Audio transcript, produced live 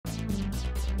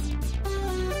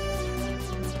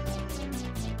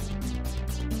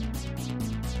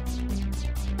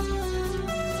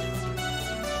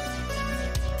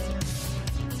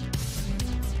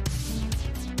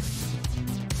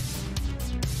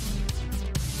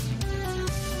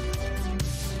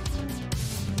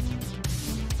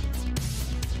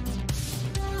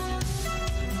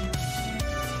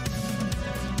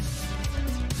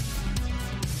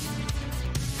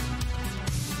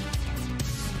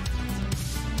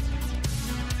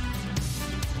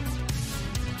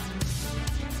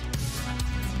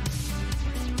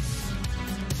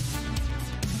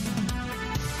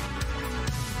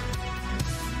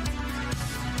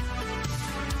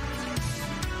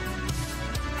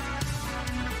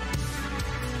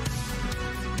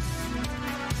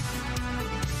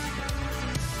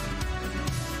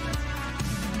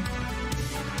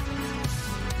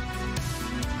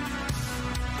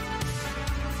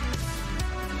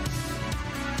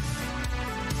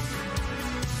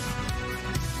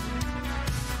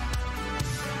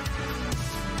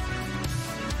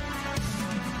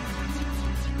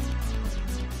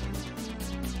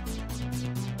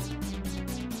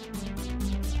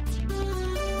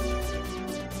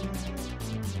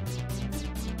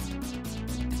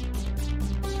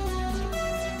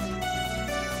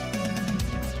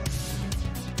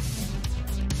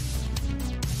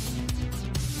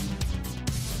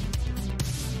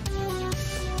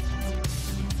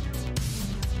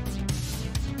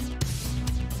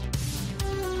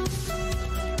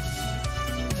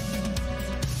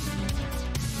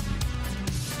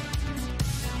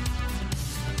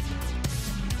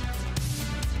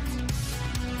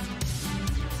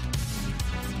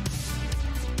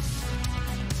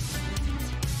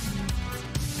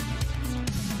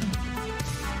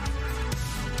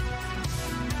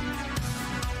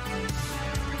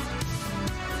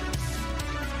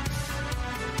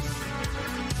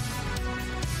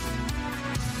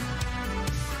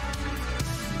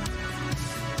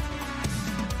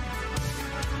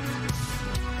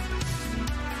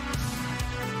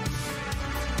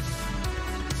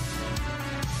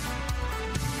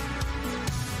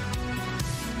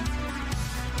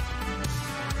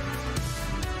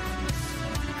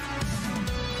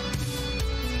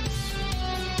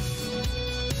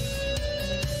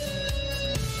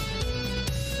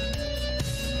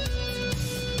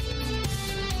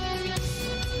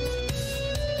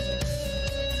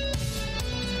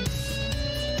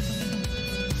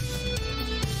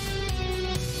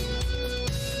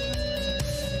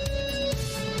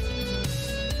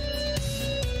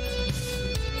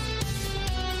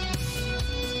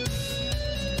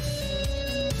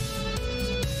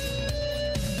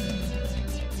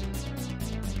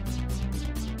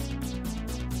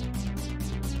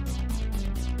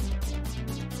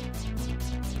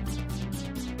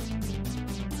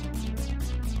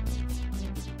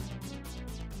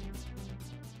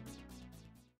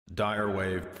Dire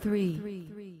wave. 3.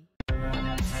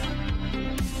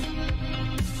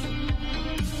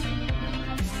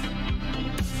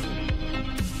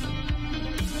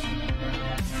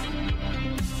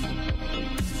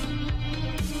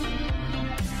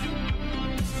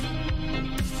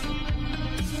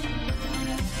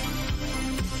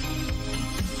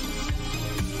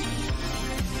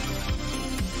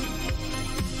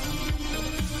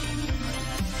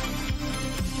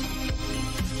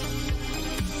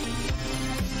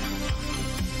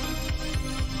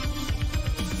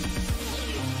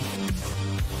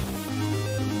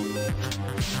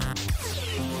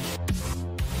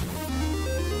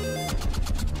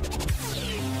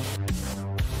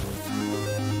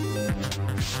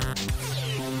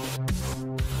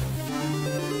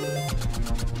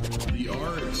 The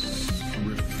arts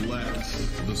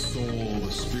reflect the soul,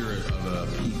 the spirit of a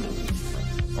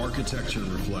people. Architecture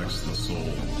reflects the soul,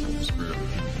 the spirit of a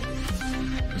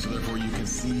people. And so therefore you can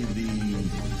see the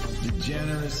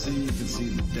degeneracy, you can see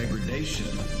the degradation,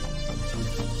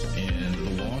 and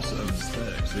the loss of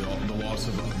aesthetics, the loss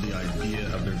of the idea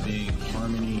of there being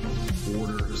harmony,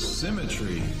 order,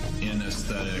 symmetry in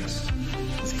aesthetics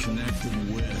is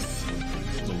connected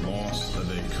with the loss of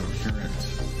a coherent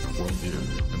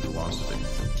worldview and philosophy.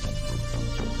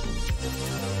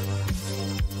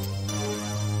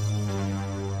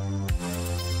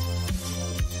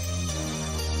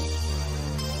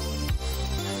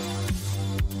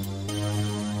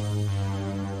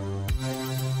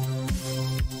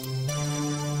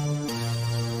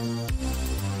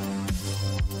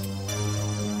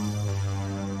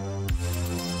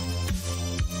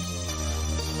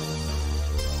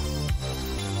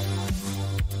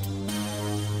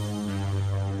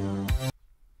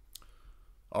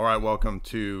 All right, welcome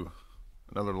to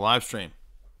another live stream.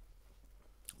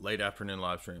 Late afternoon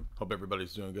live stream. Hope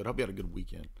everybody's doing good. Hope you had a good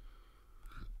weekend.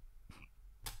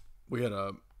 We had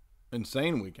a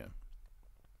insane weekend.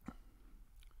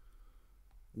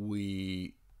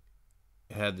 We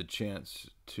had the chance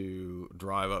to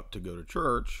drive up to go to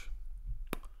church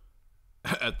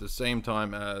at the same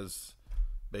time as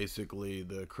basically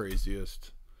the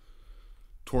craziest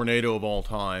tornado of all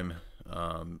time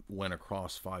went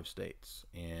across 5 states.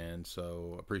 And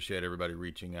so appreciate everybody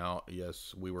reaching out.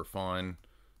 Yes, we were fine.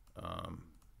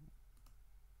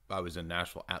 I was in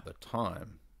Nashville at the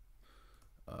time,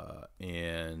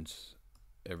 and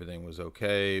everything was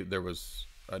okay.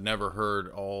 I never heard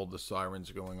all the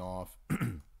sirens going off.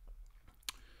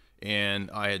 And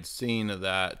I had seen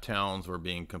that towns were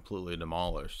being completely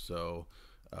demolished. So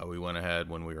we went ahead,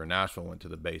 when we were in Nashville, went to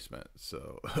the basement.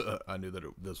 So I knew that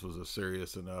this was a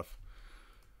serious enough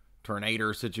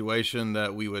tornado situation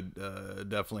that we would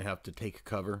definitely have to take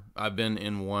cover. I've been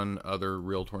in one other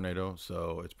real tornado,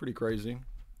 so it's pretty crazy.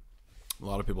 A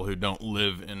lot of people who don't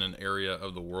live in an area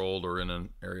of the world or in an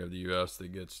area of the U.S.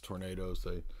 that gets tornadoes,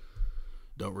 they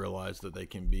don't realize that they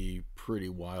can be pretty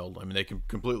wild. I mean, they can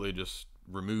completely just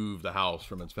remove the house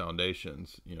from its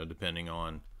foundations, depending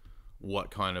on what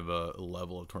kind of a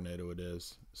level of tornado it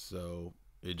is. So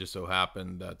it just so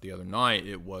happened that the other night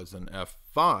it was an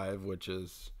F5, which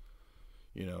is,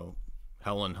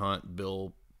 Helen Hunt,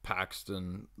 Bill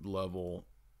Paxton level,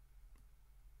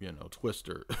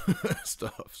 twister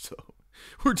stuff. So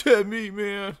we're dead meat,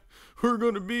 man. We're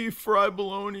going to be fried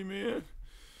bologna, man.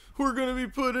 We're going to be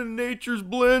put in nature's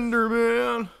blender,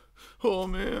 man. Oh,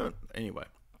 man. Anyway,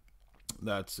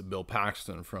 that's Bill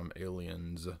Paxton from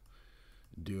Aliens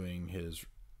doing his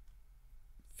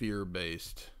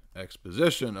fear-based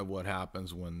exposition of what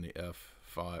happens when the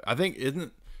F5... I think,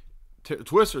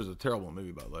 Twister's a terrible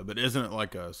movie, by the way, but isn't it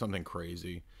like something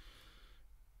crazy?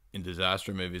 In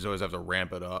disaster movies, always have to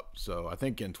ramp it up. So I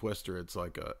think in Twister, it's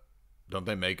like don't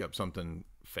they make up something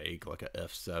fake, like a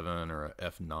F7 or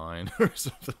a F9 or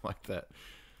something like that?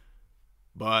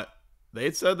 But they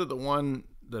had said that the one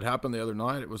that happened the other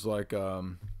night, it was like, there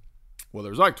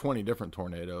was like 20 different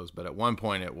tornadoes, but at one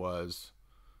point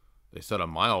they said a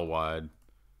mile wide.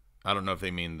 I don't know if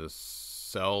they mean the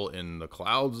cell in the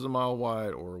clouds is a mile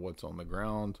wide or what's on the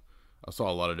ground. I saw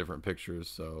a lot of different pictures,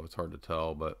 so it's hard to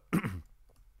tell, but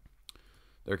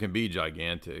there can be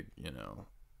gigantic,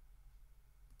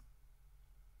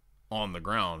 on the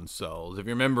ground cells. If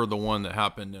you remember the one that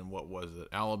happened in, what was it,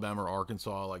 Alabama or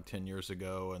Arkansas, like 10 years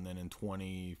ago, and then in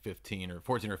 2015 or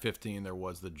 14 or 15, there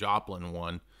was the Joplin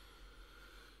one.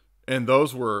 And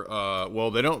those were,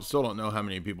 they still don't know how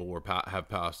many people have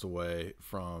passed away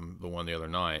from the one the other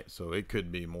night. So it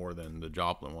could be more than the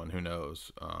Joplin one. Who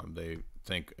knows? They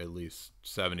think at least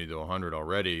 70 to 100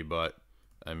 already. But,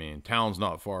 I mean, towns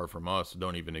not far from us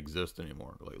don't even exist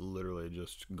anymore. Like, literally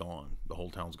just gone. The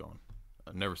whole town's gone.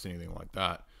 I've never seen anything like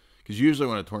that. Because usually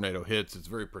when a tornado hits, it's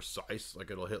very precise.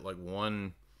 Like it'll hit like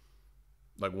one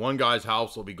guy's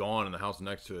house will be gone, and the house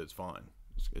next to it's fine.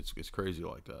 It's crazy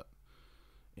like that.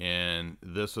 And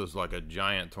this was like a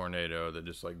giant tornado that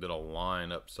just like did a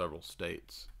line up several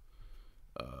states.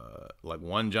 Like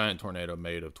one giant tornado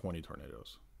made of 20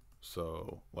 tornadoes.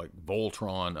 So like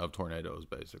Voltron of tornadoes,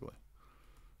 basically.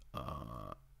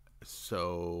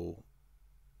 So,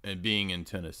 and being in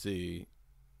Tennessee,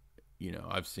 you know,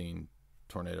 I've seen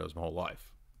tornadoes my whole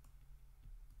life.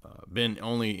 Been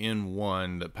only in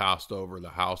one that passed over the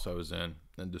house I was in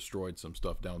and destroyed some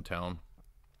stuff downtown.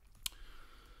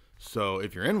 So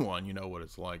if you're in one, you know what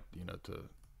it's like, you know, to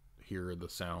hear the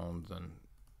sounds, and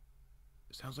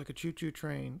it sounds like a choo-choo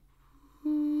train.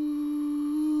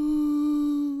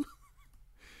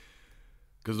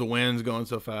 Because the wind's going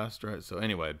so fast, right? So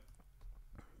anyway,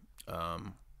 I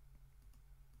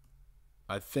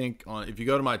think if you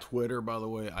go to my Twitter, by the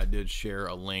way, I did share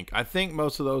a link. I think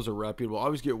most of those are reputable. I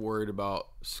always get worried about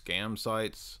scam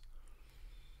sites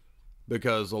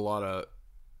because a lot of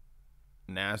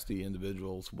nasty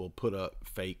individuals will put up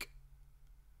fake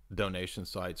donation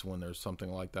sites when there's something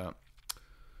like that.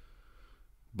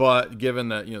 But given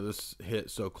that, you know, this hit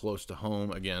so close to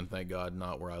home, again, thank God,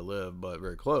 not where I live, but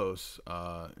very close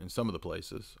in some of the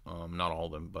places, not all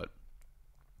of them. But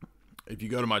if you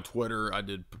go to my Twitter, I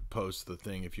did post the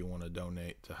thing if you want to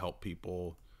donate to help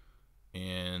people.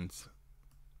 And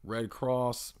Red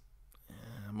Cross,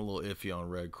 I'm a little iffy on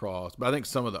Red Cross, but I think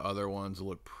some of the other ones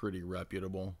look pretty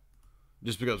reputable.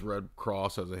 Just because Red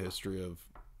Cross has a history of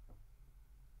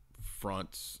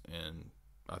fronts, and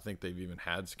I think they've even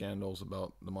had scandals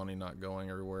about the money not going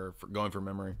everywhere, going for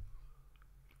memory.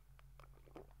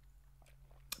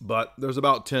 But there's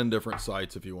about 10 different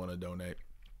sites if you want to donate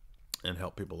and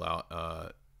help people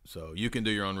out. So you can do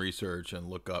your own research and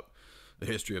look up the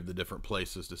history of the different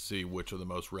places to see which are the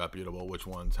most reputable, which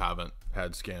ones haven't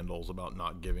had scandals about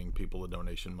not giving people the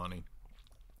donation money.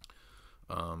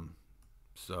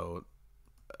 So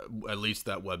at least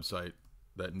that website,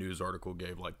 that news article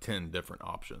gave like 10 different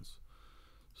options.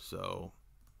 So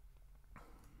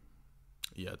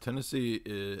yeah, Tennessee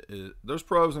there's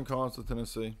pros and cons to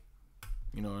Tennessee.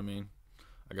 You know what I mean?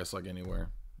 I guess like anywhere,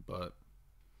 but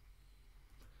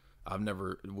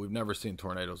we've never seen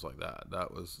tornadoes like that.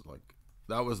 That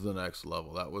was the next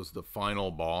level. That was the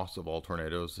final boss of all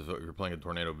tornadoes. If you're playing a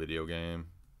tornado video game,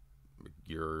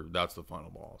 that's the final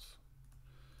boss.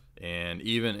 And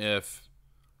even if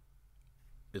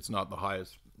it's not the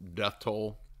highest death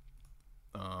toll,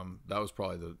 that was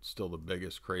probably still the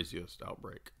biggest, craziest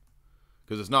outbreak.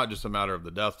 Because it's not just a matter of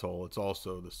the death toll, it's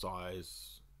also the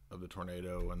size of the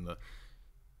tornado. And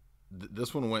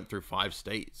this one went through 5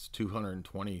 states,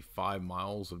 225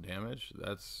 miles of damage.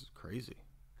 That's crazy.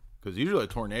 Because usually a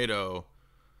tornado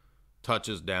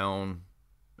touches down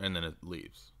and then it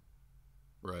leaves,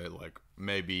 right? Like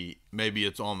maybe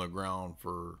it's on the ground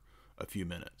for a few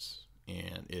minutes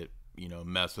and it, you know,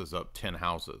 messes up 10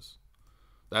 houses.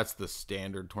 That's the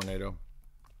standard tornado.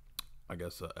 I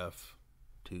guess a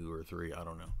F2 or 3, I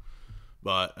don't know.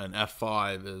 But an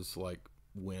F5 is like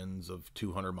winds of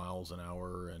 200 miles an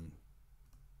hour and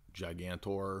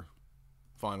Gigantor,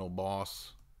 final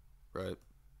boss, right?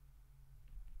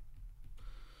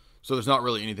 So there's not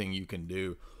really anything you can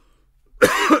do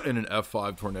in an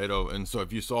F5 tornado. And so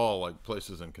if you saw like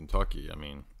places in Kentucky, I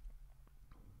mean,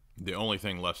 the only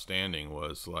thing left standing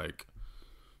was like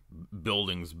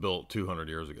buildings built 200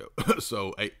 years ago.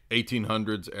 So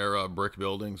 1800s era brick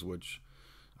buildings, which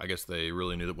I guess they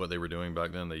really knew what they were doing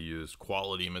back then. They used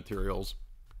quality materials.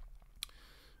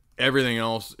 Everything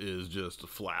else is just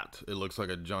flat. It looks like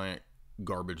a giant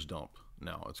garbage dump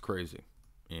now. It's crazy.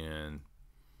 And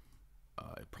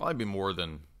it'd probably be more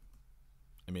than,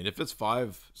 I mean, if it's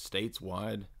 5 states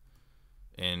wide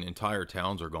and entire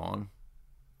towns are gone,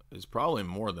 it's probably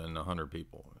more than 100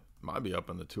 people. It might be up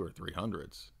in the 200 or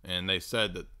 300s. And they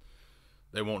said that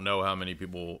they won't know how many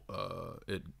people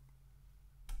it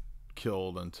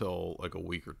killed until like a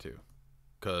week or two,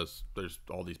 because there's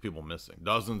all these people missing,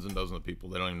 dozens and dozens of people.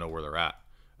 They don't even know where they're at.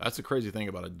 That's the crazy thing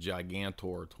about a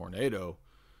Gigantor tornado.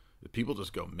 The people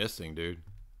just go missing, dude.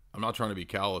 I'm not trying to be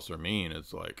callous or mean.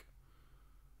 It's like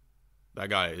that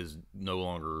guy is no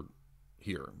longer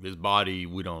here. His body,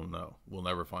 we don't know. We'll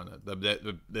never find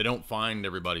that. They don't find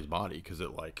everybody's body because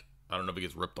it, like, I don't know if it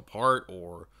gets ripped apart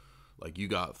or like you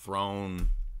got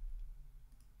thrown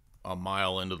a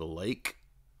mile into the lake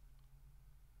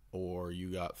or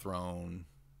you got thrown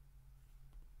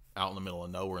out in the middle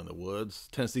of nowhere in the woods.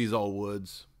 Tennessee's all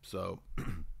woods, so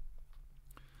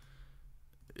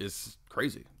it's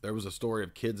crazy. There was a story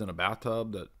of kids in a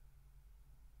bathtub that,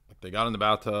 like, they got in the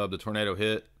bathtub, the tornado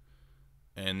hit,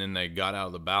 and then they got out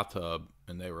of the bathtub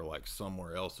and they were like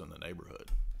somewhere else in the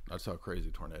neighborhood. That's how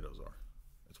crazy tornadoes are.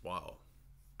 It's wild.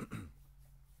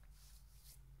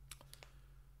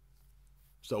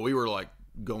 So we were like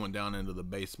going down into the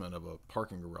basement of a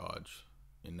parking garage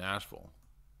in Nashville,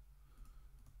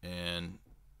 and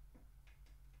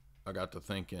I got to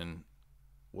thinking,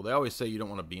 well, they always say you don't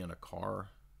want to be in a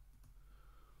car,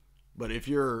 but if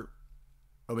you're,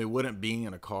 I mean, wouldn't being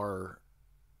in a car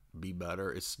be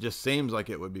better? It just seems like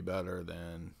it would be better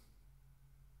than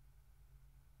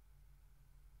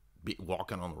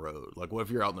walking on the road. Like, what if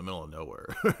you're out in the middle of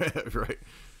nowhere, right?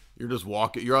 You're just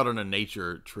walking, you're out on a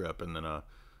nature trip, and then a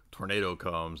tornado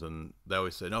comes, and they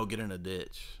always say, no, get in a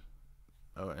ditch.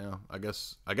 Oh yeah, I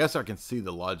guess I can see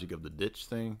the logic of the ditch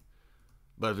thing,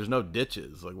 but if there's no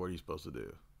ditches, like, what are you supposed to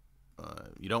do?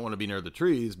 You don't want to be near the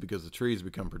trees because the trees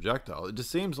become projectiles. It just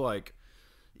seems like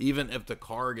even if the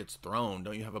car gets thrown,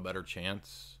 don't you have a better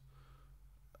chance?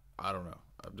 I don't know.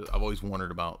 I've always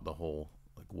wondered about the whole,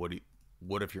 like,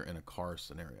 what if you're in a car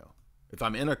scenario? If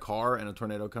I'm in a car and a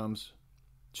tornado comes,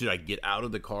 should I get out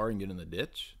of the car and get in the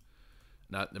ditch?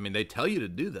 I mean, they tell you to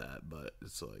do that, but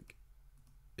it's like,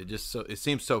 it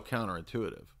seems so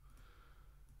counterintuitive.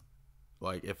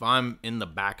 Like, if I'm in the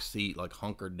back seat, like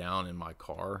hunkered down in my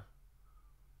car,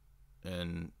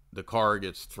 and the car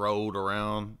gets thrown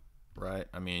around, right?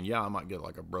 I mean, yeah, I might get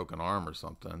like a broken arm or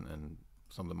something, and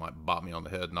something might bop me on the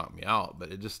head, knock me out,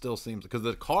 but it just still seems, because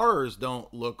the cars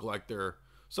don't look like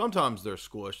sometimes they're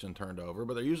squished and turned over,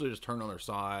 but they're usually just turned on their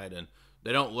side, and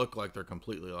they don't look like they're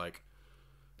completely, like,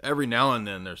 every now and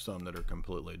then there's some that are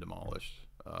completely demolished.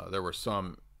 There were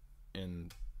some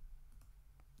in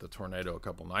the tornado a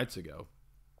couple nights ago,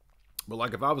 but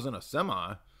like if I was in a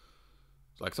semi,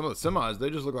 like some of the semis, they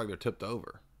just look like they're tipped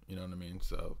over. You know what I mean?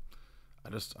 So I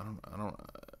don't.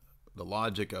 The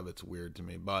logic of it's weird to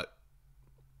me, but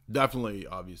definitely,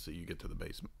 obviously, you get to the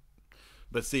basement.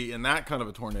 But see, in that kind of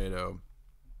a tornado,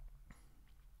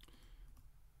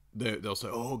 they'll say,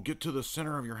 "Oh, get to the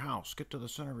center of your house. Get to the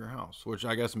center of your house," which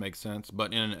I guess makes sense.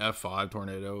 But in an F5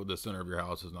 tornado, the center of your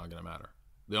house is not going to matter.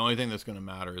 The only thing that's going to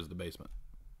matter is the basement.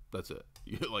 That's it.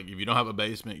 Like, if you don't have a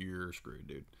basement, you're screwed,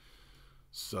 dude.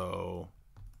 So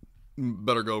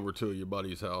better go over to your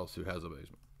buddy's house who has a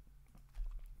basement.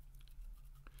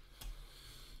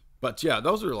 But yeah,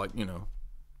 those are, like,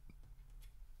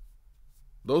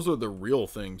 those are the real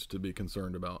things to be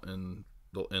concerned about in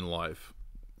life,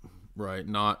 right?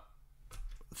 Not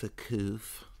the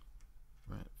coof,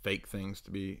 right? Fake things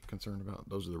to be concerned about.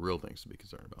 Those are the real things to be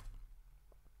concerned about.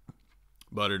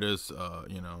 But it is,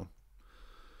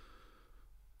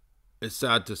 it's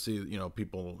sad to see,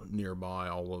 people nearby,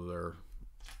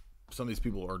 some of these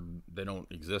people they don't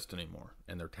exist anymore,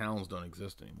 and their towns don't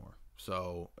exist anymore.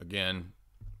 So again,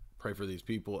 pray for these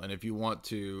people. And if you want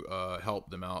to help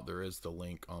them out, there is the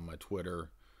link on my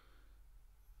Twitter.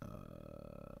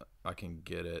 I can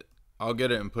get it. I'll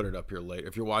get it and put it up here later.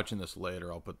 If you're watching this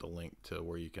later, I'll put the link to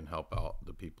where you can help out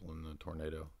the people in the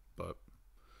tornado. But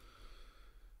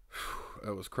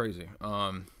it was crazy.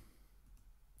 And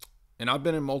I've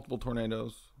been in multiple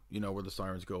tornadoes, where the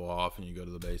sirens go off and you go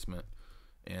to the basement.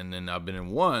 And then I've been in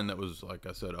one that was, like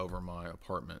I said, over my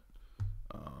apartment.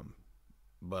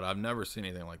 But I've never seen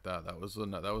anything like that. That was the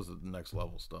next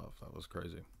level stuff. That was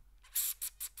crazy.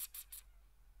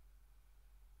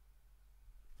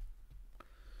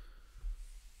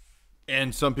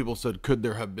 And some people said, could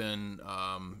there have been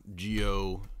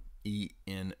Geoengineering?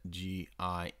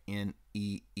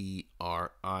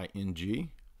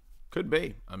 Could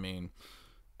be. I mean,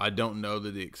 I don't know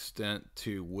the extent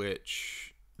to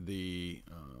which the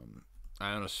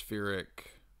ionospheric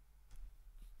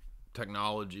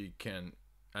technology can.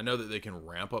 I know that they can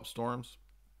ramp up storms,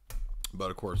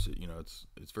 but of course,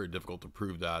 it's very difficult to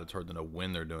prove that. It's hard to know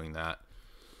when they're doing that.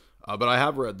 But I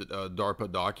have read the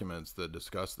DARPA documents that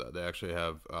discuss that. They actually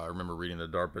have. I remember reading a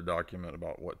DARPA document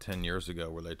about 10 years ago,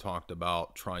 where they talked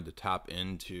about trying to tap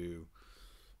into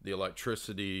the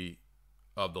electricity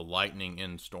of the lightning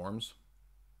in storms.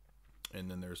 And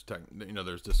then there's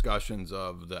there's discussions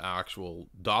of the actual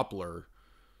Doppler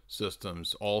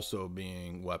systems also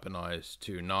being weaponized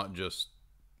to not just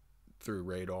through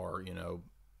radar,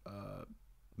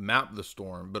 map the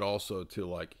storm, but also to,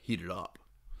 like, heat it up.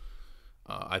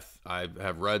 I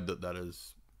have read that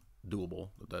is doable,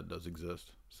 that does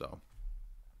exist. So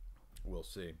we'll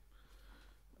see.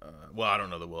 Well, I don't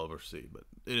know that we'll ever see, but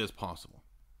it is possible.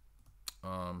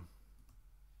 All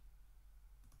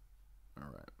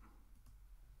right.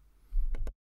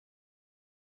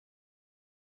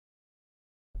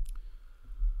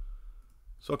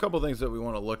 So a couple things that we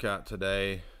want to look at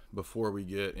today before we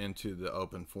get into the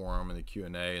open forum and the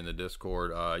Q&A and the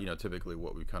Discord, typically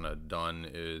what we've kind of done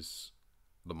is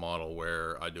the model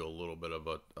where I do a little bit of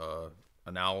a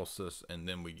analysis, and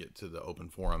then we get to the open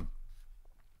forum.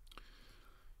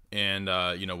 And,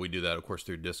 we do that, of course,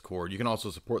 through Discord. You can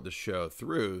also support the show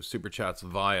through Super Chats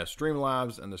via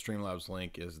Streamlabs, and the Streamlabs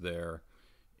link is there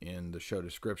in the show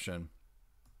description.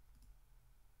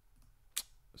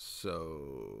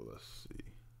 So, let's see.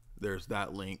 There's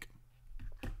that link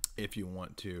if you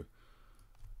want to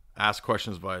ask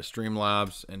questions via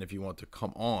Streamlabs, and if you want to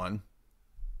come on,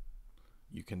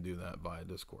 you can do that via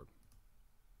Discord.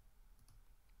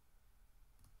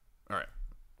 All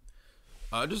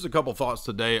right. Just a couple thoughts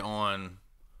today on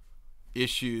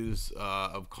issues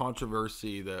of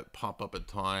controversy that pop up at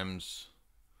times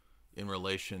in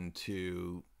relation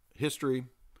to history,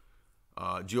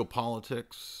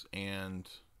 geopolitics, and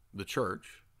the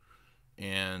church,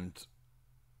 and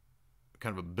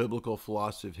kind of a biblical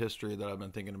philosophy of history that I've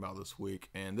been thinking about this week.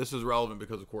 And this is relevant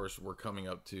because, of course, we're coming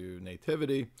up to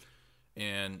Nativity.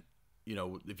 And,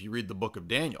 if you read the book of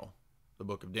Daniel,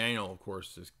 of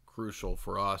course, is crucial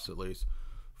for us, at least,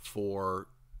 for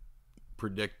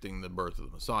predicting the birth of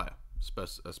the Messiah,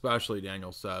 especially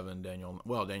Daniel 7,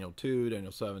 Daniel 2,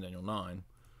 Daniel 7, Daniel 9,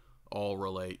 all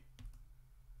relate,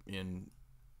 in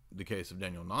the case of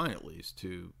Daniel 9 at least,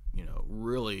 to,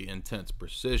 really intense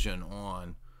precision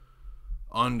on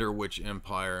under which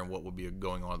empire and what would be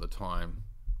going on at the time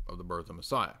of the birth of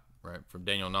Messiah, right? From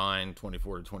Daniel 9,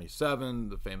 24 to 27,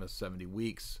 the famous 70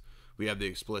 weeks, we have the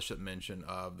explicit mention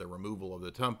of the removal of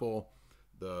the temple,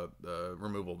 the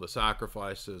removal of the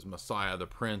sacrifices, Messiah the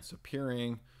Prince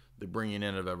appearing, the bringing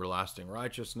in of everlasting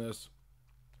righteousness,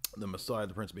 the Messiah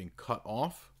the Prince being cut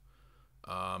off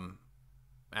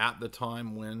at the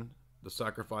time when the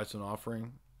sacrifice and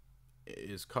offering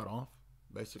is cut off,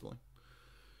 basically.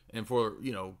 And for,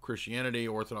 Christianity,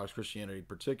 Orthodox Christianity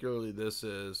particularly, this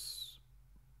is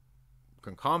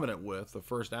concomitant with the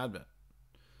first advent.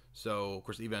 So, of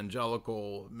course,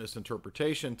 evangelical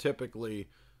misinterpretation typically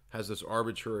has this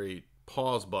arbitrary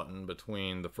pause button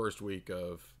between the first week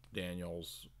of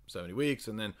Daniel's 70 weeks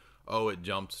and then, it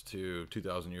jumps to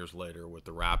 2,000 years later with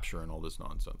the rapture and all this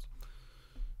nonsense.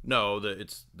 No,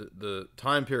 the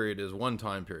time period is one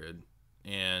time period.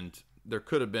 And there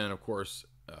could have been, of course,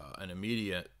 an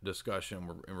immediate discussion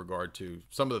in regard to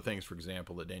some of the things, for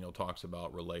example, that Daniel talks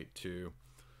about relate to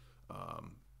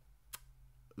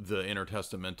the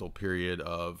intertestamental period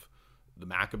of the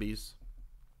Maccabees.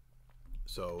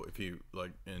 So if you,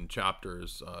 like in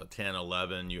chapters 10,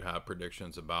 11, you have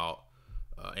predictions about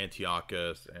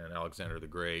Antiochus and Alexander the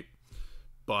Great.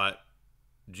 But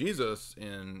Jesus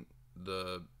in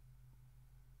the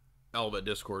Olivet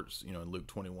Discourse, in Luke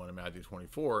 21 and Matthew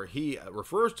 24, he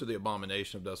refers to the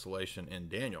abomination of desolation in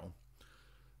Daniel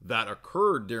that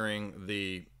occurred during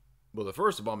the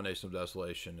first abomination of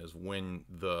desolation is when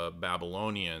the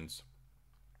Babylonians,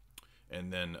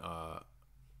 and then,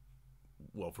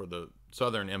 for the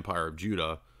southern empire of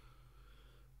Judah,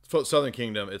 southern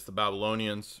kingdom, it's the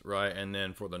Babylonians, right? And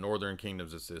then for the northern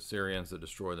kingdoms, it's the Assyrians that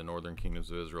destroy the northern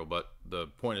kingdoms of Israel. But the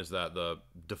point is that the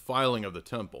defiling of the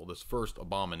temple, this first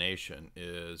abomination,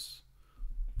 is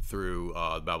through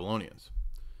the Babylonians.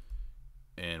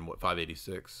 And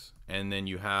 586. And then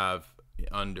you have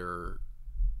under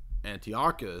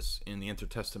Antiochus in the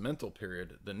intertestamental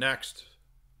period, the next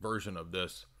version of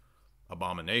this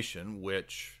abomination,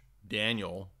 which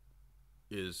Daniel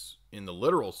is in the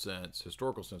literal sense,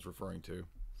 historical sense, referring to.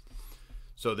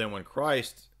 So then when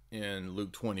Christ in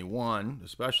Luke 21,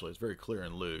 especially, it's very clear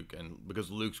in Luke, and because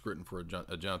Luke's written for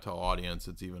a Gentile audience,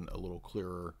 it's even a little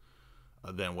clearer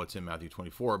than what's in Matthew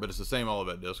 24, but it's the same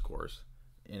Olivet Discourse.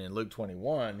 And in Luke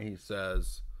 21, he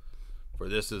says, "For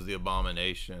this is the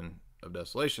abomination of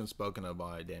desolation spoken of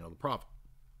by Daniel the prophet."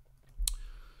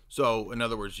 So, in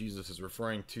other words, Jesus is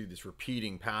referring to this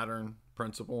repeating pattern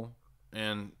principle.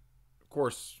 And, of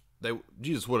course,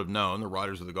 Jesus would have known, the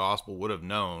writers of the gospel would have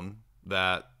known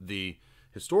that the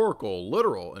historical,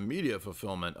 literal, immediate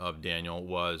fulfillment of Daniel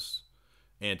was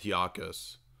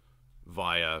Antiochus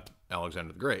via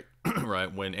Alexander the Great,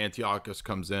 right? When Antiochus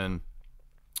comes in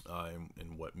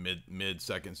mid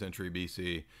second century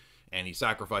BC, and he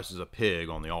sacrifices a pig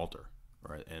on the altar,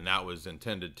 right? And that was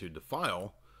intended to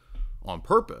defile on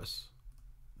purpose,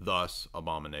 thus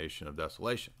abomination of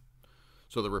desolation.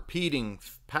 So the repeating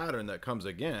pattern that comes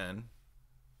again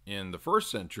in the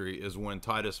first century is when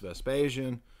Titus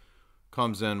Vespasian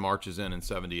comes in, marches in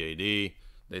 70 AD.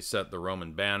 They set the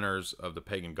Roman banners of the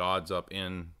pagan gods up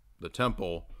in the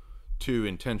temple to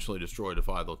intentionally destroy,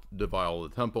 defile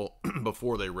the temple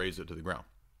before they raise it to the ground.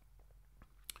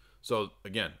 So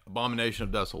again, abomination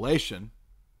of desolation,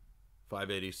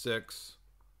 586,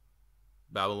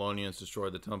 Babylonians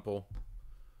destroyed the temple.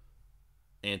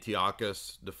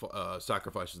 Antiochus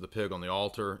sacrifices the pig on the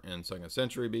altar in 2nd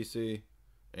century BC.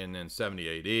 And then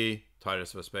 70 AD,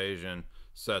 Titus Vespasian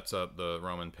sets up the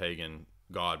Roman pagan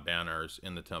god banners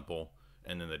in the temple,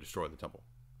 and then they destroy the temple.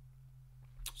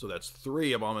 So that's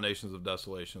 3 abominations of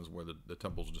desolations where the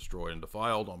temple's destroyed and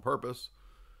defiled on purpose.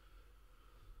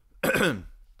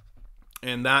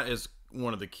 And that is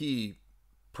one of the key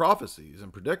prophecies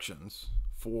and predictions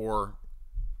for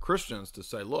Christians to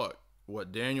say, look,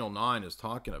 what Daniel 9 is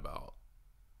talking about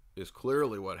is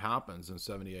clearly what happens in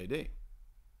 70 AD.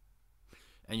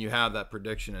 And you have that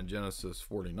prediction in Genesis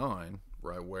 49,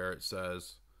 right, where it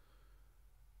says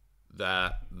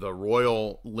that the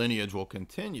royal lineage will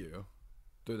continue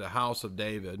through the house of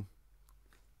David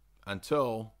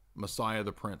until Messiah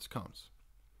the Prince comes.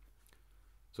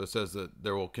 So it says that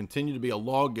there will continue to be a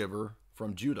lawgiver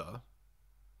from Judah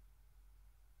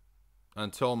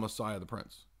until Messiah the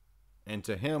Prince. And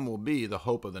to him will be the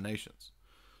hope of the nations.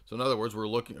 So in other words, we're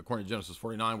looking, according to Genesis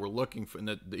 49, we're looking for,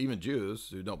 and even Jews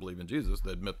who don't believe in Jesus,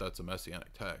 they admit that's a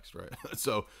messianic text, right?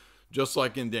 So just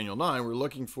like in Daniel 9, we're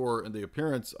looking for the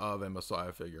appearance of a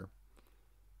Messiah figure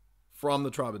from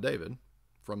the tribe of David,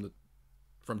 from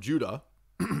Judah,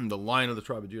 the line of the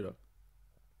tribe of Judah,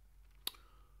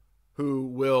 who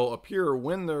will appear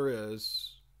when there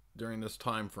is, during this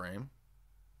time frame,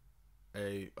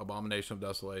 a abomination of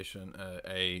desolation,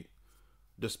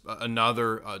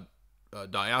 another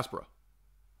diaspora.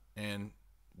 And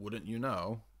wouldn't you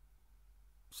know,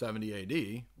 70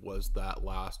 AD was that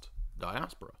last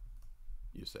diaspora,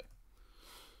 you see.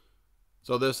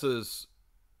 So this is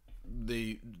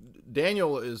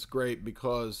Daniel is great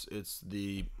because it's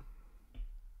the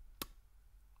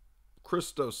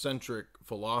Christocentric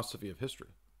philosophy of history.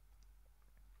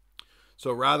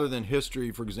 So rather than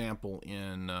history, for example,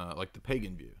 in like the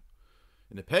pagan view,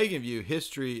 in the pagan view,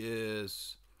 history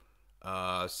is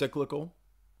cyclical.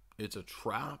 It's a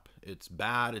trap. It's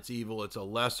bad. It's evil. It's a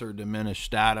lesser diminished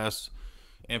status.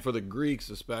 And for the Greeks,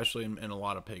 especially in a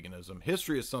lot of paganism,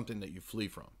 history is something that you flee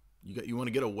from. You want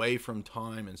to get away from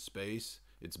time and space.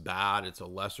 It's bad. It's a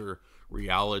lesser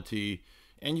reality.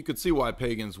 And you could see why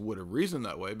pagans would have reasoned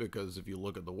that way, because if you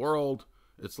look at the world,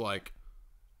 it's like,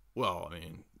 well, I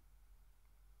mean,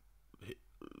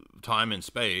 time and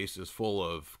space is full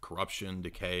of corruption,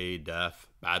 decay, death,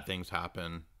 bad things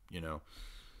happen, you know.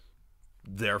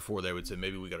 Therefore, they would say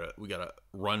maybe we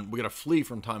gotta flee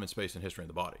from time and space and history in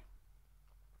the body.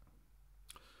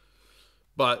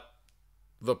 But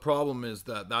the problem is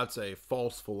that that's a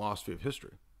false philosophy of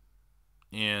history.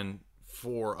 And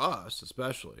for us,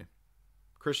 especially,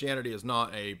 Christianity is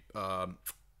not a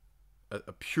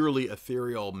purely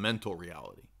ethereal mental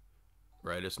reality,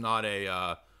 right? It's not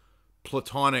a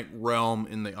Platonic realm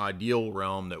in the ideal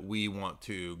realm that we want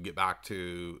to get back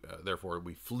to. Therefore,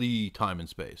 we flee time and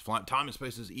space. Time and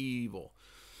space is evil.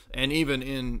 And even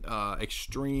in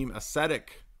extreme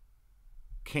ascetic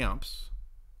camps,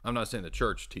 I'm not saying the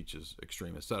church teaches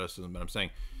extreme asceticism, but I'm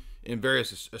saying in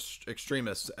various extreme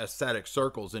ascetic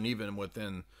circles, and even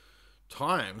within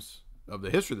times of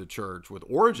the history of the church, with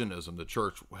Origenism, the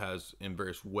church has in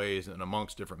various ways and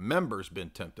amongst different members been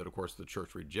tempted. Of course, the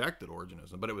church rejected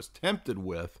Origenism, but it was tempted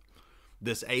with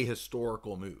this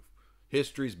ahistorical move.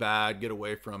 History's bad, get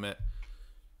away from it.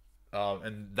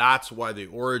 And that's why the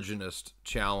Origenist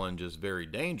challenge is very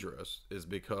dangerous, is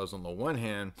because on the one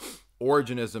hand,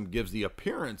 Origenism gives the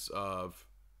appearance of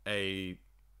a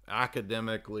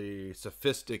academically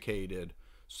sophisticated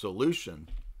solution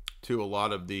to a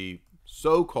lot of the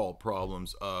so-called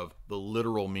problems of the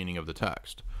literal meaning of the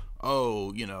text.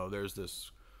 Oh, you know, there's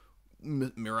this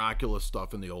miraculous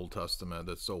stuff in the Old Testament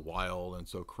that's so wild and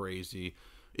so crazy.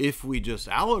 If we just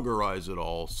allegorize it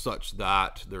all such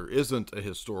that there isn't a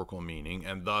historical meaning,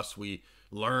 and thus we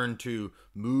learn to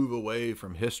move away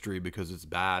from history because it's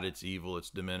bad, it's evil, it's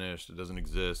diminished, it doesn't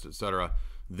exist, etc.,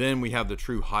 then we have the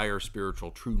true higher spiritual,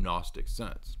 true Gnostic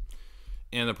sense.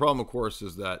 And the problem, of course,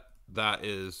 is that that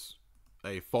is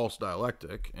a false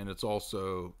dialectic, and it's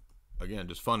also, again,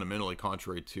 just fundamentally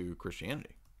contrary to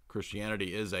Christianity.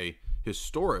 Christianity is a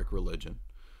historic religion.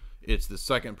 It's the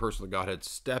second person of the Godhead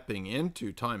stepping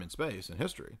into time and space and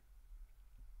history.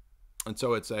 And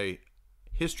so it's a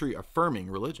history-affirming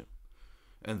religion.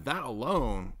 And that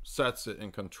alone sets it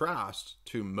in contrast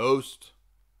to most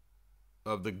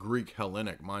of the Greek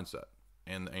Hellenic mindset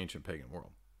and the ancient pagan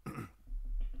world.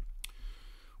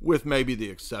 With maybe the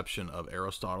exception of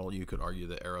Aristotle. You could argue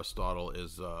that Aristotle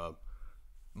is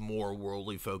more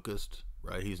worldly focused,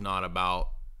 right? He's not about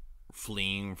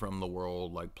fleeing from the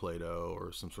world like Plato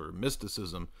or some sort of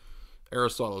mysticism.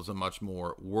 Aristotle is a much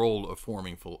more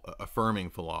world-affirming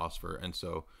philosopher, and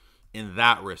so in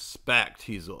that respect,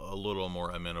 he's a little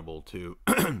more amenable to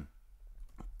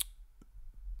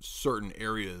certain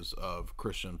areas of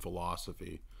Christian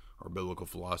philosophy or biblical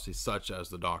philosophy, such as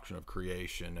the doctrine of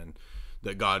creation, and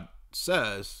that God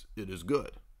says it is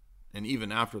good. And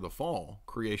even after the fall,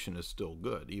 creation is still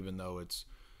good, even though it's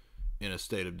in a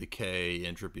state of decay,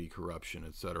 entropy, corruption,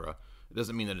 etc. It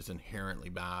doesn't mean that it's inherently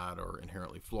bad or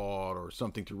inherently flawed or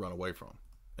something to run away from.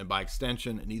 And by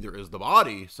extension, neither is the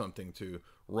body something to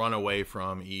run away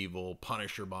from, evil,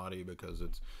 punish your body, because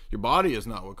your body is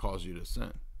not what caused you to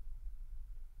sin.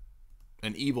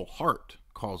 An evil heart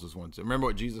causes one to. Remember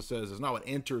what Jesus says, it's not what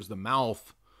enters the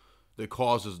mouth that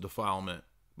causes defilement,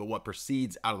 but what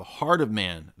proceeds out of the heart of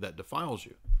man that defiles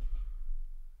you.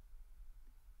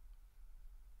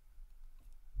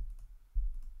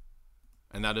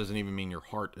 And that doesn't even mean your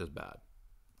heart is bad.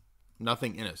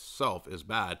 Nothing in itself is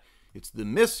bad. It's the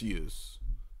misuse,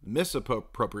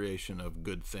 misappropriation of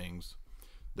good things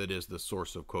that is the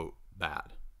source of, quote,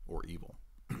 bad or evil.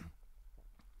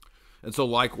 And so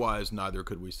likewise, neither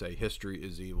could we say history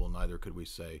is evil. Neither could we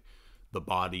say the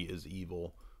body is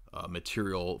evil.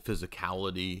 Material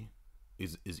physicality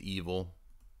is evil.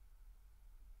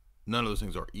 None of those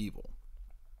things are evil.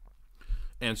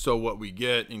 And so what we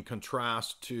get, in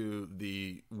contrast to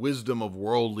the wisdom of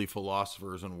worldly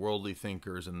philosophers and worldly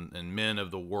thinkers and men of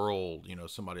the world, you know,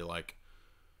 somebody like,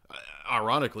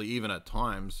 ironically, even at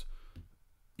times,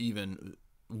 even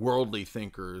worldly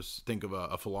thinkers think of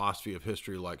a philosophy of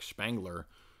history like Spengler.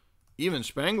 Even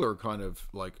Spengler kind of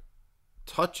like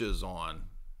touches on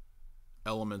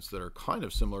elements that are kind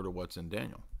of similar to what's in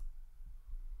Daniel.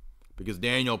 Because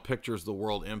Daniel pictures the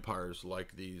world empires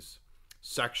like these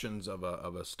sections of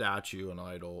a statue, an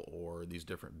idol, or these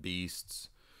different beasts,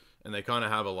 and they kind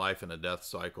of have a life and a death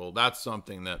cycle. That's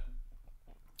something that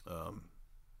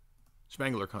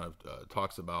Spengler kind of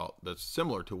talks about that's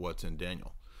similar to what's in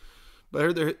Daniel.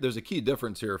 But there's a key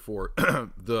difference here for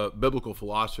the biblical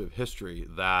philosophy of history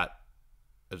that,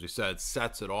 as we said,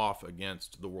 sets it off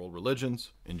against the world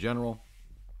religions in general,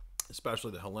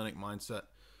 especially the Hellenic mindset,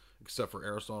 except for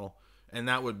Aristotle. And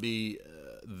that would be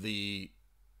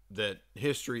that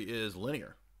history is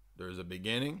linear. There's a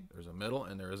beginning, there's a middle,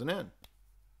 and there is an end.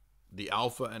 The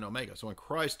Alpha and Omega. So when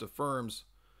Christ affirms,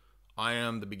 I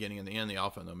am the beginning and the end, the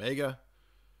Alpha and the Omega,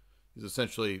 he's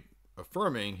essentially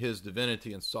affirming his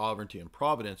divinity and sovereignty and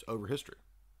providence over history.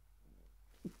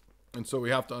 And so we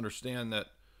have to understand that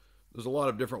there's a lot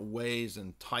of different ways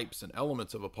and types and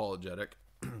elements of apologetic.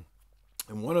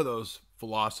 And one of those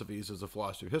philosophies is the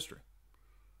philosophy of history.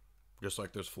 Just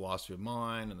like there's philosophy of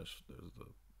mind, and there's the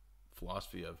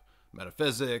philosophy of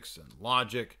metaphysics and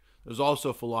logic, there's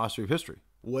also philosophy of history.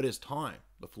 What is time?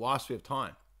 The philosophy of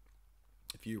time.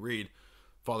 If you read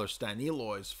Father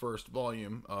Staniloy's first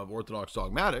volume of Orthodox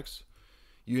Dogmatics,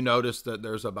 you notice that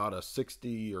there's about a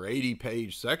 60 or 80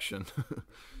 page section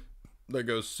that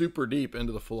goes super deep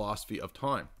into the philosophy of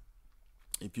time.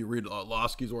 If you read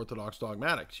Losky's Orthodox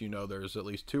Dogmatics, you know there's at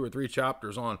least 2 or 3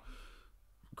 chapters on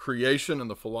creation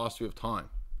and the philosophy of time.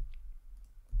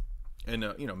 And,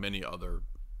 many other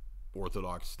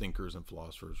Orthodox thinkers and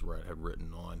philosophers have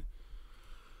written on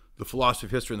the philosophy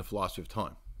of history and the philosophy of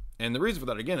time. And the reason for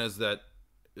that, again, is that,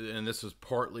 and this is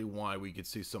partly why we could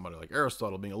see somebody like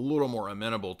Aristotle being a little more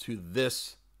amenable to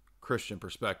this Christian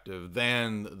perspective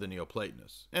than the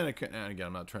Neoplatonists. And again,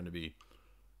 I'm not trying to be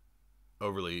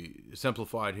overly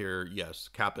simplified here. Yes,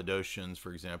 Cappadocians,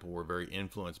 for example, were very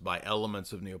influenced by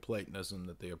elements of Neoplatonism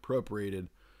that they appropriated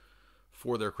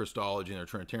for their Christology and their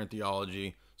Trinitarian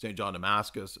theology. St. John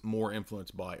Damascus, more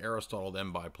influenced by Aristotle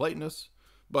than by Platonists.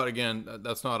 But again,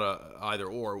 that's not a either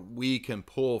or. We can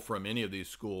pull from any of these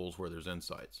schools where there's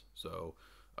insights. So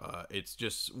it's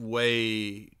just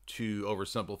way too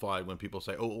oversimplified when people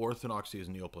say, oh, orthodoxy is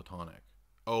Neoplatonic.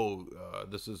 Oh,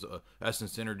 this is a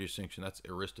essence-inner distinction. That's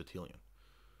Aristotelian.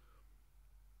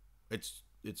 It's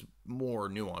more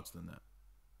nuanced than that.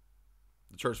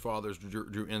 The church fathers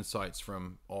drew insights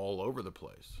from all over the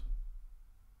place.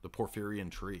 The Porphyrian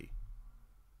tree,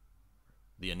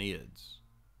 the Aeneids,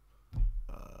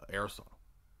 Aristotle.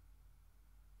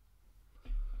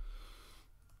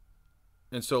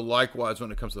 And so likewise,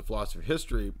 when it comes to the philosophy of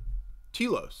history,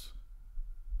 telos.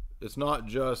 It's not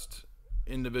just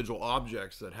individual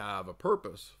objects that have a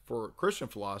purpose for Christian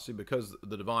philosophy, because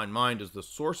the divine mind is the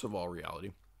source of all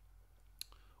reality.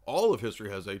 All of history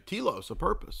has a telos, a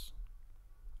purpose.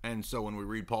 And so when we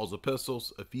read Paul's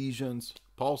epistles, Ephesians,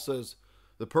 Paul says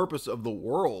the purpose of the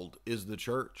world is the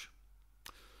church.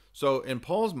 So in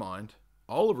Paul's mind,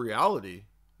 all of reality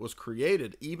was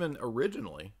created, even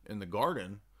originally in the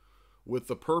garden, with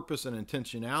the purpose and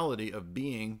intentionality of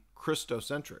being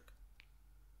Christocentric.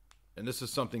 And this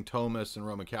is something Thomists and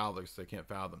Roman Catholics, they can't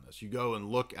fathom this. You go and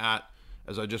look at,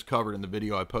 as I just covered in the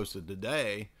video I posted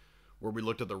today, where we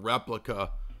looked at the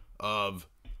replica of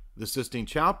the Sistine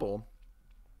Chapel,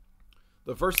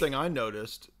 the first thing I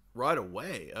noticed right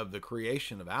away of the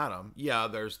creation of Adam, yeah,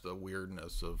 there's the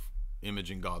weirdness of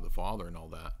imaging God the Father and all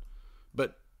that,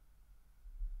 but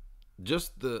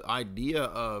just the idea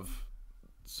of,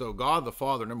 so God the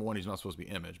Father, number one, he's not supposed to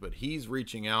be image, but he's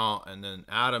reaching out, and then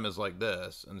Adam is like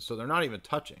this, and so they're not even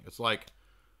touching. It's like,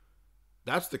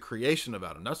 that's the creation of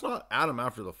Adam. That's not Adam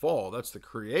after the fall. That's the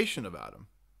creation of Adam.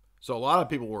 So a lot of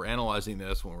people were analyzing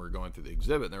this when we were going through the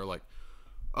exhibit, and they were like,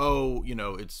 oh, you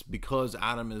know, it's because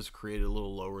Adam is created a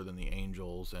little lower than the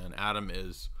angels, and Adam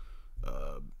is,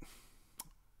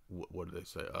 what did they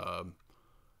say?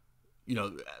 You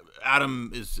know,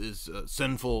 Adam is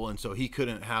sinful, and so he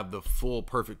couldn't have the full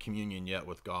perfect communion yet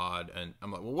with God. And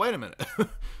I'm like, well, wait a minute.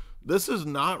 This is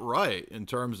not right in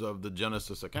terms of the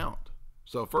Genesis account.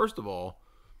 So first of all,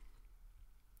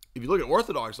 if you look at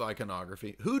Orthodox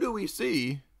iconography, who do we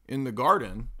see in the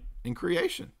garden in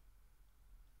creation?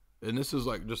 And this is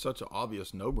like just such an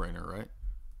obvious no-brainer, right?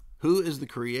 Who is the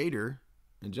creator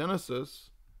in Genesis?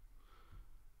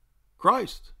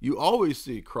 Christ. You always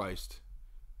see Christ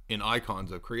in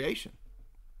icons of creation.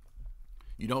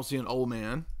 You don't see an old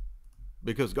man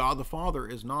because God the Father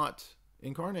is not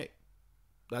incarnate.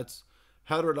 That's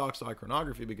heterodox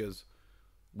iconography, because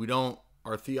we don't,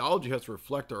 our theology has to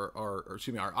reflect our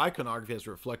iconography has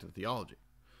to reflect the theology.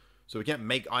 So we can't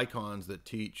make icons that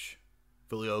teach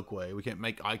filioque. We can't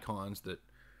make icons that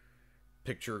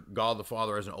picture God the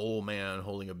Father as an old man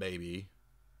holding a baby.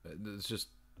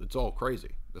 It's all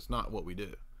crazy. That's not what we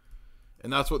do.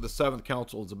 And that's what the Seventh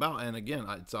Council is about. And again,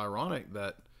 it's ironic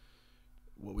that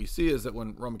what we see is that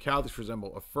when Roman Catholics, for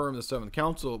example, affirm the Seventh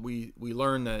Council, we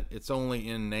learn that it's only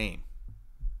in name.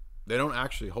 They don't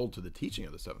actually hold to the teaching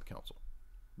of the Seventh Council.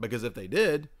 Because if they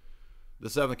did, the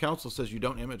Seventh Council says you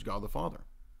don't image God the Father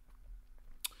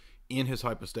in his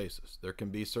hypostasis. There can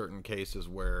be certain cases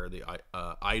where the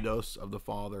eidos of the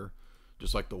Father,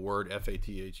 just like the word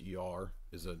F-A-T-H-E-R,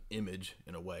 is an image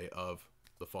in a way of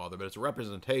the Father, but it's a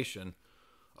representation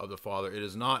of the Father. It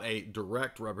is not a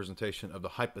direct representation of the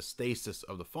hypostasis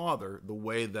of the Father, the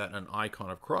way that an icon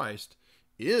of Christ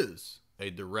is a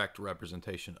direct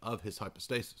representation of his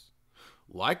hypostasis.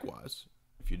 Likewise,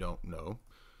 if you don't know,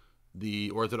 the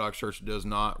Orthodox Church does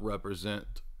not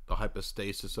represent the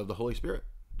hypostasis of the Holy Spirit.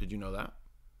 Did you know that?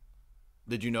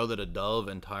 Did you know that a dove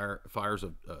and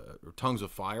tongues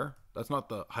of fire, that's not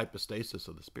the hypostasis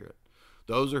of the Spirit.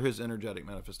 Those are his energetic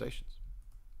manifestations.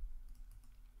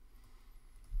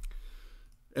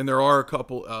 And there are a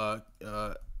couple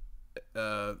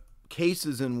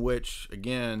cases in which,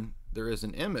 again, there is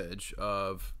an image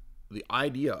of the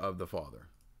idea of the Father,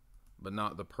 but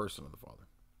not the person of the Father.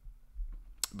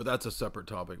 But that's a separate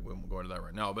topic. We won't go into that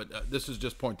right now. But this is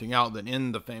just pointing out that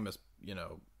in the famous,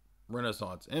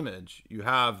 Renaissance image, you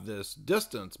have this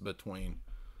distance between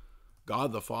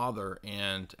God the Father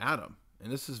and Adam.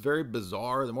 And this is very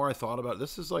bizarre. The more I thought about it,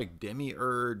 this is like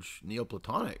demiurge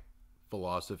Neoplatonic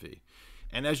philosophy.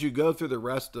 And as you go through the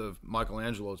rest of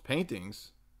Michelangelo's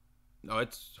paintings,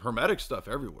 it's Hermetic stuff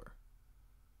everywhere.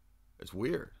 It's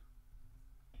weird.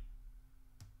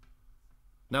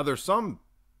 Now, there's some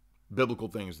biblical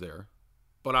things there,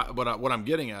 but what I'm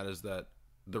getting at is that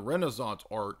the Renaissance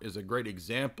art is a great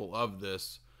example of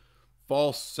this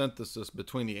false synthesis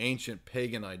between the ancient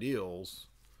pagan ideals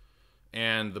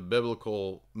and the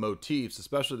biblical motifs,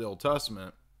 especially the Old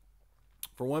Testament.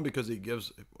 For one, because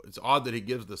it's odd that he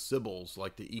gives the Sibyls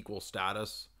like the equal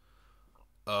status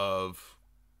of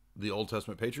the Old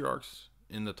Testament patriarchs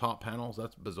in the top panels.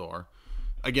 That's bizarre.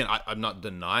 Again, I'm not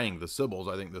denying the Sibyls.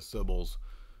 I think the Sibyls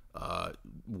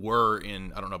were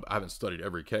in, I don't know, I haven't studied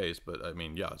every case, but I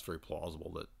mean, yeah, it's very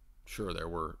plausible that sure there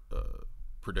were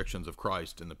predictions of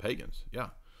Christ in the pagans. Yeah.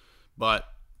 But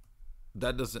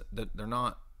that they're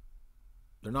not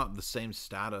the same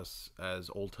status as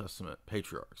Old Testament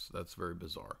patriarchs. That's very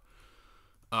bizarre.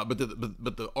 But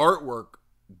the artwork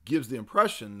gives the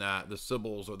impression that the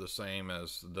Sibyls are the same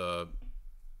as the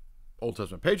Old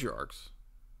Testament patriarchs.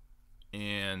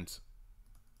 And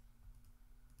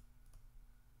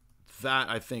that,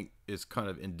 I think, is kind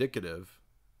of indicative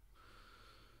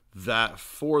that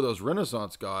for those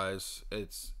Renaissance guys,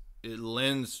 it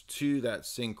lends to that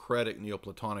syncretic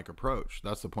Neoplatonic approach.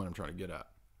 That's the point I'm trying to get at.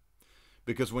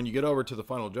 Because when you get over to the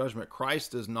final judgment,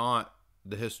 Christ is not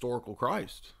the historical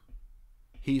Christ.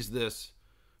 He's this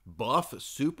buff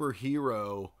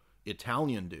superhero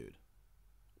Italian dude.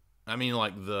 I mean,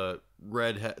 like the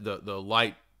the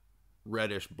light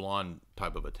reddish blonde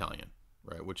type of Italian,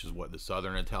 right? Which is what the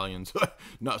Southern Italians,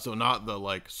 not the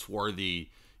like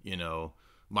swarthy,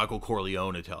 Michael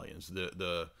Corleone Italians.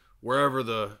 The wherever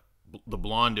the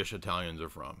blondish Italians are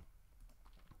from.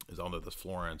 Is on this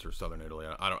Florence or Southern Italy.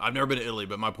 I've never been to Italy,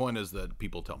 but my point is that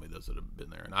people tell me this that have been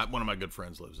there. And one of my good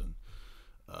friends lives in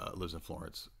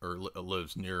Florence, or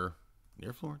lives near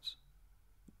Florence.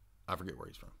 I forget where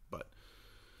he's from, but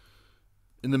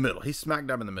in the middle. He's smack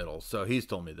dab in the middle. So he's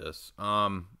told me this.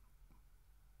 But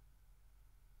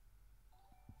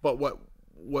what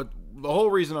the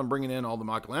whole reason I'm bringing in all the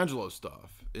Michelangelo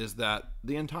stuff is that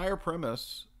the entire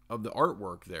premise of the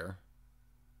artwork there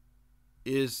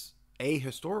is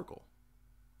ahistorical,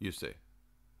 you see.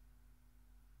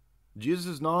 Jesus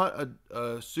is not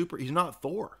he's not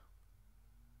Thor.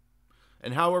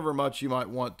 And however much you might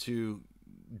want to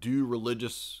do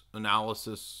religious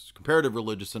analysis, comparative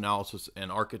religious analysis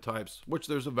and archetypes, which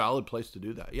there's a valid place to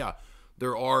do that. Yeah,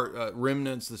 there are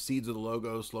remnants, the seeds of the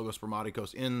Logos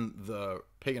Spermaticos, in the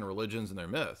pagan religions and their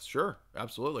myths. Sure,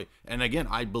 absolutely. And again,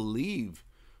 I believe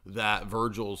that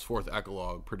Virgil's fourth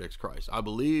eclogue predicts Christ. I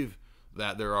believe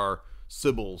that there are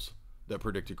sibyls that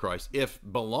predicted Christ. If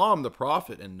Balaam the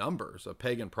prophet in Numbers, a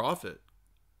pagan prophet,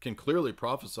 can clearly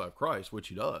prophesy of Christ, which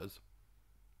he does,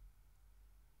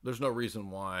 there's no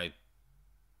reason why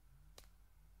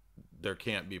there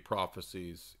can't be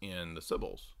prophecies in the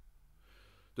sibyls.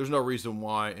 There's no reason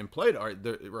why in Plato,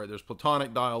 there's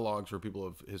Platonic dialogues where people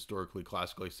have historically,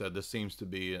 classically said this seems to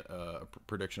be a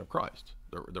prediction of Christ,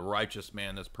 the righteous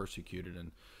man that's persecuted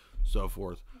and so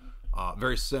forth.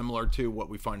 Very similar to what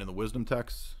we find in the wisdom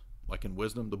texts, like in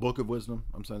Wisdom, the Book of Wisdom,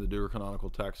 I'm saying the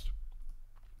deuterocanonical text.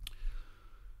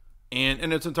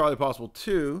 And it's entirely possible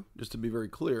too, just to be very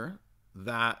clear,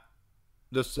 that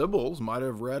the sibyls might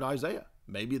have read Isaiah.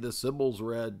 Maybe the sibyls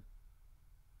read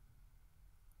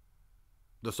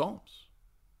the Psalms.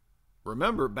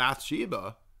 Remember,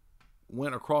 Bathsheba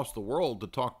went across the world to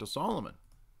talk to Solomon.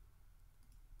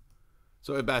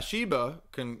 So if Bathsheba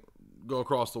can go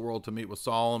across the world to meet with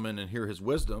Solomon and hear his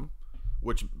wisdom,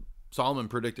 which Solomon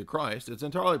predicted Christ, it's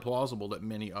entirely plausible that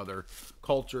many other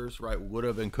cultures, right, would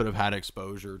have and could have had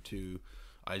exposure to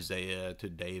Isaiah, to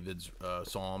David's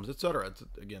Psalms, etc.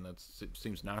 Again, that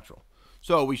seems natural.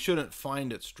 So we shouldn't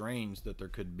find it strange that there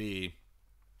could be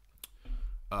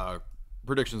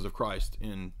predictions of Christ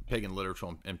in pagan literature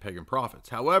and pagan prophets.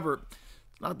 However,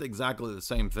 it's not exactly the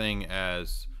same thing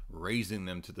as raising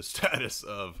them to the status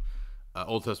of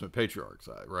Old Testament patriarchs,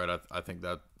 right? I think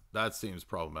that seems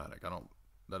problematic.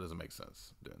 That doesn't make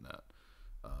sense doing that.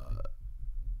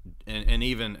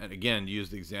 And again,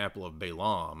 use the example of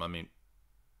Balaam. I mean,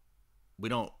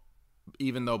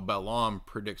 even though Balaam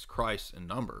predicts Christ in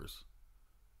Numbers,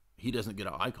 he doesn't get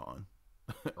an icon,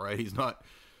 right? He's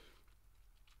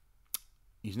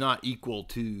not equal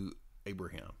to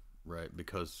Abraham, right?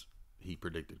 Because he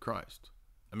predicted Christ.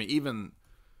 I mean,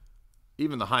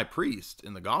 even the high priest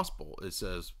in the gospel, it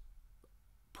says,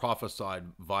 prophesied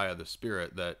via the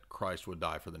Spirit that Christ would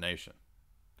die for the nation.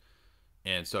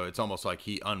 And so it's almost like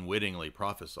he unwittingly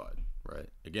prophesied, right?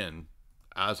 Again,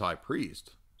 as high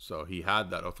priest. So he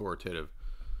had that authoritative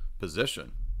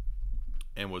position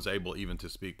and was able even to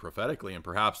speak prophetically, and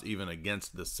perhaps even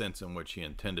against the sense in which he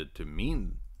intended to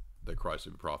mean that Christ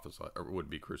would be prophesied or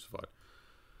would be crucified.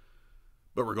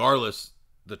 But regardless,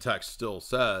 the text still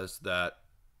says that,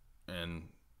 and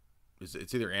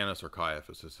it's either Annas or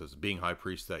Caiaphas, it says, being high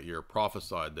priest that year,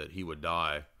 prophesied that he would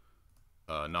die,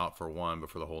 not for one, but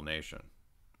for the whole nation.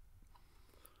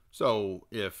 So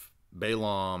if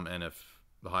Balaam and if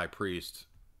the high priest,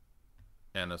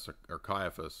 Annas or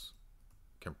Caiaphas,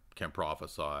 can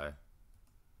prophesy,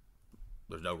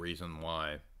 there's no reason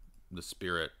why the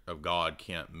Spirit of God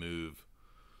can't move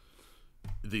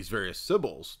these various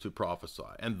sibyls to prophesy.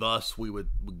 And thus we would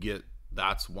get,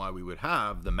 that's why we would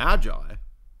have the Magi,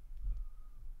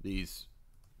 these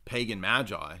pagan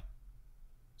Magi,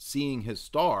 seeing his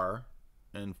star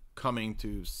and coming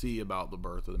to see about the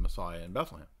birth of the Messiah in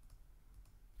Bethlehem.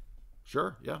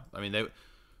 Sure, yeah. I mean,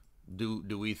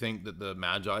 do we think that the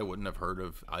Magi wouldn't have heard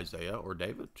of Isaiah or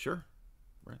David? Sure,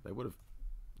 right? They would have.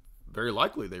 Very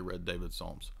likely they read David's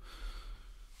Psalms.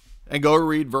 And go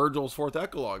read Virgil's fourth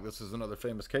eclogue. This is another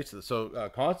famous case of this. So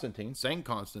Constantine, Saint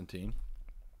Constantine,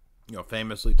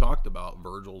 famously talked about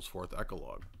Virgil's fourth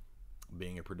eclogue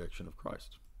being a prediction of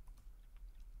Christ.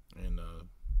 And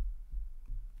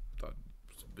thought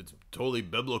it's totally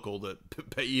biblical that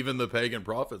even the pagan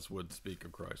prophets would speak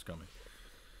of Christ coming.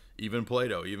 Even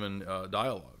Plato, even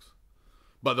dialogues.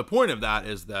 But the point of that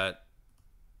is that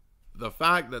the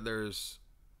fact that there's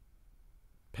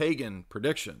pagan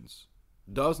predictions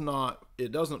doesn't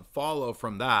follow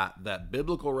from that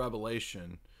biblical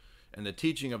revelation and the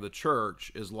teaching of the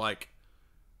church is like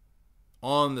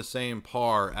on the same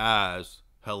par as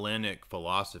Hellenic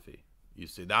philosophy. You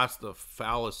see, that's the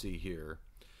fallacy here.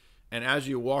 And as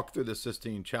you walk through the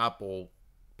Sistine Chapel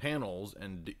panels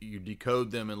and you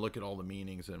decode them and look at all the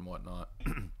meanings and whatnot,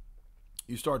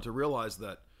 you start to realize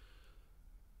that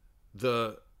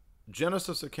the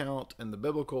Genesis account and the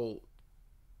biblical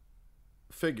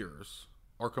figures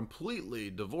are completely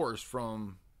divorced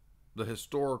from the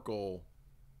historical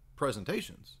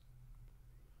presentations.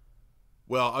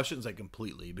 Well, I shouldn't say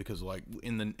completely, because like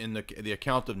in the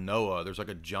account of Noah, there's like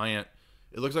a giant,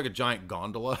 it looks like a giant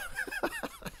gondola.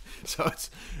 So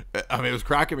it was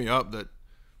cracking me up that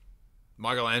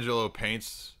Michelangelo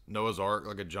paints Noah's Ark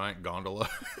like a giant gondola.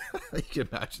 You can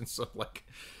imagine like,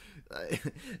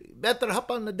 better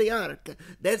hop on the ark.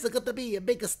 There's going to be a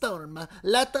big storm.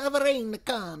 Lot of rain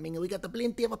coming. We got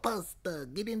plenty of pasta.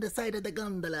 Get in the side of the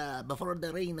gondola before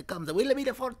the rain comes. We'll be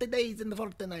the 40 days and the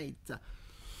 40 nights.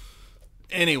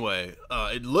 Anyway,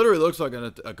 it literally looks like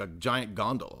a giant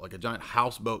gondola, like a giant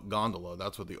houseboat gondola.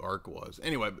 That's what the ark was.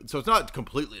 Anyway, so it's not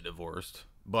completely divorced,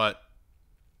 but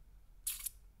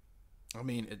I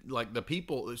mean, like the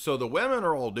people. So the women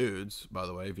are all dudes, by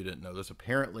the way, if you didn't know this,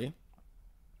 apparently,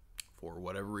 for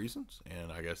whatever reasons,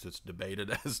 and I guess it's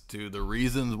debated as to the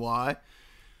reasons why.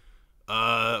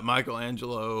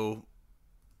 Michelangelo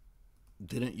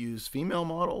didn't use female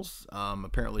models.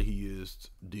 Apparently, he used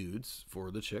dudes for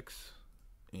the chicks.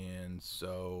 And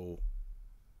so,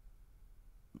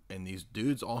 and these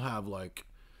dudes all have like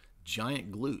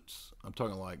giant glutes. I'm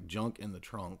talking like junk in the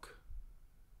trunk.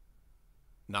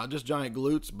 Not just giant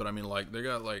glutes, but I mean like they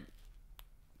got like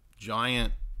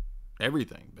giant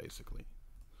everything basically.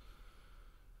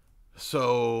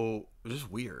 So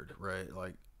just weird, right?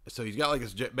 Like, so he's got like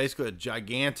this basically a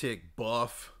gigantic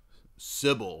buff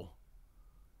Sybil,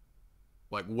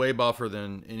 like way buffer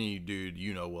than any dude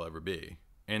you know will ever be,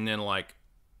 and then like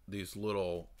these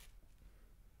little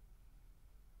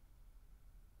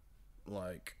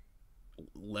like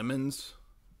lemon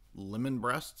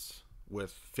breasts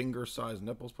with finger-sized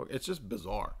nipples. It's just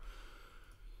bizarre.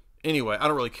 Anyway, I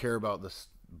don't really care about this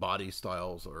body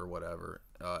styles or whatever.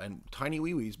 And tiny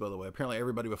wee-wees, by the way. Apparently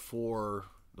everybody before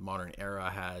the modern era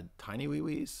had tiny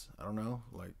wee-wees. I don't know.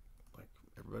 Like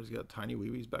everybody's got tiny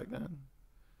wee-wees back then?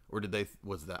 Or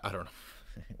was that? I don't know.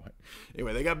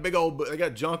 Anyway, they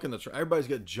got junk in the everybody's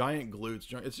got giant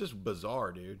glutes. It's just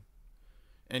bizarre, dude.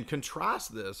 And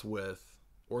contrast this with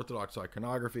Orthodox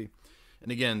iconography.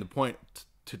 And again, the point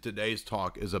to today's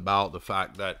talk is about the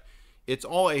fact that it's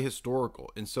all ahistorical.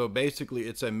 And so basically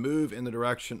it's a move in the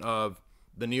direction of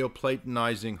the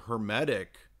Neoplatonizing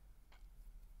Hermetic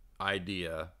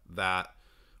idea that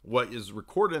what is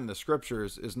recorded in the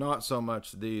scriptures is not so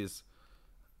much these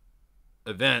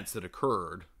events that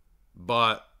occurred,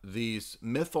 but these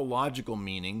mythological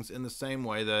meanings, in the same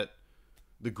way that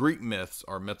the Greek myths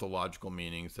are mythological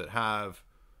meanings that have,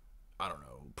 I don't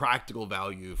know, practical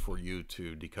value for you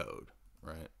to decode,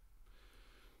 right?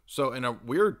 So in a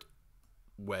weird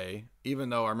way, even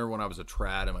though I remember when I was a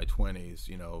trad in my 20s,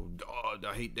 you know, oh,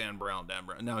 I hate Dan Brown.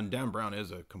 Now, Dan Brown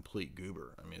is a complete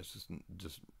goober. I mean, it's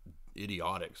just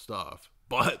idiotic stuff.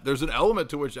 But there's an element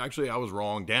to which actually I was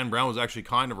wrong. Dan Brown was actually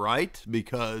kind of right,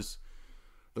 because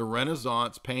the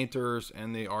Renaissance painters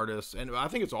and the artists, and I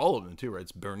think it's all of them too, right?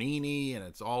 It's Bernini and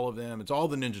it's all of them. It's all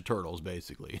the Ninja Turtles,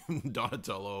 basically.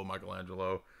 Donatello,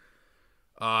 Michelangelo.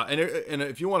 And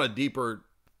if you want a deeper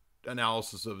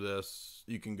analysis of this,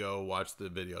 you can go watch the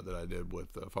video that I did with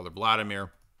Father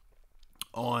Vladimir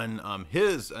on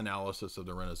his analysis of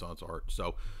the Renaissance art.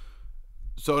 So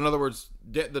in other words,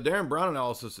 the Darren Brown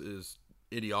analysis is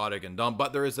idiotic and dumb,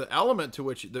 but there is an element to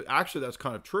which actually that's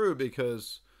kind of true,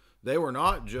 because they were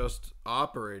not just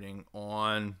operating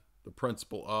on the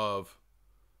principle of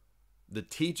the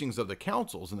teachings of the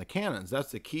councils and the canons.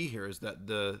 That's the key here, is that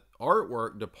the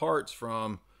artwork departs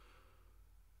from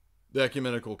the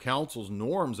ecumenical council's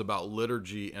norms about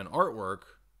liturgy and artwork.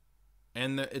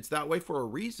 And it's that way for a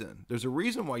reason. There's a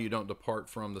reason why you don't depart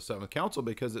from the Seventh Council,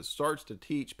 because it starts to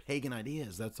teach pagan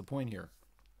ideas. That's the point here.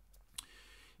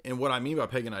 And what I mean by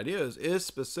pagan ideas is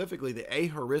specifically the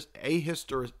ahistorical,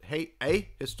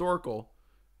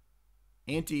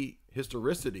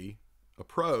 anti-historicity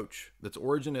approach that's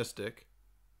originistic.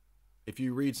 If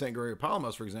you read St. Gregory of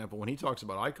Palamas, for example, when he talks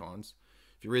about icons,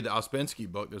 if you read the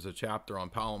Ouspensky book, there's a chapter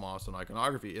on Palamos and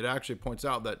iconography. It actually points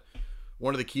out that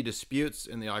one of the key disputes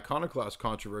in the iconoclast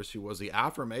controversy was the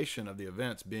affirmation of the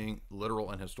events being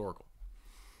literal and historical.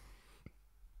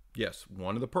 Yes,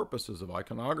 one of the purposes of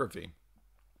iconography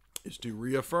is to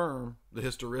reaffirm the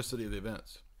historicity of the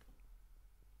events.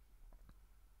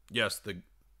 Yes,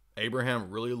 Abraham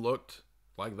really looked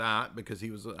like that because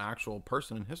he was an actual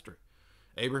person in history.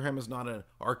 Abraham is not an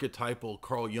archetypal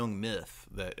Carl Jung myth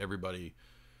that everybody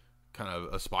kind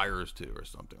of aspires to or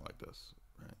something like this.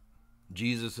 Right?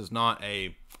 Jesus is not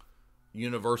a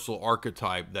universal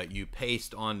archetype that you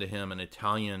paste onto him, an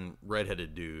Italian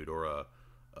redheaded dude or a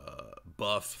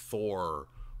buff Thor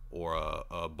or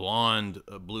a blonde,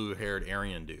 blue-haired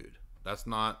Aryan dude. That's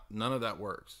not, none of that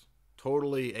works.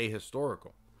 Totally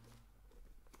ahistorical.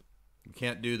 You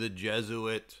can't do the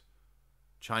Jesuit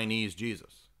Chinese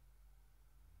Jesus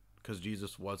because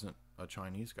Jesus wasn't a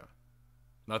Chinese guy.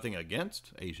 Nothing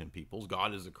against Asian peoples.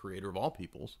 God is the creator of all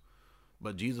peoples,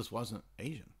 but Jesus wasn't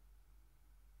Asian.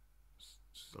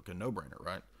 It's like a no-brainer,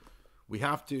 right? We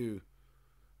have to,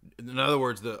 in other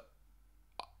words,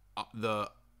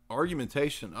 the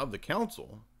argumentation of the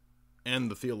council and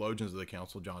the theologians of the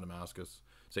council, John Damascus,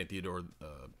 St. Theodore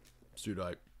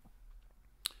Studite,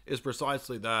 is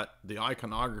precisely that the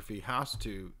iconography has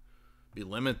to be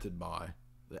limited by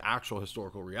the actual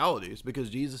historical realities because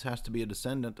Jesus has to be a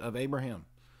descendant of Abraham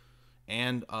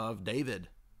and of David.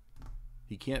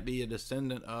 He can't be a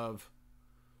descendant of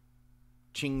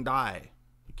Qing Dai.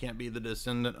 He can't be the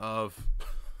descendant of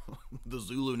the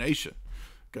Zulu nation.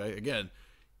 Okay, again,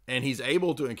 and he's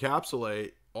able to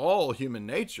encapsulate all human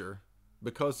nature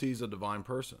because he's a divine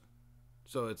person.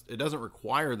 So it doesn't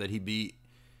require that he be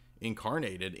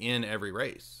incarnated in every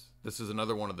race. This is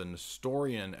another one of the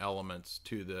Nestorian elements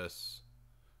to this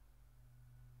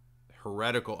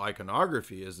heretical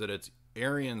iconography, is that it's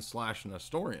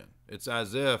Arian/Nestorian. It's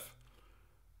as if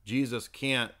Jesus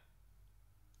can't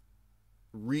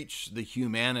reach the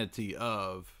humanity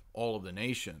of all of the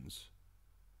nations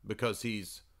because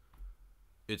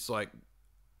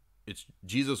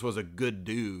Jesus was a good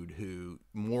dude who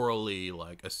morally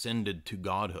like ascended to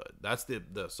godhood. That's the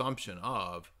assumption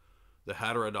of the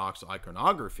heterodox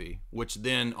iconography, which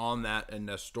then on that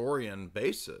Nestorian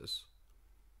basis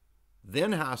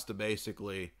then has to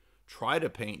basically try to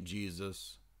paint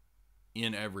Jesus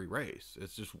in every race.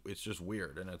 It's just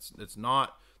weird, and it's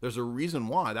not. There's a reason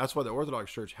why. That's why the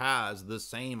Orthodox Church has the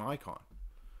same icon,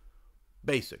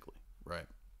 basically, right?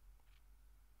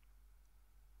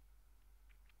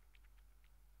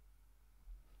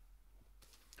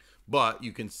 But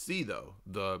you can see though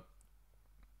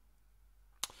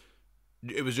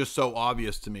it was just so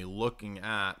obvious to me looking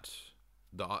at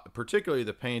particularly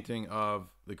the painting of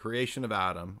the creation of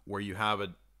Adam, where you have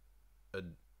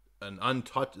an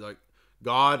untouched, like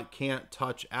God can't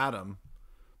touch Adam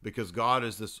because God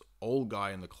is this old guy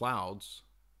in the clouds.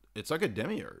 It's like a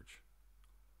demiurge,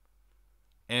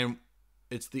 and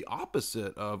it's the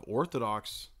opposite of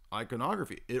Orthodox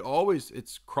iconography.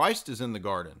 It's Christ is in the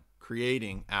garden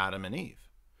creating Adam and Eve.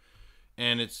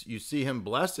 And you see him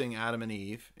blessing Adam and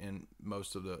Eve in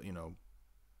most of the,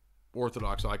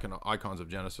 Orthodox icons of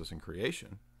Genesis and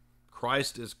creation.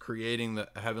 Christ is creating the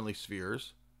heavenly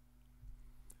spheres.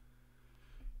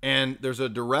 And there's a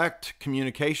direct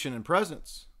communication and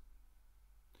presence.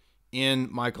 In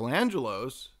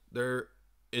Michelangelo's, there's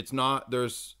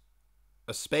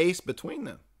a space between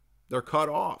them. They're cut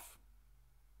off.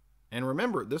 And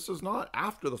remember, this is not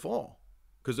after the fall,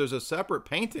 because there's a separate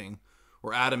painting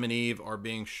where Adam and Eve are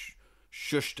being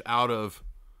shushed out of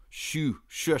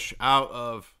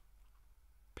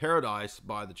paradise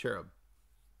by the cherub.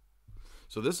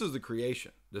 So this is the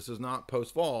creation. This is not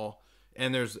post-fall,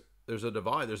 and there's a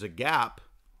divide, there's a gap,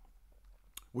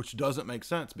 which doesn't make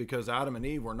sense because Adam and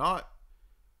Eve were not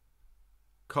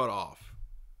cut off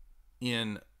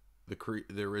in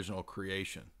the original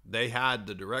creation. They had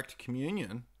the direct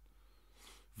communion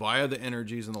via the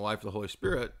energies and the life of the Holy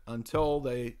Spirit until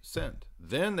they sinned.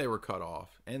 Then they were cut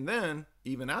off. And then,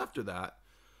 even after that,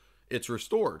 it's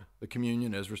restored. The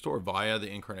communion is restored via the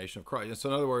incarnation of Christ. And so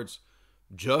in other words,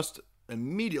 just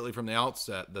immediately from the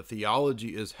outset, the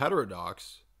theology is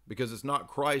heterodox because it's not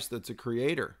Christ that's a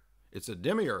creator. It's a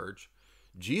demiurge.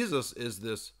 Jesus is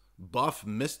this buff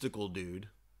mystical dude,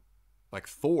 like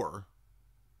Thor,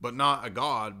 but not a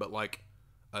god, but like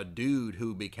a dude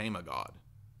who became a god.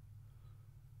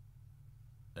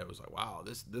 It was like, wow,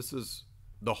 this is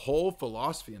the whole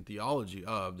philosophy and theology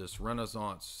of this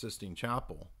Renaissance Sistine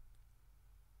Chapel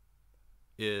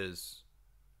is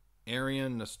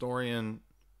Arian, Nestorian,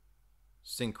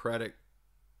 syncretic,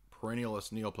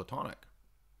 perennialist, Neoplatonic.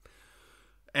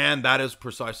 And that is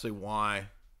precisely why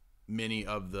many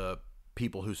of the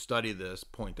people who study this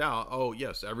point out, oh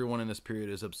yes, everyone in this period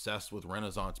is obsessed with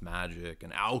Renaissance magic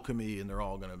and alchemy, and they're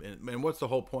all going to, and what's the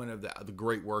whole point of the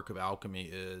great work of alchemy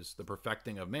is the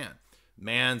perfecting of man,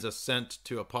 man's ascent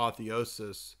to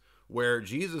apotheosis, where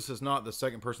Jesus is not the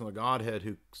second person of the Godhead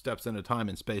who steps into time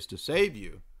and space to save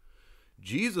you.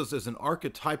 Jesus is an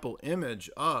archetypal image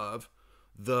of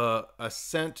the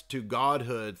ascent to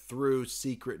godhood through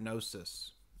secret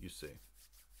gnosis, you see.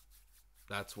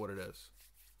 That's what it is.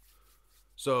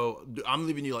 So I'm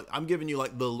giving you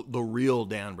like the real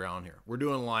Dan Brown here. We're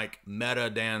doing like meta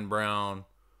Dan Brown,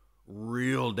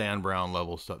 real Dan Brown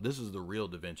level stuff. This is the real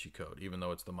Da Vinci Code, even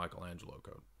though it's the Michelangelo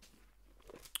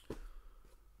Code.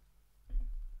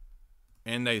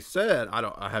 And they said,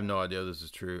 I have no idea this is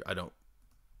true.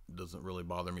 Doesn't really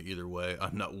bother me either way.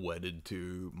 I'm not wedded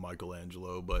to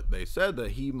Michelangelo, but they said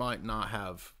that he might not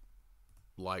have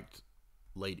liked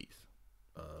ladies.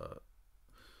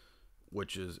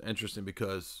 Which is interesting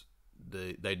because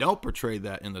they don't portray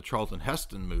that in the Charlton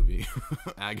Heston movie,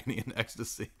 Agony and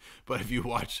Ecstasy. But if you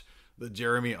watch the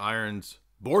Jeremy Irons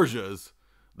Borgias,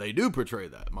 they do portray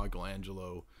that.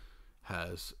 Michelangelo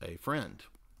has a friend.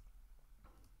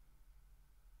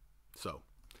 So,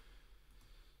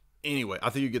 anyway, I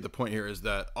think you get the point here is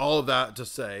that all of that to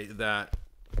say that,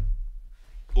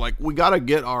 like, we got to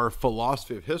get our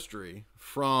philosophy of history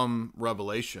from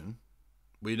Revelation.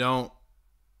 We don't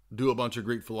do a bunch of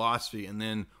Greek philosophy and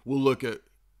then we'll look at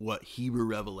what Hebrew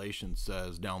Revelation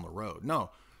says down the road. No,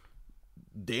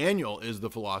 Daniel is the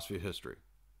philosophy of history.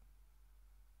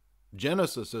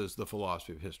 Genesis is the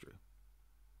philosophy of history.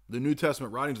 The New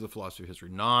Testament writings are the philosophy of history,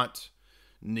 not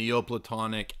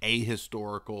Neoplatonic,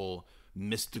 ahistorical,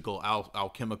 mystical,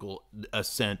 alchemical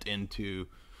ascent into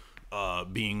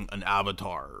being an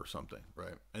avatar or something,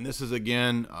 right? And this is,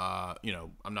 again,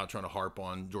 I'm not trying to harp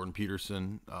on Jordan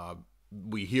Peterson.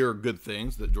 We hear good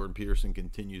things that Jordan Peterson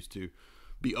continues to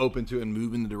be open to and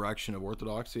move in the direction of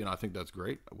orthodoxy, and I think that's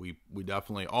great. We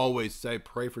definitely always say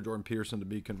pray for Jordan Peterson to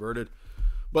be converted,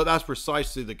 but that's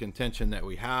precisely the contention that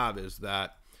we have, is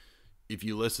that if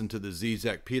you listen to the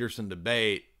Zizek Peterson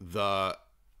debate, the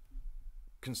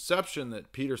conception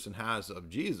that Peterson has of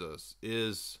Jesus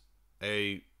is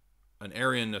an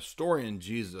Arian Nestorian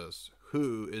Jesus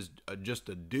who is just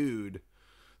a dude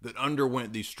that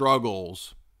underwent these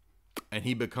struggles, and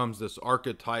he becomes this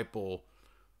archetypal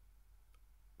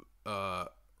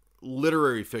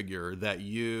literary figure that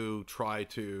you try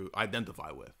to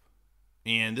identify with.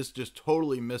 And this just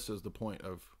totally misses the point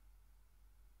of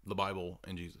the Bible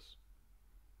and Jesus.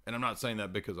 And I'm not saying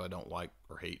that because I don't like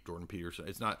or hate Jordan Peterson.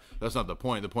 That's not the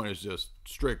point. The point is just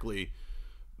strictly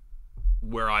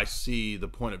where I see the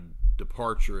point of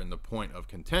departure and the point of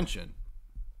contention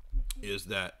is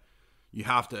that you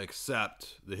have to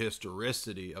accept the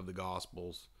historicity of the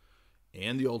Gospels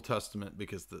and the Old Testament,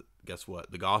 because guess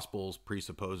what? The Gospels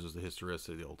presupposes the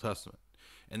historicity of the Old Testament.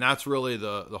 And that's really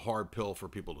the hard pill for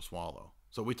people to swallow.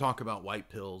 So we talk about white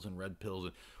pills and red pills.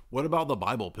 And what about the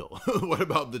Bible pill? What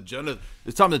about the Genesis?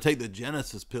 It's time to take the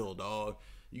Genesis pill, dog.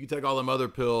 You can take all them other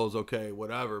pills, okay,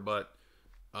 whatever. But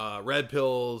red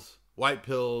pills, white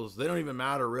pills, they don't even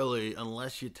matter really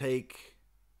unless you take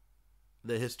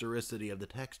the historicity of the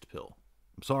text pill.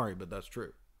 I'm sorry, but that's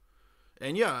true.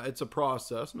 And yeah, it's a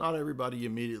process. Not everybody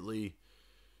immediately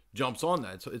jumps on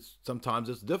that. So sometimes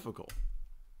it's difficult.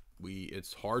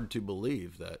 It's hard to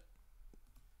believe that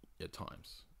at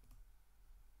times.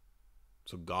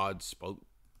 So God spoke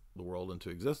the world into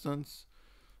existence.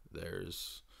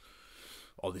 There's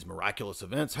all these miraculous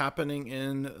events happening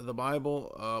in the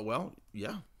Bible. Well,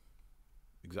 yeah,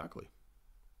 exactly.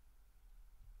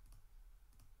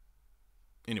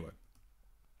 Anyway,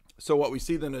 so what we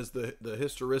see then is the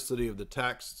historicity of the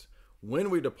text when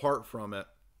we depart from it.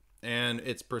 And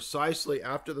it's precisely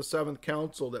after the Seventh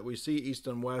Council that we see East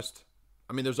and West.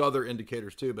 I mean, there's other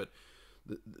indicators too, but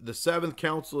the Seventh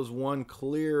Council is one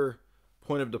clear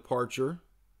point of departure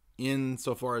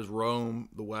insofar as Rome,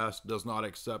 the West, does not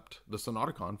accept the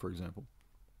Synodicon, for example.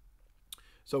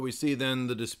 So we see then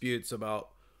the disputes about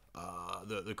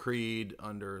the creed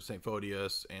under St.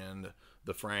 Photius and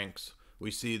the Franks.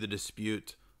 We see the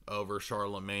dispute over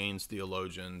Charlemagne's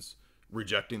theologians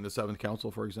rejecting the Seventh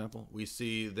Council, for example. We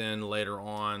see then later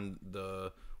on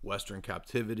the Western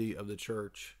captivity of the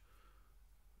church.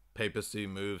 Papacy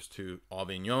moves to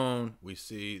Avignon. We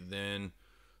see then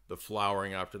the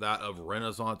flowering after that of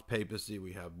Renaissance papacy.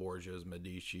 We have Borgias,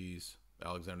 Medici's,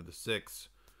 Alexander VI.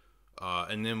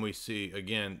 And then we see,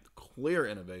 again, clear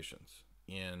innovations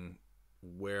in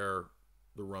where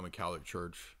the Roman Catholic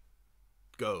Church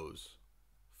goes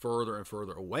further and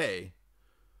further away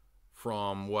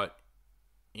from what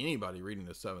anybody reading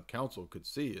the Seventh Council could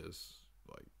see is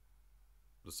like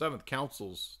the Seventh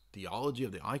Council's theology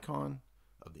of the icon,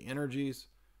 of the energies.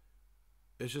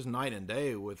 It's just night and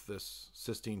day with this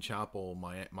Sistine Chapel,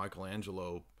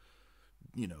 Michelangelo,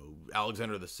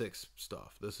 Alexander the Sixth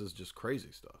stuff. This is just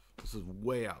crazy stuff. This is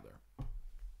way out there.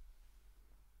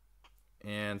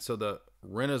 And so the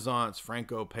Renaissance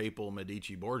Franco-Papal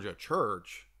Medici Borgia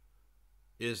Church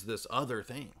is this other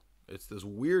thing. It's this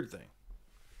weird thing.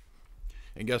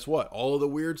 And guess what? All of the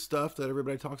weird stuff that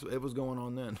everybody talks about, it was going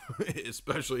on then,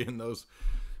 especially in those.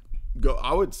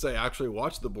 I would say actually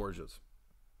watch the Borgias.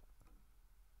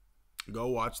 Go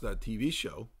watch that TV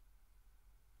show,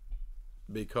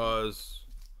 because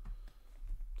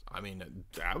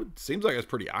seems like it's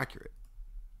pretty accurate.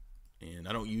 And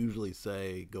I don't usually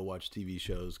say go watch TV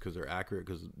shows because they're accurate,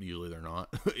 because usually they're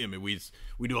not.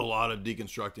 We do a lot of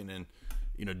deconstructing and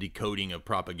decoding of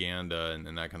propaganda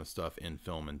and that kind of stuff in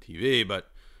film and TV.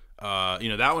 But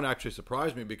that one actually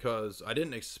surprised me, because I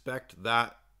didn't expect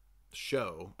that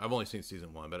show. I've only seen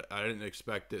season 1, but I didn't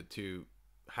expect it to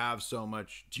have so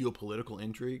much geopolitical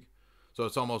intrigue. So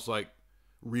it's almost like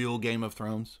real Game of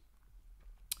Thrones.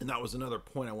 And that was another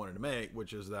point I wanted to make,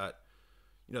 which is that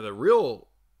the real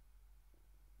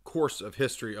course of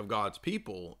history of God's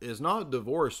people is not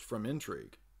divorced from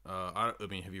intrigue. Have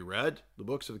you read the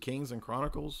books of Kings and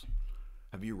Chronicles?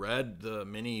 Have you read the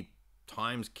many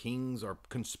times kings are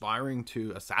conspiring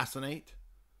to assassinate,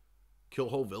 kill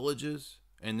whole villages?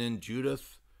 And then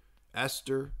Judith,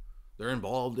 Esther, they're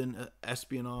involved in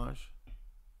espionage.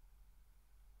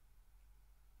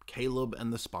 Caleb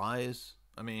and the spies.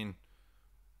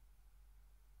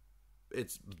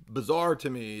 It's bizarre to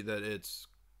me that it's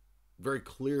very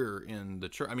clear in the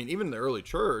church. Even in the early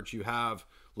church, you have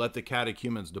let the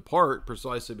catechumens depart,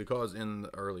 precisely because in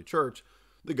the early church,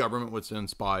 the government would send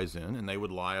spies in and they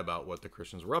would lie about what the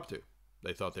Christians were up to.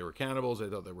 They thought they were cannibals. They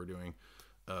thought they were doing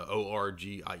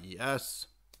orgies.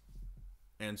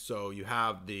 And so you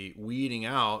have the weeding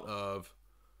out of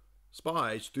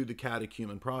spies through the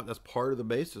catechumen process. That's part of the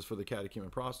basis for the catechumen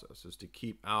process, is to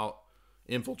keep out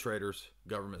infiltrators,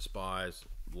 government spies,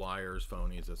 liars,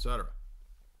 phonies, etc.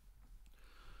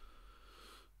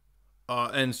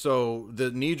 And so the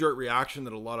knee-jerk reaction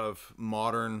that a lot of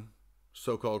modern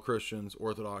so-called Christians,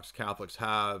 Orthodox Catholics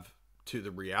have to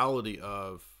the reality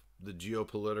of the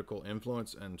geopolitical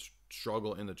influence and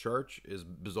struggle in the church is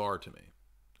bizarre to me.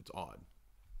 It's odd.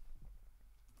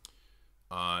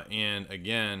 And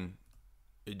again,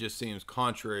 it just seems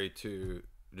contrary to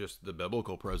just the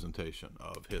biblical presentation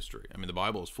of history. The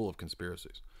Bible is full of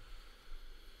conspiracies.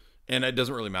 And it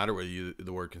doesn't really matter whether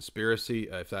the word conspiracy,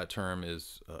 if that term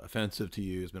is offensive to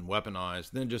you, has been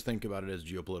weaponized, then just think about it as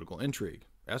geopolitical intrigue,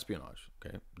 espionage.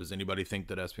 Okay, does anybody think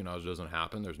that espionage doesn't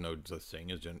happen? There's no such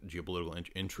thing as geopolitical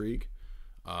intrigue.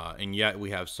 And yet we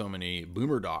have so many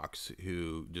boomer docs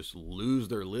who just lose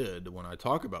their lid when I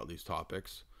talk about these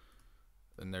topics.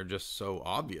 And they're just so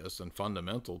obvious and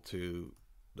fundamental to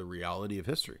the reality of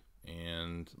history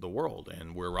and the world.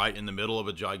 And we're right in the middle of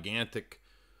a gigantic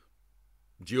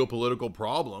geopolitical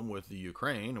problem with the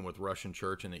Ukraine and with Russian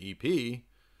church and the EP.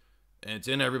 And it's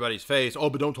in everybody's face. Oh,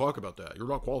 but don't talk about that. You're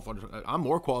not qualified. I'm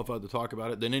more qualified to talk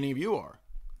about it than any of you are.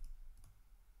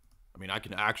 I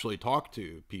can actually talk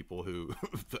to people who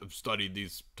have studied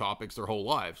these topics their whole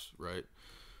lives, right?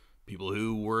 People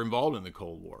who were involved in the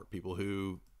Cold War, people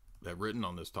who have written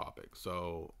on this topic.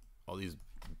 So all these,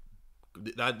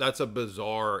 that's a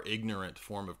bizarre, ignorant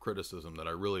form of criticism that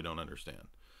I really don't understand.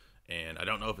 And I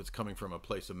don't know if it's coming from a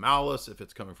place of malice, if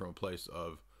it's coming from a place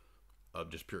of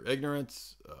just pure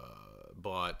ignorance.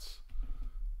 But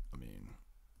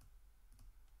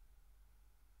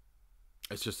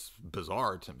it's just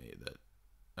bizarre to me that,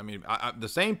 the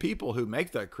same people who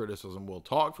make that criticism will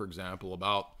talk, for example,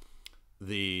 about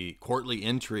the courtly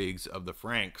intrigues of the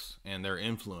Franks and their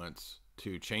influence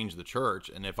to change the church.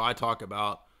 And if I talk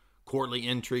about courtly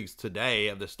intrigues today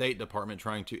of the State Department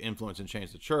trying to influence and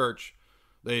change the church,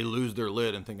 they lose their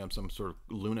lid and think I'm some sort of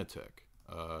lunatic.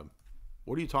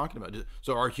 What are you talking about?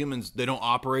 So are humans, they don't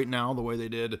operate now the way they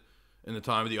did in the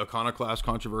time of the Iconoclast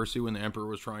controversy when the emperor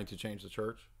was trying to change the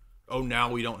church? Oh,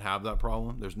 now we don't have that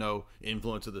problem? There's no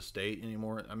influence of the state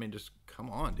anymore? Just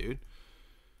come on, dude.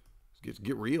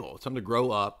 Get real. It's time to grow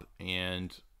up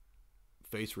and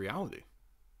face reality.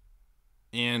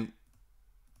 And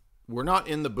we're not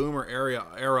in the boomer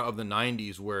era of the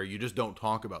 90s where you just don't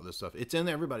talk about this stuff. It's in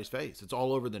everybody's face. It's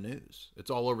all over the news. It's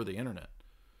all over the internet.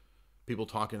 People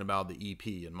talking about the EP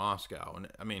in Moscow. And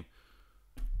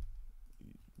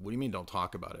what do you mean don't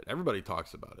talk about it? Everybody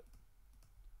talks about it.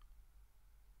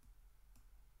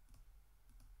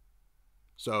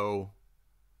 So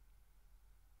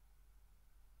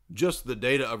just the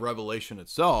data of Revelation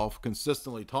itself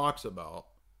consistently talks about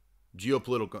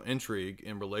geopolitical intrigue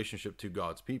in relationship to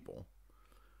God's people.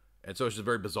 And so it's just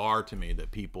very bizarre to me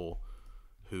that people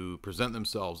who present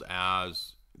themselves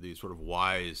as these sort of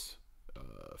wise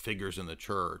figures in the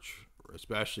church,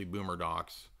 especially boomer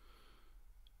docs,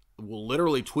 will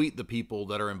literally tweet the people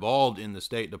that are involved in the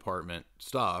State Department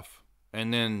stuff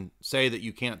and then say that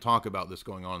you can't talk about this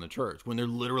going on in the church when they're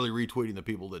literally retweeting the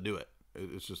people that do it.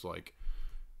 It's just like,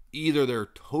 either they're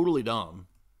totally dumb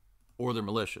or they're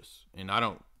malicious. And I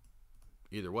don't,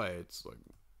 either way, it's like,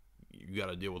 you got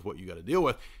to deal with what you got to deal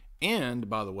with. And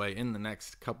by the way, in the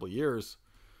next couple of years,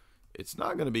 it's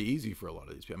not going to be easy for a lot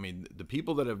of these people. I mean, the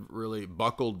people that have really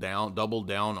buckled down, doubled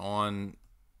down on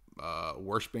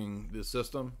worshiping this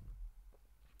system,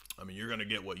 I mean, you're going to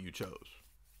get what you chose.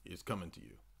 It's coming to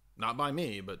you. Not by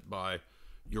me, but by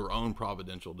your own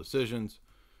providential decisions.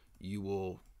 You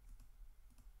will,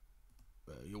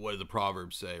 what do the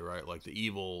Proverbs say, right? Like, the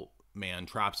evil man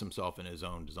traps himself in his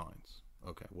own designs.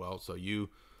 Okay, well, so you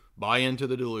buy into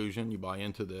the delusion, you buy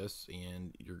into this,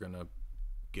 and you're going to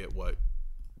get what,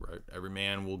 right? Every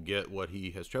man will get what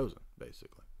he has chosen,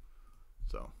 basically.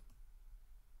 So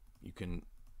you can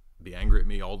be angry at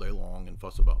me all day long and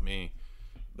fuss about me,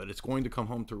 but it's going to come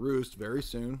home to roost very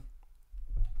soon.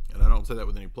 And I don't say that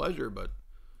with any pleasure, but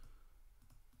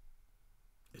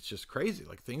it's just crazy.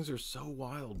 Like, things are so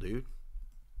wild, dude.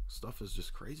 Stuff is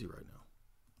just crazy right now.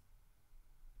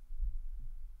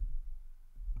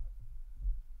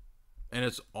 And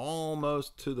it's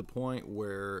almost to the point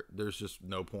where there's just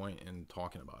no point in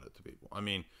talking about it to people. I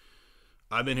mean,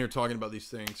 I've been here talking about these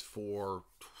things for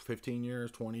 15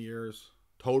 years, 20 years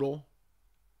total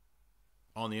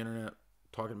on the internet,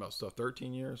 talking about stuff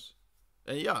 13 years.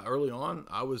 And yeah, early on,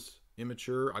 I was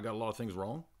immature. I got a lot of things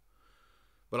wrong.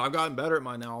 But I've gotten better at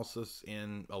my analysis,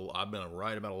 and I've been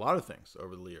right about a lot of things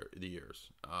over the years.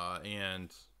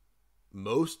 And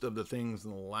most of the things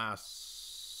in the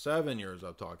last 7 years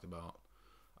I've talked about,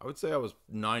 I would say I was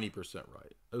 90%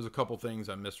 right. There's a couple things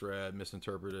I misread,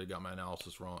 misinterpreted, got my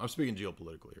analysis wrong. I'm speaking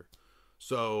geopolitically here.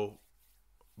 So,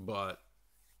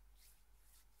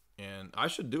 and I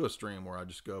should do a stream where I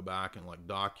just go back and like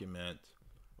document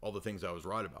all the things I was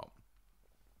right about.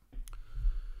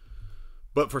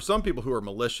 But for some people who are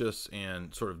malicious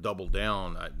and sort of double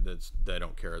down, they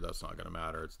don't care. That's not going to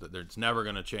matter. It's never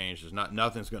going to change.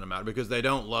 Nothing's going to matter because they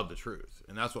don't love the truth.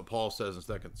 And that's what Paul says in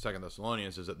Second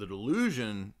Thessalonians, is that the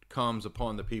delusion comes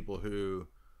upon the people who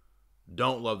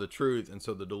don't love the truth. And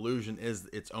so the delusion is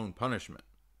its own punishment.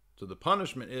 So the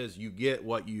punishment is you get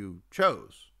what you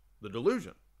chose, the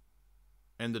delusion.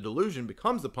 And the delusion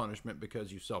becomes the punishment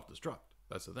because you self-destruct.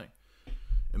 That's the thing.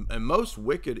 And most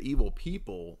wicked, evil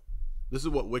people, this is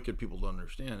what wicked people don't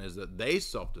understand, is that they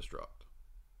self-destruct.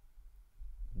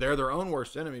 They're their own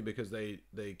worst enemy because they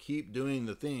keep doing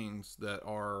the things that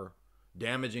are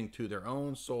damaging to their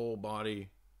own soul,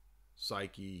 body,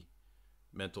 psyche,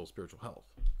 mental, spiritual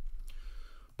health.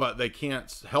 But they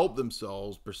can't help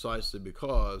themselves precisely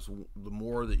because the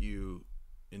more that you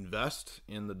invest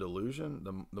in the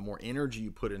delusion, the more energy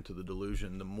you put into the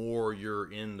delusion, the more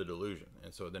you're in the delusion.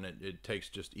 And so then it takes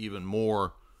just even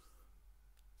more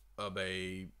of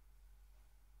a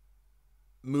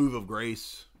move of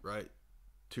grace, right,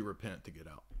 to repent, to get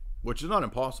out, which is not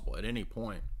impossible. At any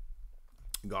point,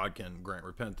 God can grant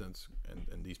repentance,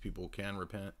 and these people can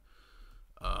repent.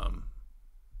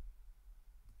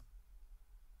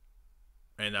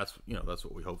 And that's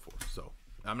what we hope for. So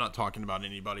I'm not talking about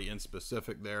anybody in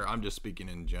specific there. I'm just speaking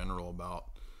in general about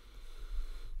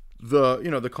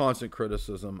the constant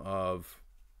criticism of,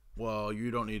 well,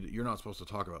 you're not supposed to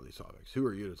talk about these topics. Who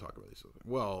are you to talk about these topics?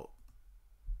 Well,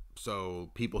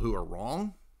 so people who are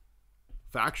wrong,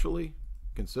 factually,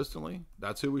 consistently,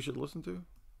 that's who we should listen to?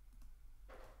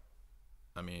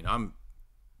 I mean,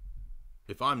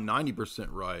 if I'm 90%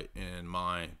 right in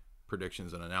my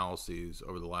predictions and analyses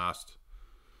over the last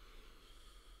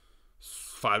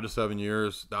 5 to 7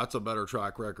 years, that's a better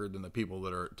track record than the people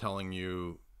that are telling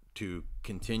you to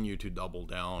continue to double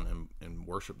down and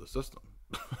worship the system.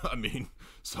 I mean,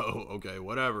 so, okay,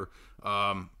 whatever.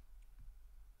 But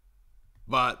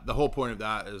the whole point of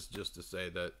that is just to say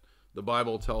that the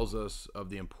Bible tells us of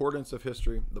the importance of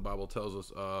history. The Bible tells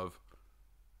us of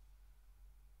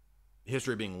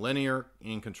history being linear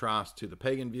in contrast to the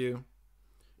pagan view.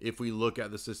 If we look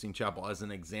at the Sistine Chapel as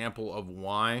an example of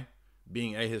why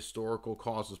being ahistorical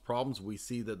causes problems, we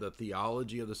see that the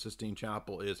theology of the Sistine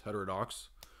Chapel is heterodox.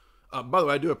 By the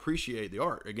way, I do appreciate the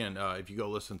art. Again, if you go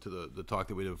listen to the talk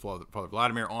that we did with Father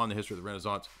Vladimir on the history of the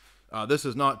Renaissance, this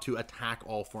is not to attack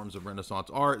all forms of Renaissance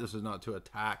art. This is not to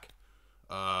attack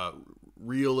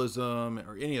realism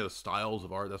or any of the styles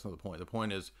of art. That's not the point. The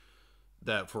point is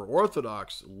that for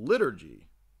Orthodox liturgy,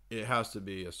 it has to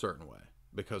be a certain way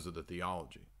because of the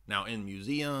theology. Now, in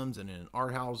museums and in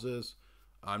art houses,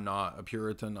 I'm not a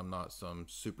Puritan. I'm not some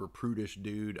super prudish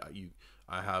dude.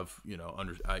 I have, you know,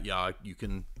 you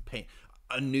can paint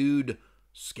a nude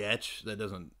sketch that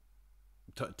doesn't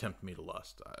tempt me to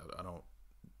lust. I don't.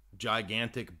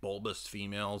 Gigantic bulbous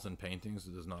females in paintings,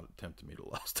 it does not tempt me to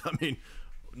lust. I mean,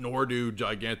 nor do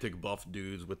gigantic buff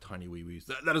dudes with tiny wee-wees.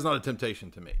 That is not a temptation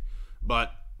to me.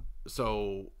 But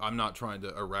so I'm not trying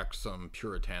to erect some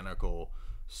puritanical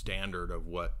standard of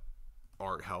what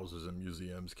art houses and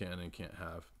museums can and can't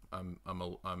have.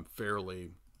 I'm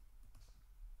fairly,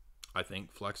 I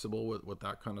think, flexible with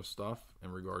that kind of stuff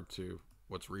in regard to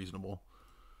what's reasonable.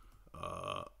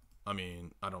 I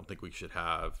mean, I don't think we should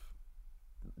have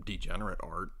degenerate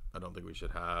art. I don't think we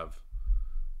should have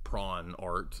prawn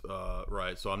art,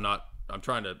 right? So I'm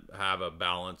trying to have a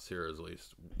balance here, at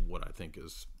least what I think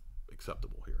is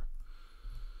acceptable here.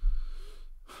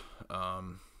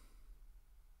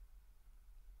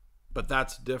 But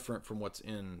that's different from what's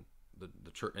in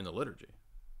the church, in the liturgy,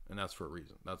 and that's for a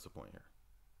reason. That's the point here.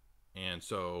 And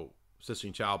so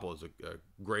Sistine Chapel is a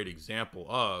great example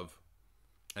of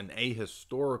an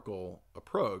ahistorical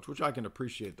approach, which I can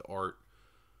appreciate the art.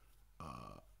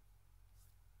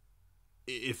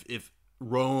 If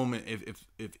Rome, if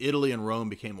Italy and Rome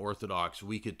became Orthodox,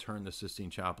 we could turn the Sistine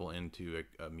Chapel into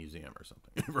a museum or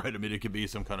something, right? I mean, it could be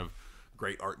some kind of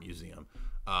great art museum,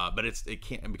 but it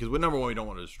can't, because number one, we don't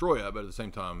want to destroy it, but at the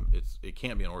same time, it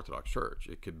can't be an Orthodox church.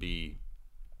 It could be,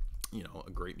 you know,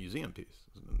 a great museum piece.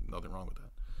 There's nothing wrong with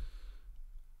that.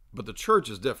 But the church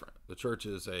is different. The church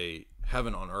is a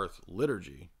heaven on earth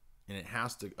liturgy, and it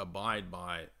has to abide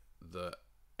by the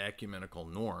ecumenical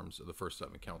norms of the first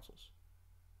 7 councils.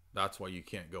 That's why you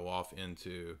can't go off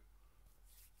into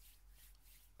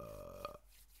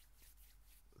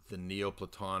the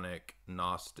Neoplatonic,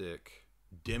 Gnostic,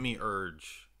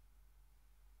 demiurge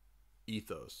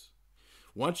ethos.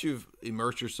 Once you've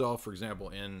immersed yourself, for example,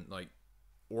 in like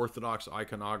Orthodox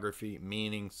iconography,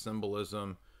 meaning,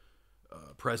 symbolism,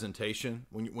 presentation,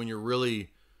 when you're really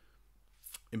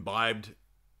imbibed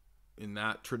in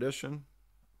that tradition,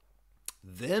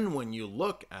 then when you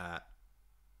look at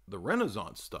the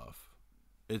Renaissance stuff,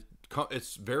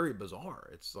 it's very bizarre.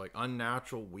 It's like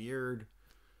unnatural, weird.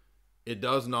 It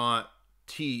does not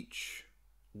teach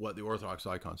what the Orthodox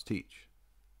icons teach,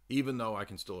 even though I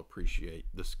can still appreciate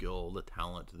the skill, the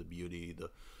talent, the beauty, the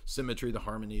symmetry, the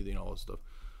harmony, all this stuff.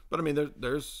 But I mean,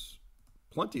 there's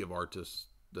plenty of artists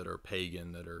that are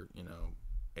pagan, that are, you know,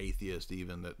 atheist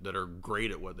even, that are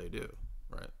great at what they do,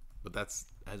 right? But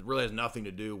really has nothing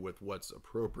to do with what's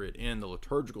appropriate in the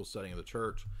liturgical setting of the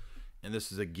church. And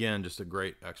this is, again, just a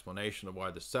great explanation of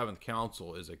why the 7th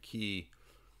Council is a key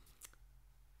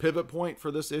pivot point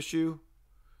for this issue,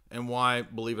 and why,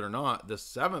 believe it or not, the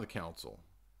 7th Council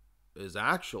is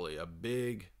actually a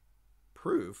big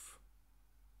proof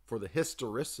for the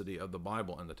historicity of the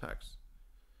Bible and the text.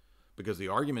 Because the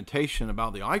argumentation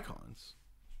about the icons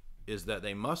is that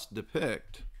they must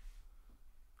depict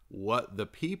what the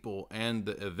people and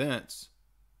the events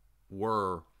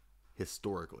were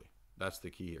historically. That's the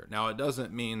key here. Now, it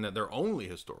doesn't mean that they're only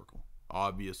historical.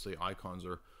 Obviously, icons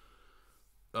are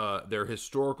they're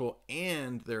historical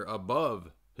and they're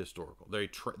above historical.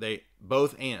 They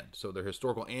both and. So they're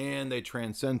historical and they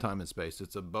transcend time and space.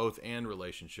 It's a both and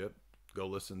relationship. Go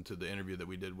listen to the interview that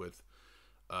we did with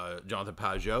Jonathan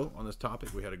Pajot on this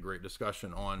topic. We had a great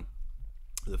discussion on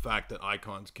the fact that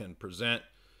icons can present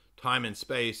time and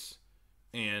space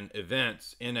and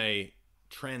events in a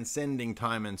transcending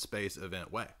time and space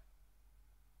event way.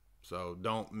 So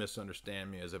don't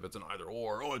misunderstand me as if it's an either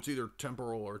or. Oh, it's either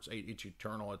temporal or it's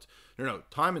eternal. No.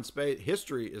 Time and space,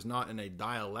 history is not in a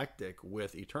dialectic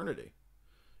with eternity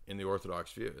in the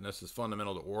Orthodox view. And this is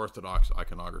fundamental to Orthodox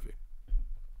iconography.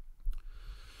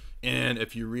 And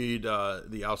if you read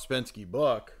the Ouspensky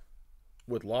book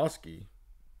with Losky,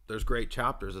 there's great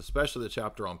chapters, especially the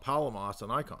chapter on Palamos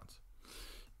and icons.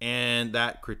 And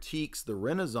that critiques the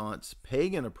Renaissance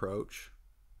pagan approach,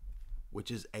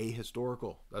 which is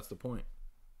ahistorical. That's the point.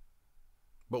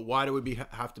 But why do we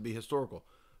have to be historical?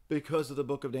 Because of the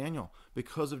book of Daniel,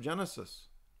 because of Genesis.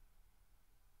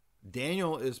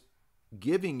 Daniel is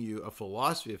giving you a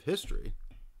philosophy of history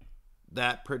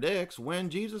that predicts when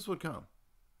Jesus would come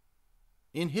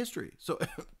in history. So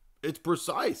it's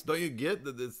precise. Don't you get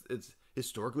that it's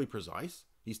historically precise?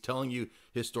 He's telling you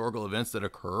historical events that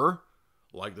occur,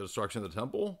 like the destruction of the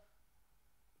temple.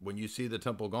 When you see the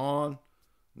temple gone,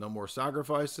 no more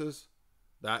sacrifices.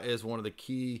 That is one of the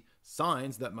key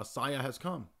signs that Messiah has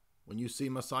come. When you see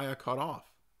Messiah cut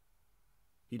off,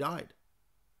 he died.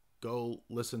 Go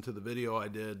listen to the video I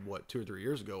did, 2 or 3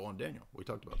 years ago on Daniel. We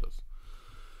talked about this.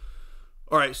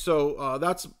 All right, so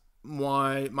that's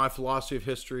my philosophy of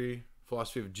history,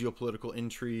 philosophy of geopolitical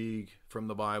intrigue from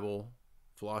the Bible,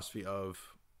 philosophy of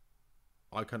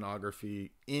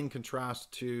iconography, in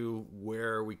contrast to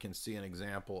where we can see an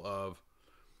example of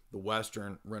the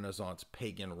Western Renaissance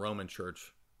pagan Roman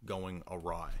Church going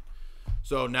awry.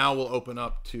 So now we'll open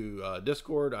up to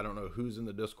Discord. I don't know who's in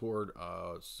the Discord,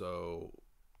 so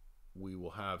we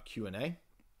will have Q&A.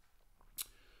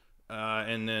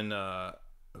 And then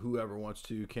whoever wants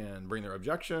to can bring their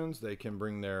objections. They can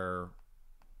bring their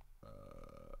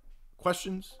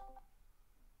questions.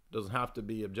 Doesn't have to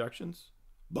be objections.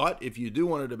 But if you do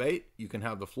want to debate, you can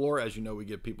have the floor. As you know, we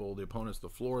give people, the opponents, the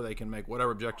floor. They can make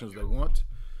whatever objections they want.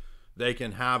 They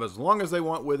can have as long as they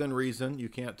want within reason. You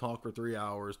can't talk for 3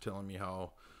 hours telling me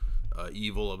how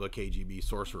evil of a KGB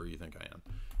sorcerer you think I am.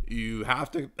 You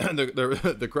have to,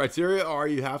 the criteria are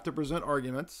you have to present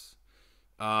arguments.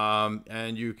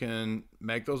 And you can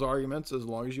make those arguments as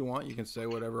long as you want. You can say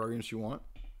whatever arguments you want.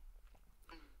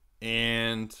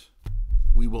 And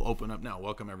we will open up now.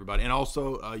 Welcome, everybody. And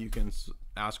also, you can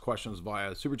ask questions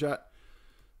via Super Chat.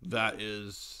 That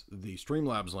is the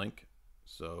Streamlabs link.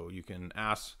 So you can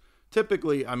ask,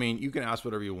 typically, I mean, you can ask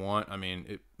whatever you want. I mean,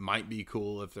 it might be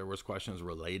cool if there was questions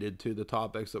related to the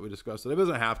topics that we discussed. It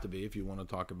doesn't have to be if you want to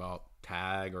talk about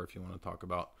tag or if you want to talk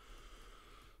about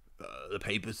the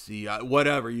papacy,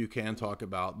 whatever you can talk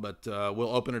about. But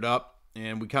we'll open it up.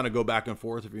 And we kind of go back and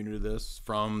forth, if you're new to this,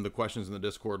 from the questions in the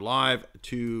Discord live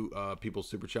to people's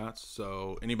super chats.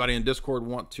 So anybody in Discord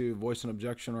want to voice an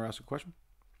objection or ask a question?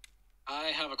 I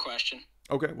have a question.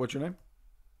 Okay, what's your name?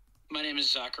 My name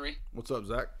is Zachary. What's up,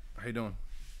 Zach? How you doing?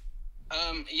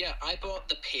 Yeah, I bought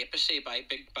The Papacy by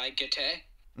Goethe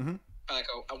like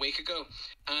a week ago,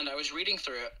 and I was reading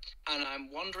through it, and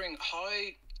I'm wondering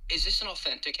is this an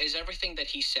authentic? Is everything that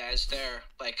he says there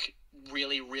like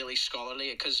really, really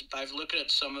scholarly? Because I've looked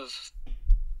at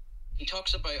he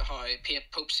talks about how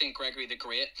Pope St. Gregory the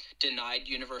Great denied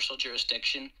universal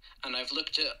jurisdiction, and I've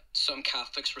looked at some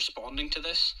Catholics responding to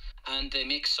this, and they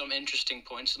make some interesting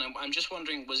points, and I'm just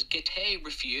wondering, was Goethe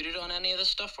refuted on any of this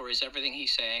stuff, or is everything he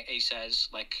says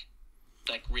like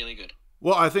really good?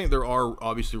 Well, I think there are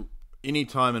obviously,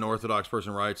 anytime an Orthodox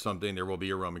person writes something, there will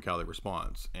be a Roman Catholic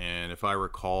response. And if I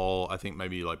recall, I think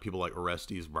maybe like people like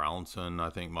Orestes Brownson, I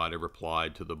think might have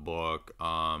replied to the book.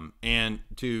 And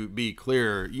to be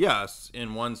clear, yes,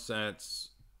 in one sense,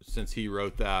 since he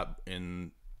wrote that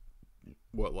in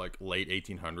late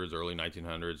 1800s, early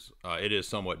 1900s, it is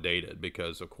somewhat dated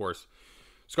because, of course,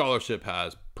 scholarship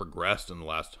has progressed in the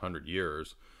last 100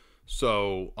 years.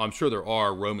 So I'm sure there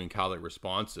are Roman Catholic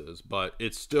responses, but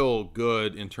it's still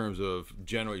good in terms of,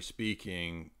 generally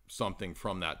speaking, something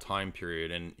from that time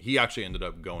period. And he actually ended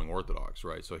up going Orthodox,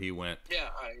 right? So he went... Yeah.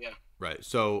 Right.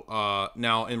 So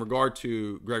now in regard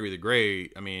to Gregory the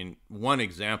Great, I mean, one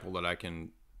example that I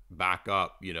can back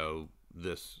up,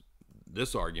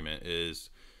 this argument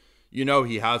is,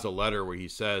 he has a letter where he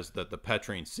says that the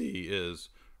Petrine See is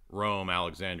Rome,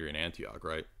 Alexandria, and Antioch,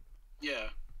 right? Yeah.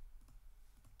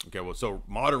 Okay, well, so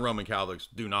modern Roman Catholics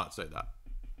do not say that.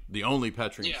 The only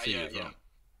Petrine See is Rome.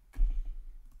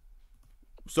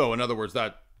 So, in other words,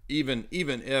 that even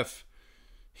if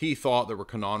he thought there were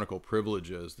canonical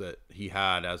privileges that he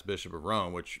had as Bishop of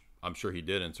Rome, which I'm sure he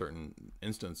did in certain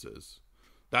instances,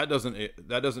 that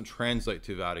doesn't translate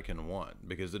to Vatican I,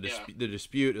 because the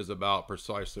dispute is about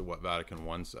precisely what Vatican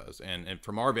I says. And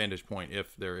from our vantage point,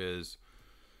 if there is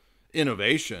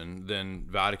innovation, then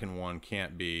Vatican I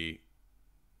can't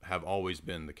have always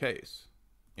been the case.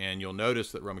 And you'll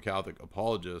notice that Roman Catholic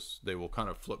apologists, they will kind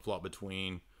of flip-flop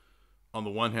between, on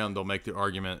the one hand, they'll make the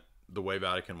argument the way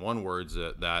Vatican I words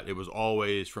it, that it was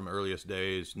always from earliest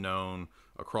days known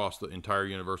across the entire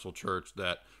universal church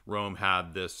that Rome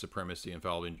had this supremacy,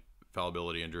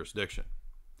 infallibility, and jurisdiction.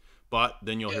 But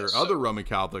then you'll hear other Roman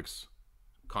Catholics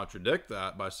contradict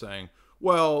that by saying,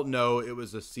 well, no, it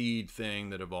was a seed thing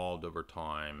that evolved over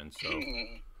time. And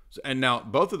and now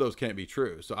both of those can't be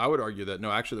true. So I would argue that, no,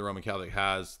 actually the Roman Catholic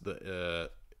has the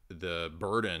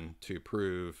burden to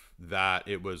prove that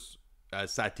it was,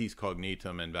 as Satis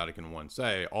Cognitum and Vatican I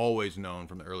say, always known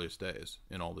from the earliest days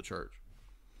in all the church.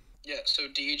 Yeah, so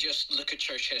do you just look at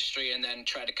church history and then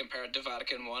try to compare it to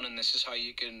Vatican I, and this is how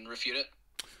you can refute it?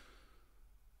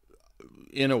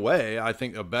 In a way, I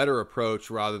think a better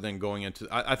approach, rather than going into...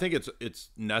 I think it's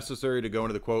necessary to go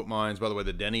into the quote mines. By the way,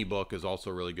 the Denny book is also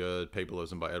really good.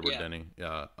 Papalism by Edward Denny.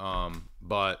 Yeah.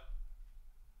 But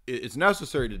it's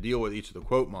necessary to deal with each of the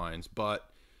quote mines, but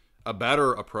a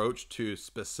better approach to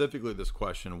specifically this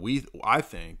question, I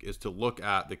think, is to look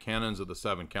at the canons of the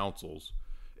 7 councils,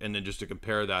 and then just to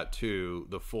compare that to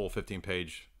the full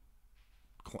 15-page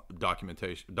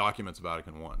documents of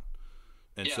Vatican I.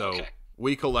 And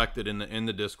we collected in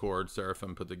the Discord,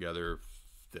 Seraphim put together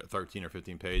 13 or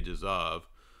 15 pages of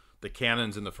the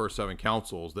canons in the first 7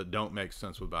 councils that don't make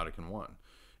sense with Vatican I.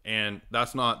 And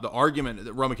that's not the argument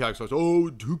that Roman Catholics say, oh,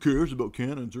 who cares about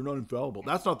canons? They're not infallible.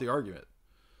 That's not the argument.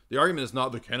 The argument is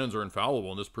not the canons are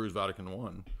infallible and this proves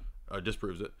Vatican I,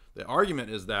 disproves it. The argument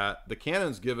is that the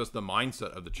canons give us the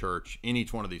mindset of the church in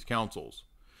each one of these councils.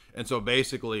 And so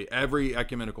basically every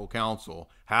ecumenical council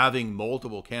having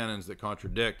multiple canons that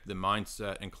contradict the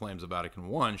mindset and claims of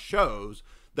Vatican I shows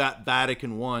that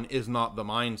Vatican I is not the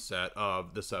mindset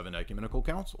of the 7 ecumenical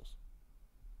councils.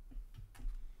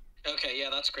 Okay, yeah,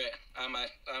 that's great. I'm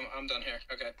done here.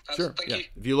 Okay, sure. Thank you.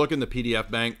 If you look in the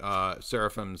PDF bank,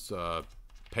 Seraphim's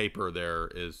paper there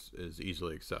is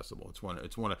easily accessible. It's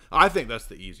one of, I think that's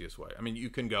the easiest way. I mean, you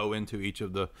can go into each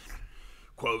of the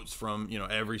quotes from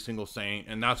every single saint,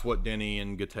 and that's what Denny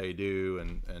and Gattei do,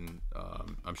 and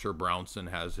I'm sure Brownson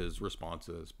has his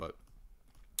responses, but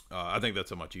I think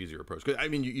that's a much easier approach. 'Cause, I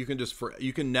mean, you can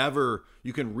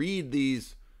read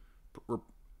these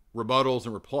rebuttals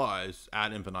and replies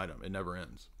ad infinitum. It never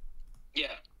ends.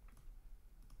 Yeah.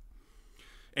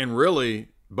 And really,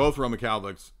 both Roman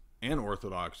Catholics and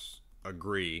Orthodox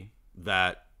agree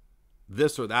that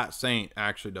this or that saint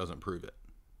actually doesn't prove it.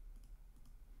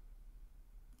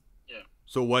 Yeah.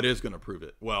 So what is going to prove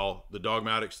it? Well, the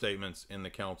dogmatic statements in the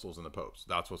councils and the popes.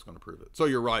 That's what's going to prove it. So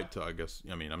you're right to, I guess,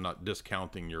 I mean, I'm not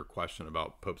discounting your question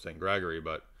about Pope St. Gregory,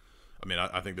 but I mean,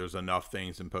 I think there's enough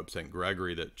things in Pope St.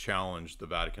 Gregory that challenge the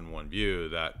Vatican I view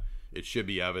that it should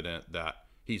be evident that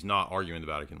he's not arguing the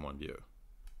Vatican I view.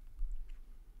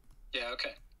 Yeah,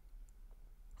 okay.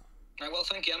 All right, well,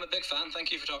 thank you. I'm a big fan.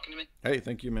 Thank you for talking to me. Hey,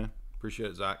 thank you, man. Appreciate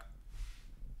it, Zach.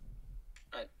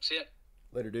 All right, see ya.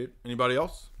 Later, dude. Anybody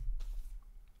else?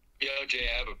 Yo, Jay,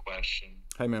 I have a question.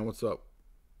 Hey, man, what's up?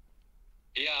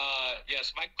 Yeah,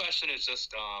 yes, my question is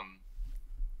just,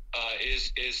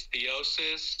 is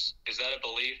theosis, is that a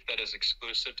belief that is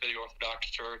exclusive to the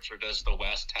Orthodox Church, or does the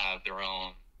West have their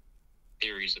own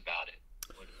theories about it?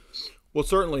 Well,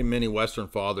 certainly many Western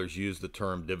fathers use the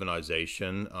term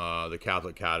divinization. The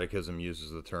Catholic Catechism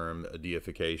uses the term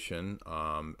deification.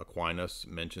 Aquinas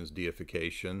mentions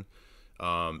deification.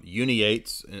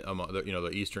 Uniates,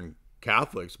 the Eastern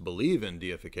Catholics believe in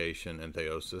deification and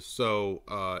theosis. So,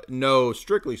 no,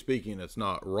 strictly speaking, it's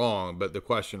not wrong. But the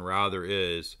question rather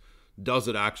is, does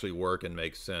it actually work and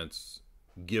make sense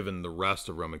given the rest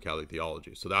of Roman Catholic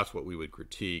theology? So that's what we would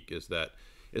critique, is that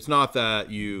it's not that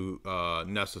you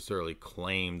necessarily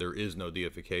claim there is no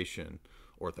deification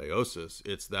or theosis.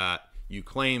 It's that you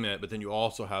claim it, but then you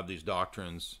also have these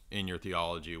doctrines in your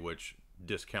theology which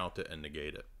discount it and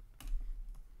negate it.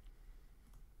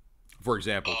 For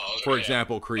example,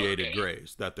 created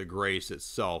grace, that the grace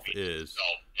itself is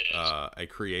a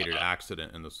created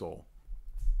accident in the soul.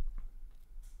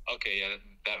 Okay, yeah,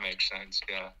 that makes sense.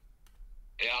 Yeah,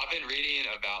 I've been reading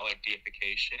about like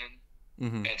deification,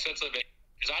 and since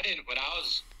because I didn't when I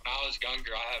was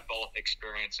younger, I had both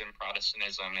experience in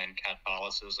Protestantism and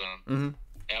Catholicism. And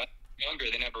younger,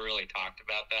 they never really talked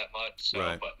about that much. So,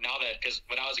 right. But now that, because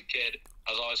when I was a kid,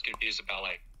 I was always confused about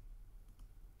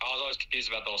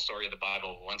the whole story of the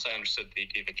Bible. Once I understood the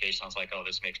deification, I was like, oh,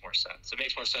 this makes more sense. It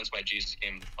makes more sense why Jesus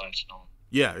came in the flesh and all.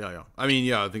 Yeah. I mean,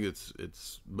 yeah, I think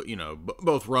it's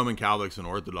both Roman Catholics and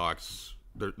Orthodox,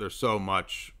 there's so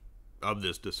much of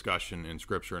this discussion in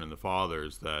Scripture and in the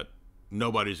Fathers that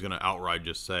nobody's going to outright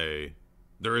just say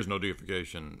there is no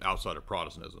deification outside of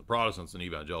Protestantism. Protestants and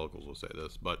evangelicals will say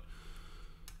this, but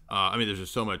I mean, there's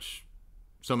just so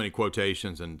many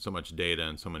quotations and so much data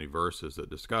and so many verses that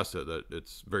discuss it that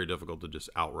it's very difficult to just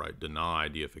outright deny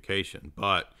deification.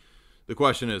 But the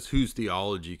question is, whose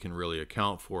theology can really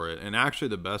account for it? And actually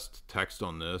the best text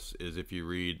on this is if you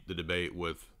read the debate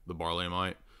with the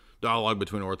Barlaymite, dialogue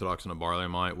between Orthodox and a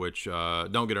Barlaymite, which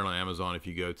don't get it on Amazon. If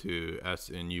you go to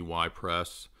SNUY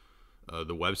Press,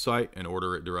 the website, and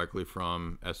order it directly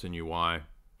from SNUY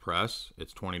Press,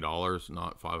 it's $20,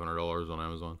 not $500 on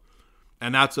Amazon.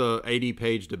 And that's a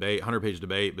 100-page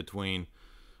debate between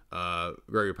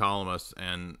Gregory Palamas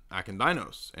and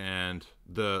Akondynos. And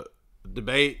the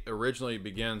debate originally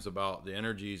begins about the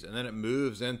energies, and then it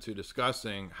moves into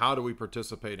discussing how do we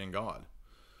participate in God.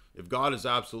 If God is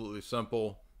absolutely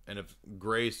simple, and if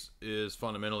grace is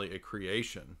fundamentally a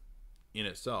creation in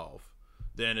itself,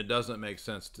 then it doesn't make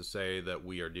sense to say that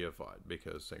we are deified,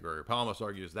 because St. Gregory Palamas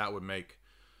argues that would make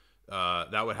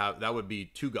that would be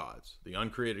two gods, the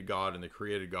uncreated God and the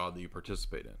created God that you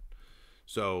participate in.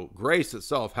 So grace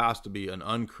itself has to be an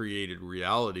uncreated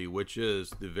reality, which is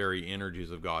the very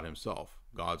energies of God himself.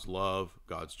 God's love,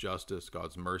 God's justice,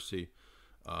 God's mercy.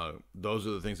 Those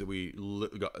are the things that we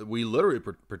literally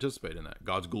participate in that.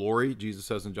 God's glory, Jesus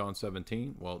says in John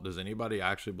 17. Well, does anybody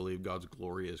actually believe God's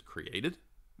glory is created?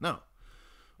 No.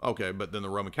 Okay, but then the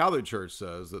Roman Catholic Church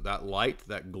says that light,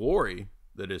 that glory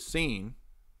that is seen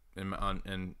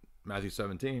in Matthew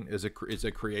 17 is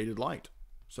a created light.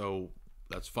 So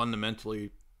that's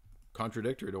fundamentally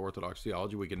contradictory to Orthodox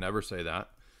theology. We can never say that.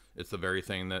 It's the very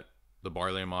thing that the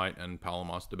Barlaamite and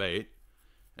Palamos debate.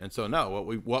 And so no,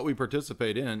 what we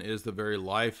participate in is the very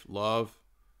life, love,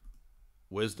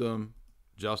 wisdom,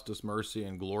 justice, mercy,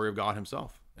 and glory of God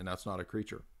himself. And that's not a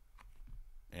creature.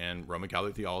 And Roman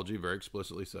Catholic theology very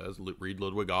explicitly says, read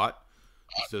Ludwig Ott,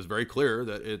 it says very clear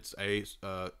that it's a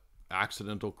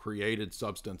accidental created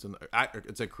substance, and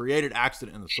it's a created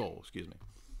accident in the soul. Excuse me.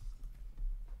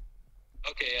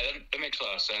 Okay, yeah, that makes a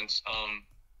lot of sense.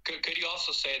 Could you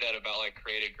also say that about like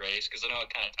created grace? Because I know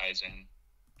it kind of ties in.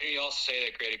 Can you also say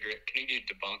that created grace? Can you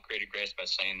debunk created grace by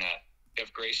saying that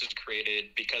if grace is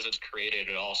created, because it's created,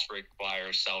 it also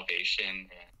requires salvation?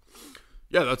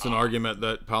 Yeah, that's an argument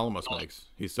that Palamos makes.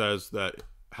 He says that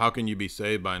how can you be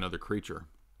saved by another creature?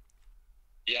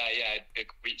 Yeah, it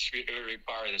would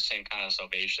require the same kind of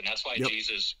salvation. That's why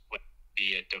Jesus would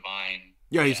be a divine.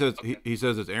 Yeah, he says he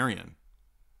says it's Arian.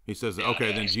 He says,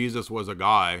 then Jesus was a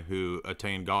guy who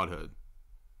attained godhood.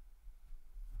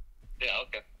 Yeah,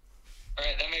 okay. All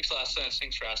right, that makes a lot of sense.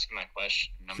 Thanks for asking my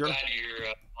question. I'm glad you're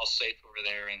all safe over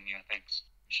there, and thanks.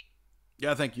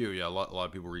 Yeah, thank you. Yeah, a lot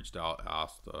of people reached out,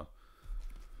 asked.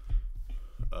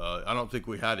 I don't think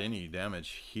we had any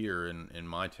damage here in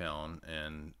my town,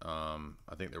 and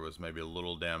I think there was maybe a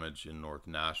little damage in North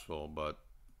Nashville, but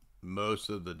most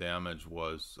of the damage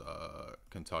was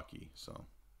Kentucky. So.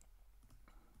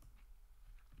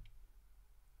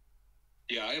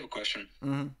 Yeah, I have a question.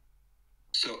 Mm-hmm.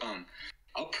 So,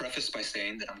 I'll preface by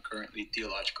saying that I'm currently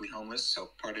theologically homeless, so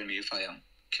pardon me if I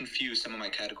confuse some of my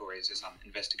categories as I'm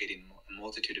investigating a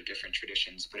multitude of different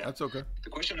traditions. But that's okay. The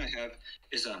question I have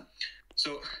is,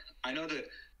 so I know that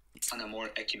on a more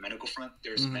ecumenical front,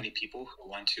 there's many people who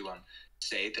want to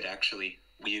say that actually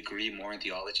we agree more in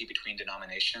theology between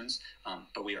denominations,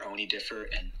 but we only differ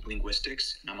in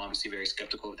linguistics. And I'm obviously very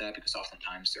skeptical of that because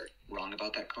oftentimes they're wrong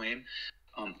about that claim.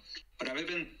 But I've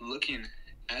been looking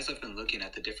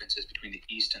at the differences between the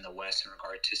East and the West in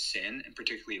regard to sin, and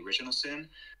particularly original sin.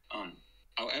 I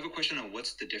have a question on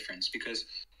what's the difference, because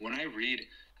when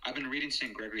I've been reading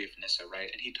St. Gregory of Nyssa, right,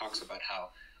 and he talks about how,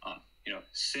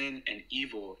 sin and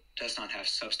evil does not have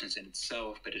substance in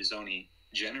itself, but it is only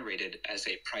generated as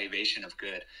a privation of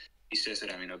good. He says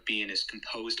that, being is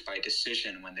composed by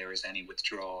decision when there is any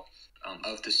withdrawal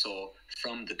of the soul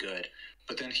from the good.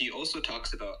 But then he also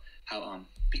talks about how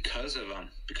because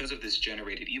of this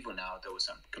generated evil now that was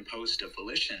composed of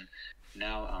volition,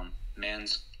 now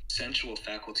man's sensual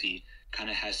faculty kind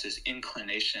of has this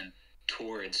inclination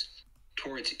towards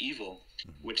evil,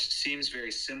 which seems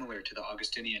very similar to the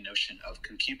Augustinian notion of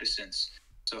concupiscence.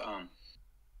 So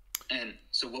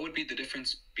so what would be the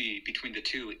difference between the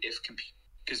two?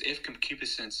 Because if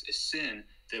concupiscence is sin,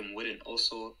 then wouldn't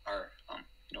also our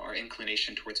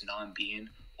inclination towards non-being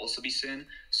also be sin?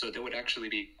 So they would actually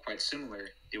be quite similar.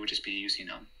 They would just be using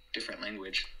different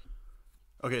language.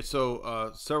 Okay,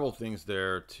 so several things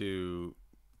there to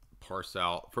parse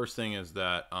out. First thing is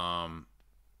that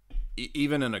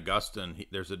even in Augustine,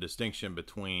 there's a distinction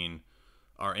between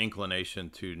our inclination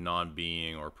to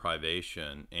non-being or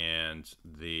privation and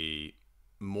the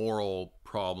moral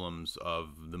problems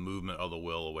of the movement of the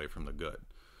will away from the good.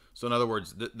 So in other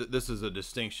words, this is a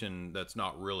distinction that's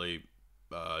not really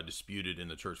disputed in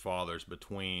the Church Fathers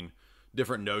between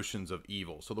different notions of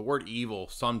evil. So the word evil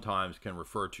sometimes can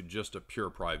refer to just a pure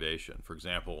privation. For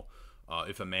example,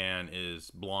 if a man is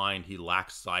blind, he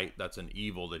lacks sight, that's an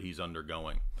evil that he's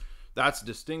undergoing. That's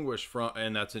distinguished from,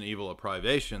 and that's an evil of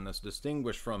privation, that's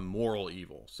distinguished from moral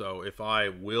evil. So if I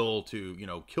will to,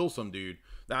 kill some dude,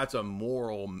 that's a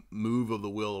moral move of the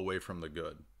will away from the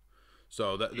good.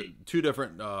 So two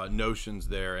different notions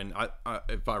there. And I,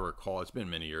 if I recall, it's been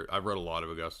many years. I've read a lot of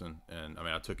Augustine, and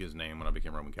I took his name when I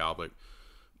became Roman Catholic.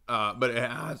 But it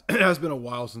has been a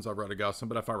while since I've read Augustine.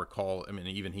 But if I recall,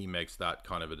 even he makes that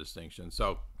kind of a distinction.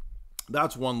 So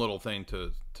that's one little thing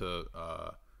to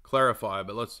clarify.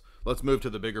 But let's move to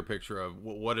the bigger picture of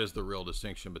what is the real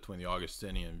distinction between the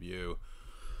Augustinian view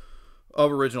of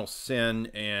original sin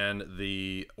and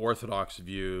the Orthodox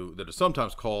view that is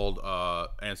sometimes called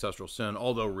ancestral sin,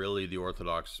 although really the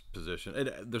Orthodox position,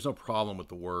 there's no problem with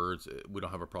the words. We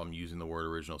don't have a problem using the word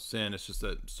original sin. It's just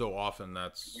that so often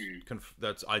that's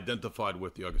identified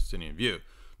with the Augustinian view.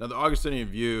 Now, the Augustinian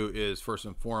view is first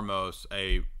and foremost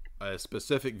a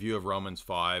specific view of Romans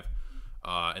 5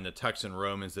 and the texts in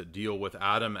Romans that deal with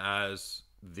Adam as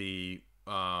the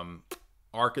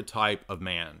archetype of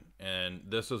man. And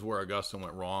this is where Augustine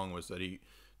went wrong, was that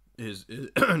his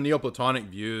Neoplatonic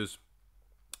views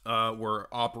were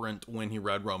operant when he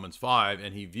read Romans 5,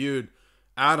 and he viewed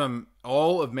Adam,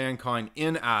 all of mankind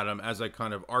in Adam, as a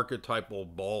kind of archetypal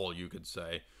ball, you could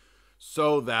say,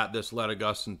 so that this led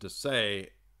Augustine to say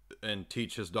and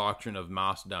teach his doctrine of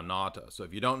mas damnata. So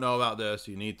if you don't know about this,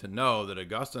 you need to know that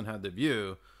Augustine had the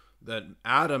view that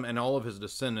Adam and all of his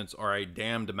descendants are a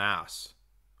damned mass.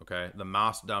 Okay, the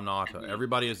mas damnata.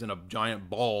 Everybody is in a giant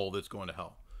ball that's going to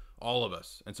hell. All of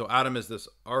us. And so Adam is this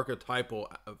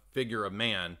archetypal figure of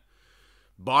man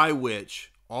by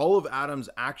which all of Adam's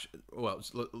action, well,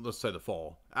 let's say the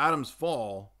fall. Adam's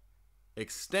fall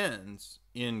extends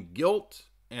in guilt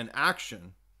and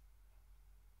action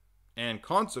and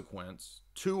consequence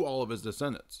to all of his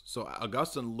descendants. So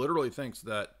Augustine literally thinks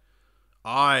that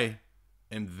I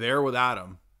am there with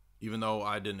Adam, even though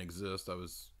I didn't exist. I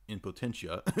was in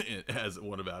potentia as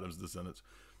one of Adam's descendants.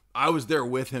 I was there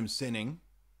with him sinning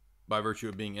by virtue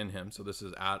of being in him. So this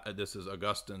is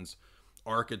Augustine's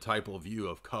archetypal view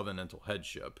of covenantal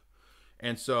headship.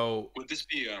 And so would that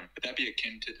be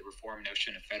akin to the Reformed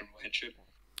notion of federal headship?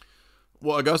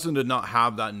 Well, Augustine did not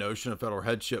have that notion of federal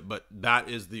headship, but that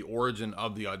is the origin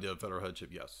of the idea of federal headship.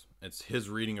 Yes, it's his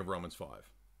reading of Romans 5.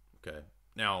 Okay,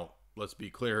 now let's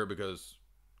be clear here, because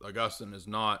Augustine is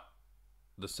not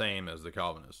the same as the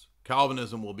Calvinists.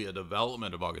 Calvinism will be a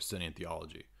development of Augustinian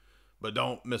theology, but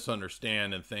don't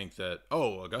misunderstand and think that,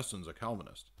 oh, Augustine's a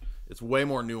Calvinist. It's way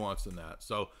more nuanced than that.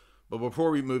 So, but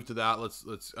before we move to that,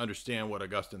 let's understand what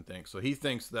Augustine thinks. So he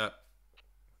thinks that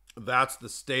that's the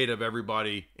state of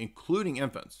everybody, including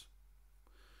infants.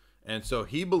 And so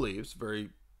he believes, very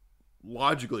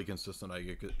logically consistent,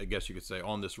 I guess you could say,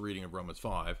 on this reading of Romans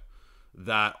 5,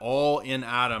 that all in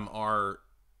Adam are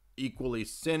equally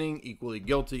sinning, equally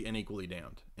guilty, and equally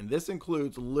damned. And this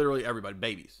includes literally everybody,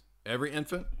 babies. Every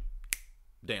infant,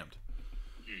 damned.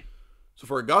 So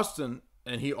for Augustine,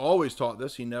 and he always taught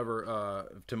this, he never,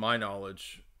 to my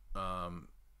knowledge,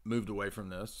 moved away from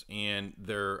this. And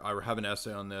I have an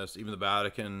essay on this. Even the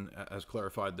Vatican has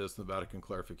clarified this, the Vatican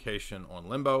clarification on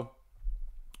limbo.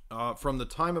 From the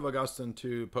time of Augustine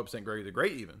to Pope St. Gregory the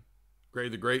Great even, Gregory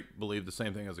the Great believed the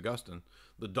same thing as Augustine.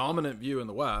 The dominant view in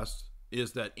the West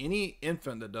is that any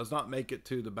infant that does not make it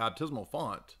to the baptismal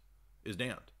font is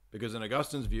damned. Because in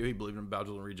Augustine's view, he believed in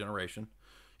baptismal regeneration.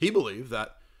 He believed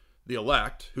that the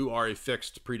elect, who are a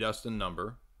fixed predestined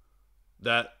number,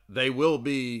 that they will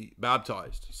be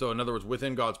baptized. So in other words,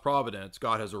 within God's providence,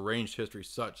 God has arranged history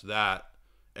such that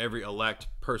every elect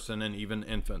person and even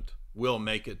infant will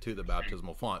make it to the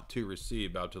baptismal font to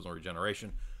receive baptismal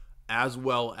regeneration, as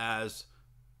well as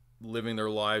living their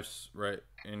lives right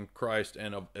in Christ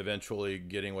and eventually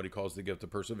getting what he calls the gift of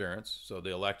perseverance. So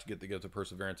the elect get the gift of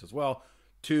perseverance as well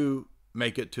to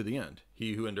make it to the end.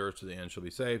 He who endures to the end shall be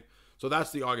saved. So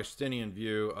that's the Augustinian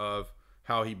view of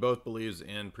how he both believes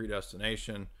in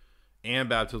predestination and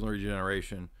baptismal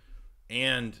regeneration,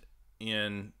 and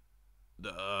in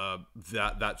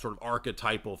that sort of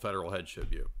archetypal federal headship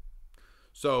view.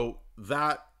 So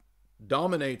that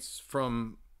dominates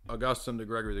from Augustine to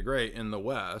Gregory the Great in the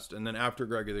West. And then after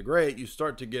Gregory the Great, you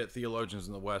start to get theologians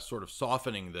in the West sort of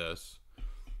softening this.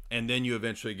 And then you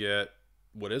eventually get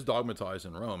what is dogmatized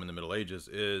in Rome in the Middle Ages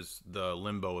is the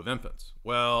limbo of infants.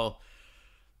 Well,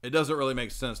 it doesn't really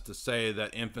make sense to say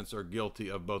that infants are guilty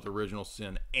of both original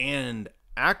sin and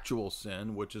actual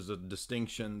sin, which is a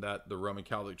distinction that the Roman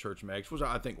Catholic Church makes, which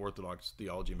I think Orthodox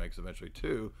theology makes eventually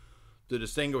too, to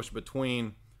distinguish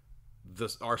between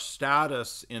our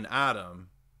status in Adam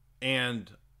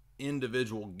and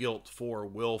individual guilt for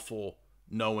willful,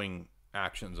 knowing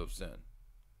actions of sin.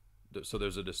 So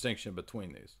there's a distinction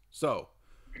between these. So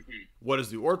what is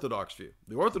the Orthodox view?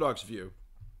 The Orthodox view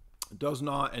does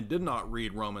not and did not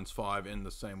read Romans 5 in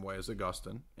the same way as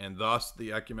Augustine, and thus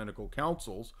the ecumenical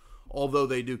councils, although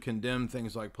they do condemn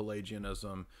things like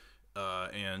Pelagianism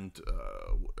and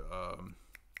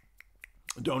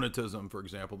Donatism, for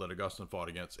example, that Augustine fought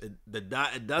against,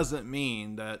 it doesn't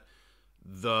mean that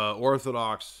the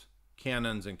Orthodox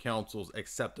canons and councils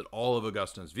accepted all of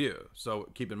Augustine's view. So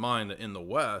keep in mind that in the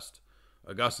West,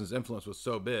 Augustine's influence was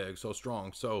so big, so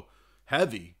strong, so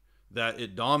heavy, that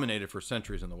it dominated for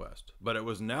centuries in the West, but it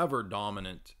was never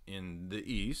dominant in the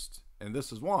East. And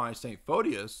this is why St.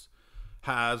 Photius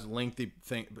has lengthy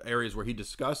areas where he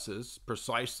discusses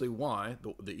precisely why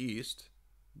the East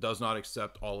does not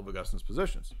accept all of Augustine's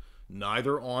positions,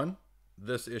 neither on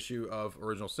this issue of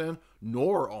original sin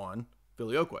nor on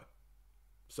filioque.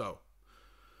 So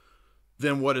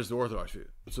then what is the Orthodox view?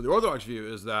 So the Orthodox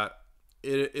view is that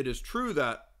it is true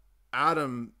that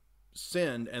Adam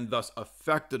sinned and thus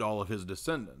affected all of his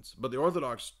descendants, but the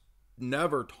Orthodox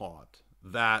never taught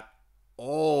that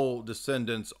all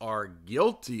descendants are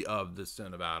guilty of the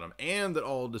sin of Adam, and that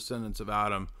all descendants of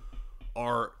Adam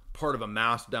are part of a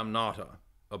mass damnata,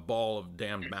 a ball of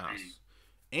damned mass.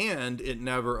 And it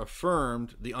never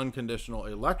affirmed the unconditional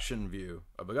election view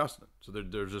of Augustine. So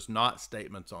there's just not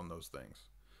statements on those things.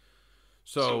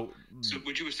 So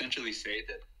would you essentially say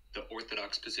that the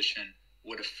Orthodox position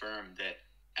would affirm that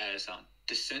as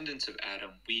descendants of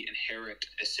Adam, we inherit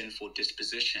a sinful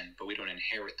disposition, but we don't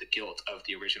inherit the guilt of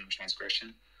the original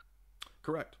transgression?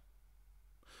 Correct.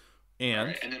 And,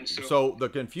 right, and then so the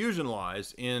confusion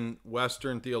lies in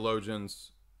Western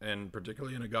theologians, and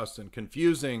particularly in Augustine,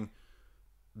 confusing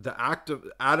the act of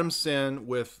Adam's sin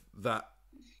with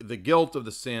the guilt of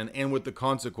the sin and with the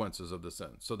consequences of the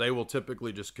sin. So they will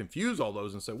typically just confuse all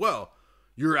those and say, well,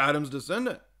 you're Adam's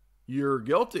descendant, you're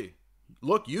guilty,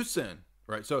 look, you sin,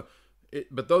 right? So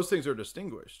but those things are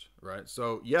distinguished, right?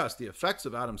 So yes, the effects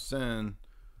of Adam's sin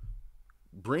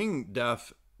bring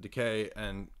death, decay,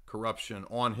 and corruption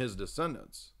on his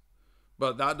descendants,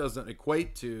 but that doesn't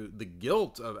equate to the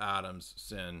guilt of Adam's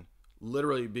sin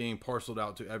literally being parceled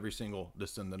out to every single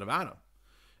descendant of Adam.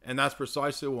 And that's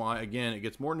precisely why, again, it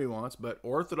gets more nuanced, but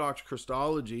Orthodox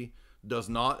Christology does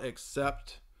not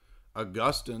accept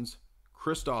Augustine's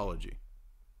Christology.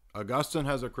 Augustine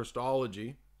has a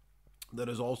Christology that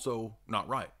is also not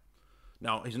right.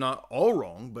 Now, he's not all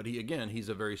wrong, but he's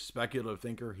a very speculative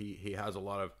thinker. He has a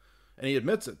lot of, and he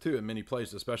admits it too in many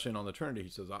places, especially on the Trinity. He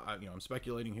says, I'm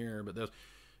speculating here, but this.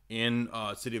 In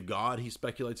City of God, he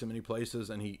speculates in many places,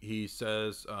 and he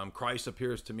says, Christ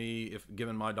appears to me, if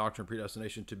given my doctrine of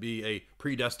predestination, to be a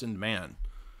predestined man,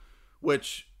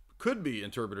 which could be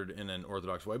interpreted in an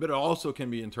Orthodox way, but it also can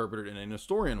be interpreted in a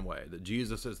Nestorian way, that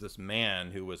Jesus is this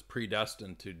man who was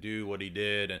predestined to do what he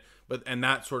did, and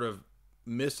that sort of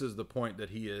misses the point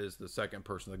that he is the second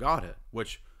person of the Godhead,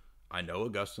 which I know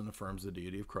Augustine affirms the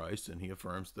deity of Christ, and he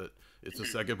affirms that it's the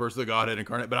second person of the Godhead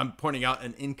incarnate, but I'm pointing out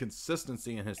an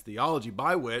inconsistency in his theology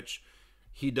by which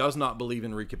he does not believe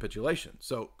in recapitulation.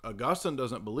 So Augustine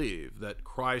doesn't believe that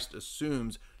Christ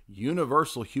assumes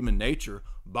universal human nature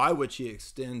by which he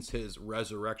extends his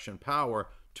resurrection power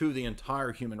to the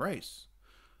entire human race.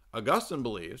 Augustine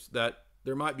believes that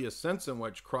there might be a sense in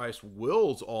which Christ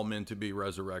wills all men to be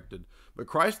resurrected, but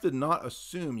Christ did not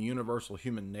assume universal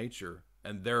human nature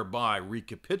and thereby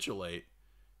recapitulate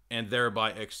and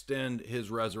thereby extend his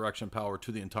resurrection power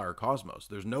to the entire cosmos.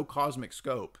 There's no cosmic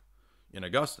scope in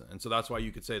Augustine. And so that's why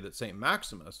you could say that St.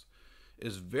 Maximus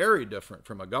is very different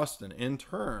from Augustine in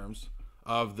terms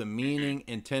of the meaning,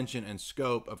 intention, and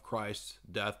scope of Christ's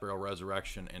death, burial,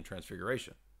 resurrection, and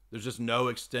transfiguration. There's just no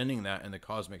extending that in the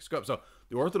cosmic scope. So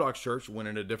the Orthodox Church went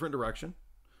in a different direction.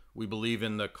 We believe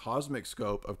in the cosmic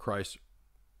scope of Christ's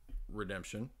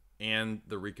redemption and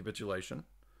the recapitulation.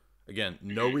 Again,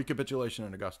 no recapitulation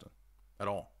in Augustine at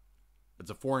all.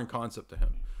 It's a foreign concept to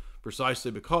him,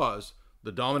 precisely because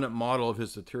the dominant model of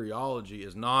his soteriology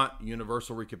is not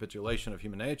universal recapitulation of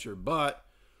human nature, but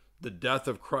the death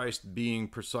of Christ being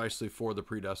precisely for the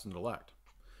predestined elect.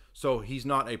 So he's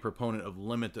not a proponent of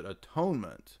limited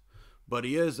atonement, but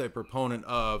he is a proponent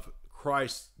of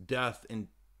Christ's death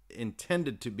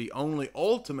intended to be only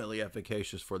ultimately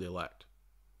efficacious for the elect.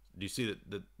 Do you see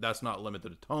that that's not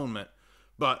limited atonement?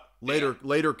 But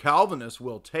later Calvinists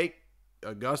will take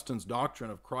Augustine's doctrine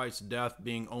of Christ's death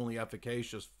being only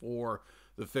efficacious for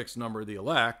the fixed number of the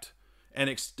elect and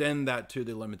extend that to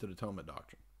the limited atonement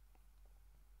doctrine.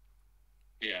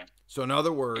 Yeah. So in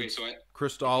other words,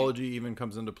 Christology even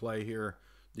comes into play here.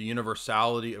 The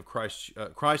universality of Christ.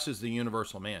 Christ is the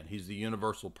universal man. He's the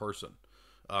universal person.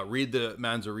 Read the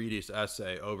Manzarides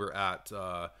essay over at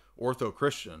Ortho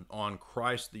Christian on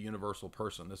Christ, the universal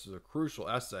person. This is a crucial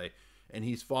essay, and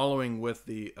he's following with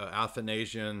the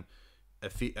Athanasian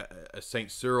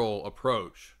St. Cyril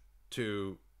approach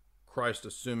to Christ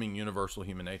assuming universal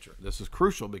human nature. This is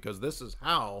crucial because this is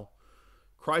how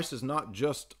Christ is not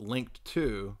just linked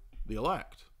to the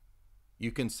elect.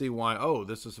 You can see why,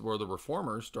 this is where the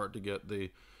reformers start to get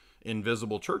the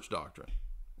invisible church doctrine.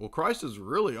 Well, Christ is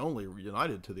really only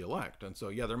united to the elect. And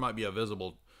so, there might be a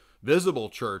visible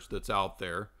church that's out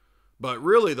there, But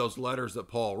really, those letters that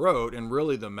Paul wrote, and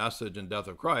really the message and death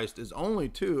of Christ, is only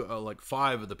to like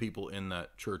 5 of the people in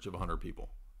that church of 100 people.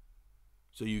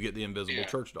 So you get the invisible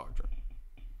church doctrine.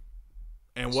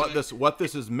 And what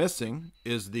this is missing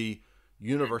is the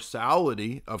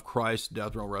universality of Christ's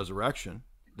death, burial, resurrection,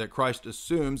 that Christ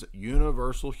assumes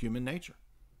universal human nature.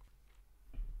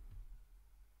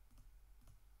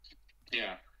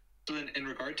 Yeah. So then, in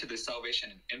regard to the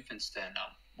salvation in infants, then,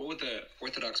 what would the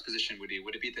Orthodox position would be?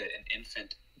 Would it be that an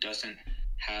infant doesn't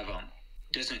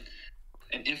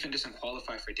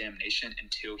qualify for damnation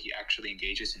until he actually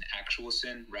engages in actual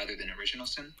sin rather than original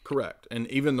sin? Correct. And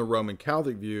even the Roman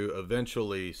Catholic view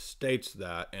eventually states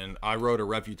that. And I wrote a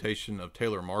refutation of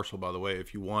Taylor Marshall, by the way.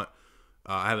 If you want,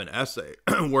 I have an essay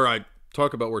where I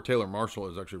talk about where Taylor Marshall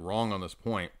is actually wrong on this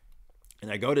point. And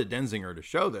I go to Denzinger to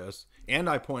show this, and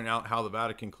I point out how the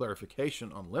Vatican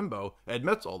clarification on limbo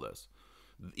admits all this.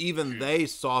 Even they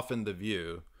softened the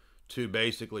view to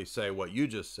basically say what you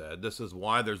just said. This is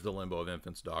why there's the limbo of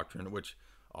infants doctrine, which,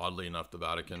 oddly enough, the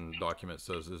Vatican document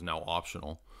says is now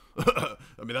optional. I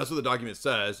mean, that's what the document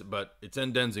says, but it's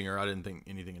in Denzinger. I didn't think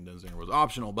anything in Denzinger was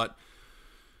optional, but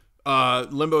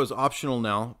limbo is optional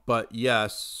now. But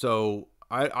yes, so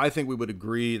I think we would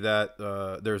agree that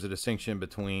there's a distinction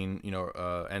between,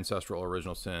 ancestral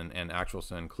original sin and actual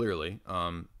sin, clearly.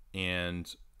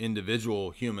 And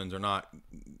individual humans are not,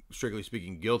 strictly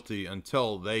speaking, guilty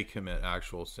until they commit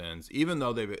actual sins. Even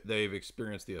though they've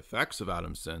experienced the effects of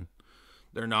Adam's sin,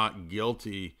 they're not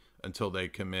guilty until they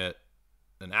commit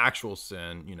an actual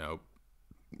sin,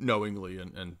 knowingly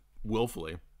and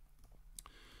willfully.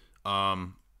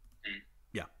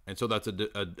 Yeah, and so that's a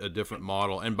different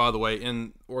model. And by the way,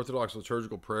 in Orthodox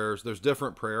liturgical prayers, there's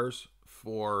different prayers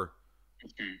for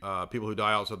people who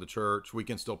die outside the church. We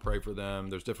can still pray for them.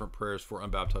 There's different prayers for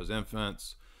unbaptized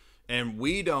infants. And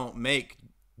we don't make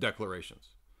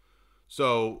declarations.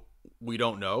 So we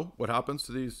don't know what happens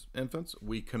to these infants.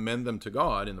 We commend them to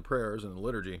God in the prayers and the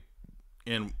liturgy.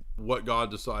 And what God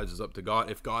decides is up to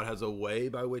God. If God has a way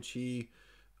by which he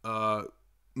grants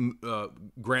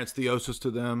theosis to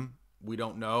them, we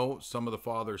don't know. Some of the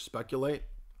fathers speculate.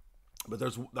 But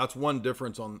that's one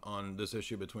difference on this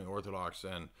issue between Orthodox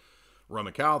and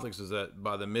Roman Catholics, is that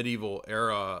by the medieval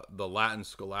era, the Latin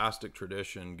scholastic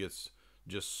tradition gets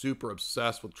just super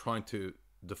obsessed with trying to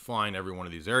define every one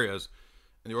of these areas.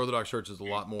 And the Orthodox Church is a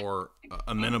lot more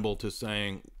amenable to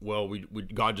saying, well,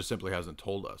 God just simply hasn't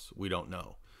told us. We don't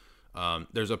know.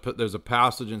 There's a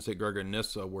passage in St. Gregory of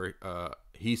Nyssa where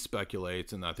he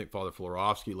speculates, and I think Father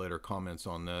Florovsky later comments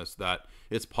on this, that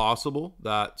it's possible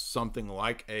that something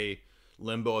like a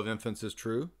limbo of infants is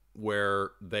true,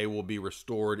 where they will be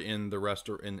restored in the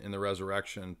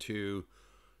resurrection to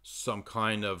some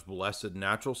kind of blessed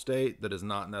natural state that is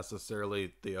not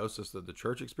necessarily theosis that the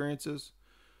church experiences,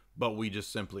 but we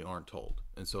just simply aren't told.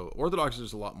 And so Orthodox is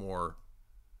just a lot more,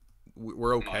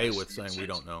 we're okay with saying we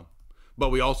don't know, but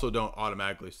we also don't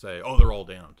automatically say, oh, they're all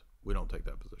damned. We don't take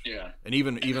that position. Yeah. And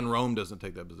even Rome doesn't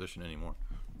take that position anymore.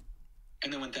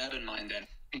 And then with that in mind,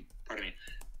 then, pardon me.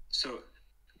 So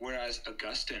whereas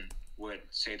Augustine would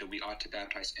say that we ought to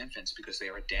baptize infants because they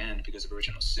are damned because of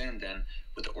original sin, then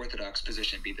would the Orthodox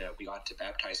position be that we ought to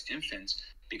baptize infants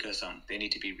because they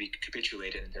need to be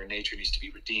recapitulated and their nature needs to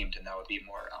be redeemed, and that would be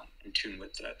more in tune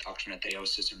with the doctrine of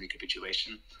theosis and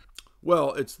recapitulation?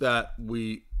 Well, it's that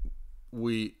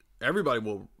everybody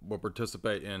will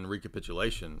participate in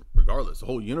recapitulation regardless. The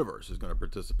whole universe is going to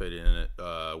participate in it,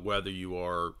 whether you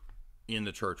are in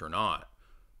the church or not.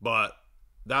 But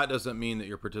that doesn't mean that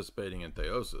you're participating in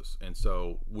theosis. And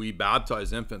so we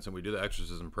baptize infants and we do the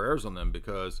exorcism prayers on them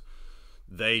because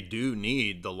they do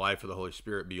need the life of the Holy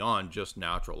Spirit beyond just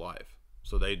natural life.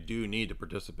 So they do need to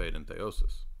participate in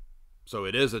theosis. So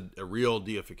it is a real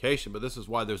deification, but this is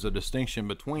why there's a distinction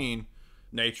between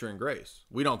nature and grace.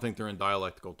 We don't think they're in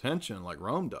dialectical tension like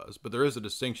Rome does, but there is a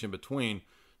distinction between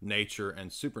nature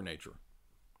and supernature.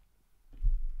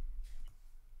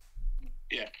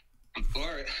 Yeah.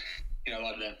 Or, a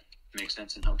lot of that makes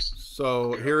sense and helps.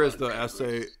 So here is the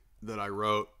essay that I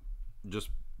wrote, just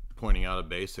pointing out a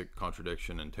basic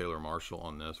contradiction in Taylor Marshall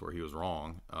on this, where he was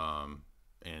wrong.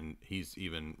 And he's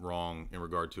even wrong in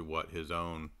regard to what his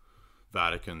own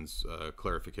Vatican's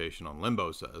clarification on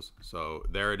limbo says. So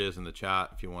there it is in the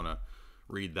chat. If you want to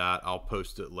read that, I'll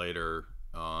post it later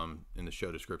in the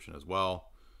show description as well.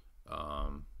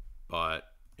 But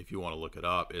if you want to look it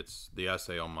up, it's the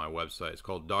essay on my website. It's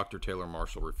called Dr. Taylor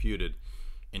Marshall Refuted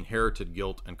Inherited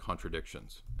Guilt and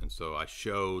Contradictions. And so I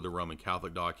show the Roman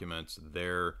Catholic documents,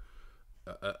 their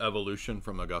evolution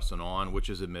from Augustine on, which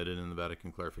is admitted in the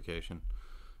Vatican clarification.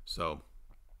 So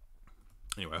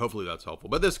Anyway, hopefully that's helpful.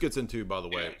 But this gets into, by the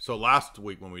way, so last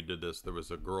week when we did this, there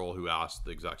was a girl who asked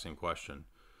the exact same question,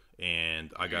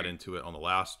 and I got into it on the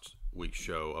last week's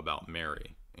show about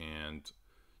Mary, and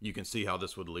you can see how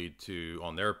this would lead to,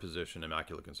 on their position,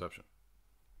 Immaculate Conception.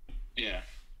 Yeah.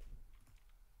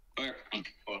 All right.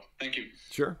 Well, thank you.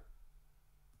 Sure.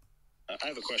 I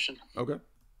have a question. Okay.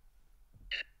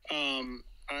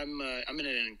 I'm in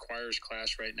an inquirer's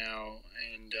class right now,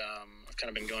 and I've kind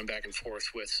of been going back and forth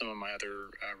with some of my other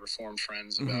Reformed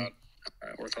friends about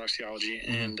Orthodox theology,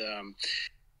 and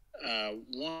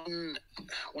one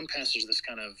passage that's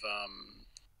kind of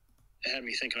had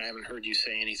me thinking. I haven't heard you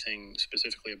say anything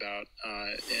specifically about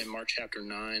in Mark chapter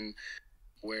 9,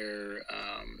 where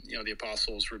the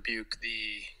apostles rebuke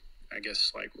the, I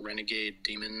guess, like renegade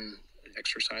demon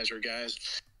exorciser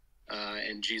guys.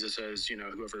 And Jesus says,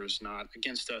 whoever is not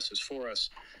against us is for us.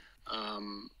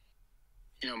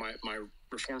 My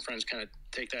Reformed friends kind of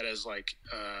take that as like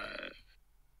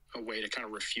a way to kind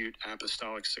of refute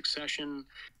apostolic succession.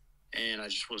 And I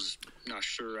just was not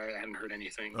sure. I hadn't heard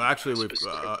anything. Well, actually,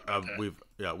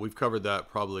 we've covered that.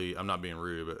 Probably, I'm not being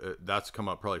rude, but that's come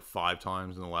up probably 5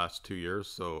 times in the last 2 years.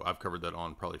 So I've covered that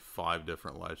on probably 5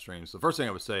 different live streams. The first thing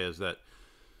I would say is that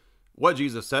what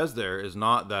Jesus says there is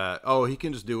not that, he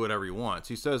can just do whatever he wants.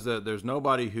 He says that there's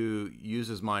nobody who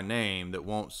uses my name that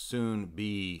won't soon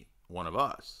be one of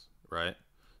us, right?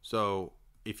 So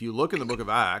if you look in the book of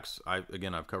Acts, I've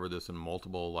covered this in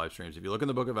multiple live streams. If you look in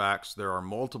the book of Acts, there are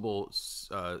multiple,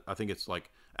 I think it's like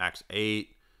Acts 8,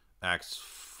 Acts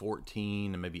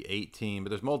 14, and maybe 18, but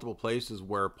there's multiple places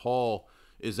where Paul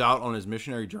is out on his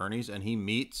missionary journeys and he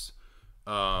meets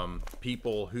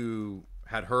people who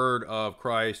had heard of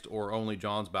Christ or only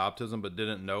John's baptism, but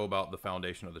didn't know about the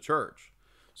foundation of the church.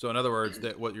 So in other words,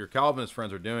 that what your Calvinist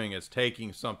friends are doing is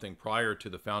taking something prior to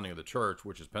the founding of the church,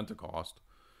 which is Pentecost,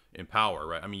 in power,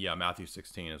 right? I mean, Matthew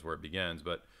 16 is where it begins,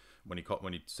 but when he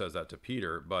says that to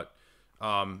Peter, but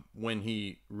when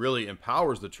he really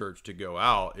empowers the church to go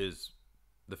out is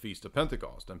the Feast of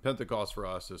Pentecost. And Pentecost for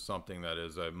us is something that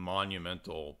is a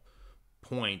monumental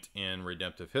point in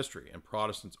redemptive history, and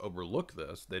Protestants overlook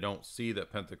this. They don't see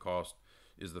that Pentecost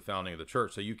is the founding of the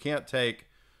church. So you can't take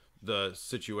the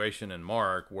situation in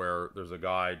Mark where there's a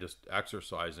guy just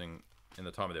exercising in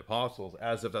the time of the apostles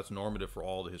as if that's normative for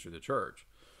all the history of the church.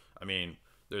 I mean,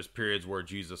 there's periods where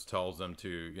Jesus tells them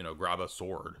to, grab a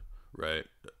sword, right?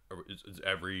 Is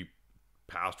every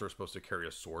pastor supposed to carry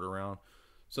a sword around?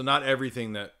 So not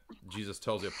everything that Jesus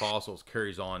tells the apostles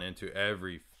carries on into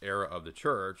every era of the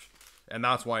church. And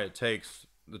that's why it takes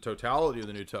the totality of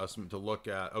the New Testament to look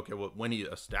at, when he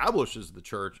establishes the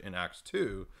church in Acts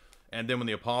 2, and then when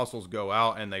the apostles go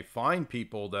out and they find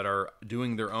people that are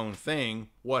doing their own thing,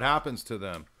 what happens to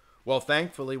them? Well,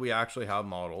 thankfully, we actually have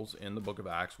models in the book of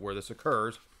Acts where this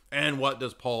occurs. And what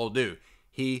does Paul do?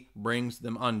 He brings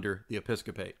them under the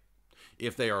episcopate.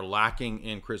 If they are lacking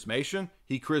in chrismation,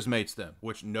 he chrismates them,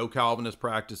 which no Calvinist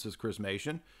practices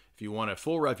chrismation. If you want a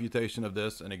full refutation of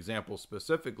this, an example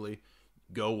specifically,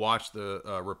 go watch the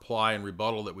reply and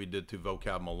rebuttal that we did to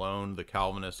Vocab Malone, the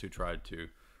Calvinist who tried to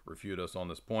refute us on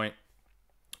this point.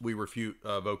 We refute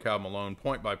Vocab Malone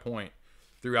point by point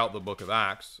throughout the book of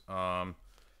Acts.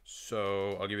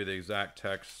 So I'll give you the exact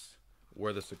text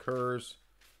where this occurs.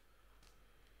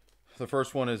 The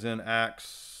first one is in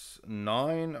Acts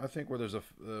 9, I think, where there's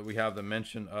we have the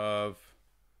mention of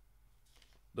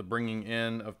the bringing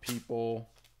in of people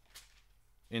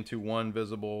into one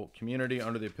visible community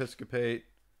under the episcopate.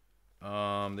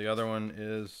 The other one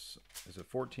is it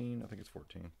 14? I think it's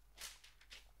 14.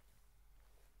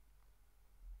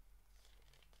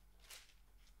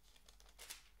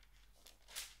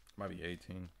 Might be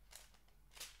 18.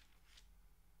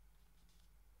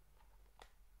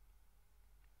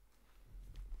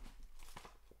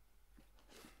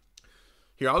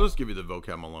 Here, I'll just give you the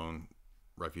Vocab Malone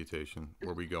refutation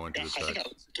where we go into the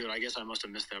text. I guess I must have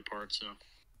missed that part. So.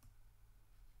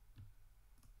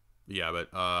 Yeah,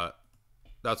 but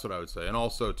that's what I would say. And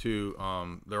also, too,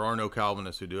 there are no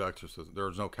Calvinists who do exorcism.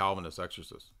 There's no Calvinist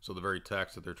exorcist. So the very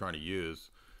text that they're trying to use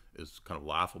is kind of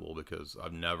laughable because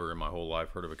I've never in my whole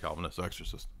life heard of a Calvinist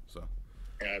exorcist. So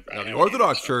now the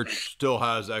Orthodox Church still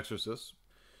has exorcists.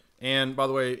 And by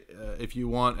the way, if you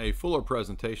want a fuller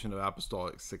presentation of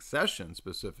apostolic succession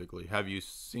specifically, have you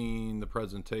seen the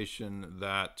presentation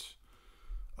that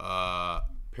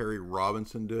Perry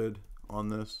Robinson did on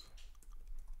this?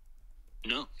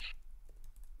 No.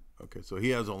 Okay, so he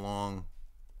has a long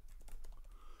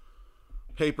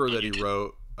paper that he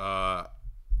wrote,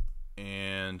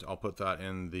 and I'll put that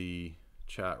in the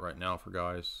chat right now for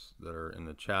guys that are in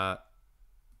the chat.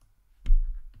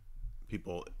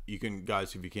 people, you can,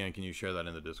 guys, if you can you share that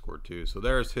in the Discord too? So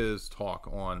there's his talk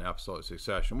on apostolic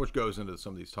succession, which goes into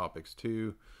some of these topics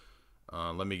too.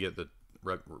 Let me get the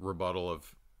rebuttal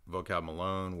of Vocab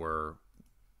Malone, where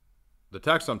the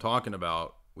text I'm talking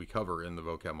about we cover in the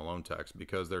Vocab Malone text,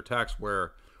 because they're texts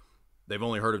where they've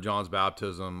only heard of John's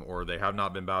baptism, or they have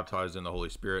not been baptized in the Holy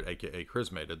Spirit, aka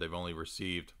chrismated. They've only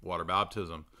received water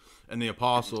baptism, and the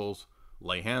apostles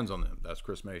lay hands on them. That's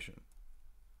chrismation,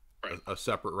 right. A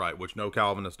separate rite, which no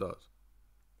Calvinist does.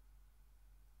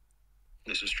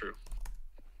 This is true.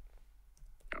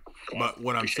 But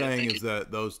what I'm saying is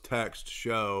that those texts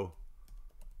show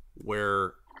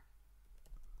where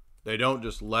they don't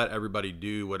just let everybody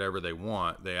do whatever they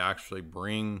want. They actually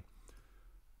bring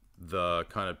the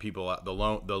kind of people, the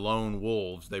lone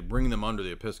wolves, they bring them under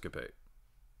the episcopate.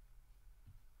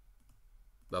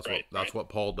 That's what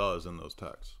Paul does in those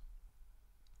texts.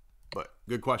 But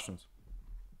good questions.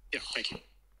 Yeah, thank you.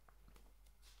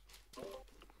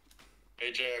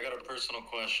 Hey Jay, I got a personal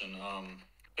question.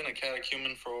 Been a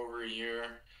catechumen for over a year.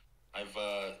 I've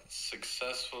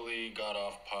successfully got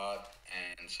off pot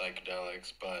and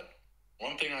psychedelics, but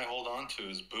one thing I hold on to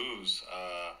is booze.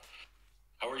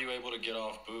 How are you able to get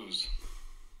off booze?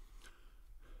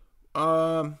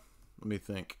 Let me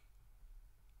think.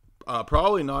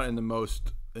 Probably not in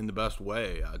the best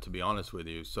way, to be honest with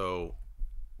you. So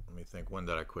let me think. When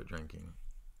did I quit drinking?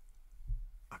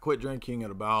 I quit drinking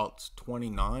at about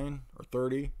 29 or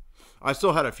 30. I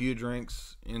still had a few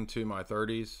drinks into my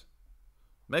 30s.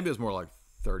 Maybe it was more like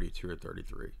 32 or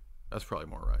 33. That's probably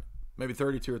more right. Maybe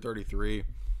 32 or 33.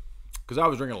 Because I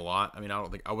was drinking a lot. I mean,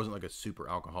 I wasn't like a super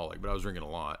alcoholic, but I was drinking a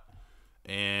lot.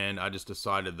 And I just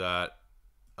decided that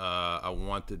I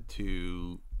wanted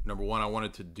to, number one, I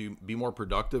wanted to be more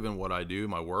productive in what I do,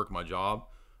 my work, my job.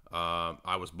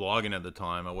 I was blogging at the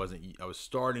time. I was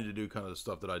starting to do kind of the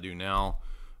stuff that I do now.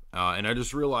 And I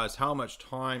just realized how much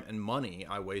time and money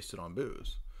I wasted on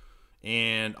booze.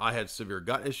 And I had severe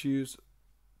gut issues.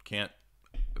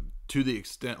 To the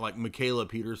extent like Michaela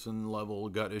Peterson level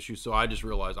gut issues. So I just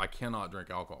realized I cannot drink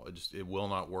alcohol. It will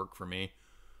not work for me.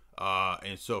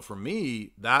 And so for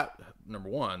me, that, number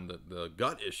one, the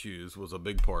gut issues was a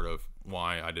big part of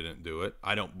why I didn't do it.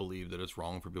 I don't believe that it's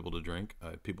wrong for people to drink.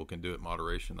 People can do it in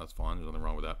moderation. That's fine. There's nothing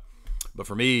wrong with that. But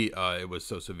for me, it was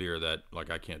so severe that like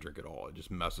I can't drink at all. It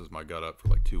just messes my gut up for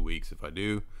like 2 weeks if I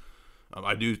do.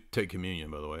 I do take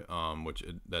communion, by the way, which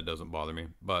that doesn't bother me.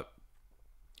 But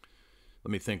let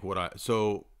me think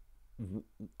so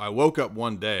I woke up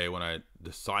one day when I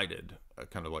decided, I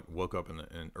kind of like woke up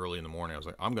in early in the morning. I was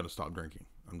like, I'm going to stop drinking.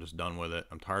 I'm just done with it.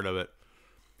 I'm tired of it.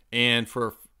 And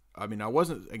I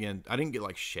didn't get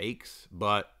like shakes,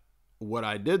 but what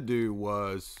I did do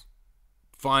was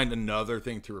find another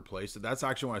thing to replace it. That's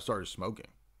actually when I started smoking.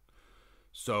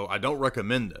 So I don't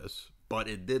recommend this, but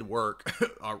it did work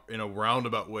in a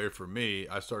roundabout way for me.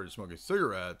 I started smoking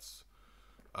cigarettes.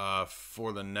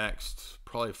 For the next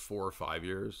probably 4 or 5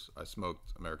 years, I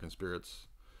smoked American Spirits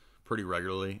pretty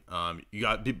regularly.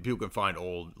 People can find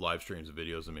old live streams of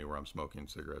videos of me where I'm smoking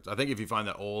cigarettes. I think if you find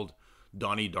that old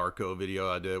Donnie Darko video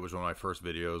I did, which was one of my first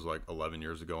videos like 11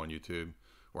 years ago on YouTube,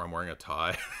 where I'm wearing a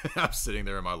tie. I'm sitting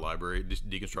there in my library just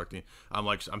deconstructing.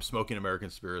 I'm smoking American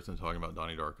Spirits and talking about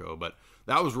Donnie Darko. But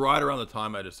that was right around the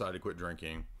time I decided to quit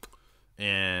drinking,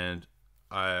 and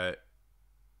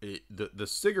the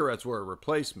cigarettes were a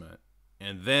replacement.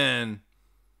 And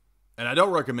I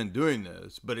don't recommend doing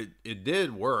this, but it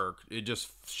did work. It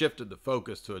just shifted the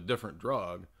focus to a different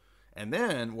drug. And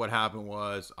then what happened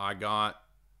was I got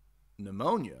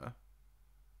pneumonia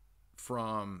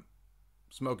from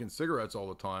smoking cigarettes all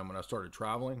the time when I started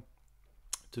traveling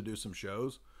to do some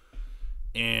shows.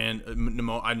 And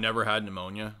I never had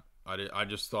pneumonia. I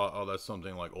just thought, oh, that's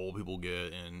something like old people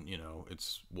get, and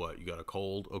it's what, you got a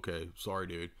cold? Okay, sorry,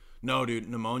 dude. No, dude,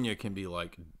 pneumonia can be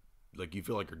like you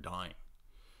feel like you're dying.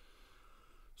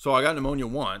 So I got pneumonia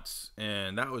once,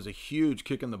 and that was a huge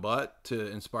kick in the butt to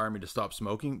inspire me to stop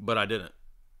smoking, but I didn't.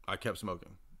 I kept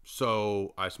smoking.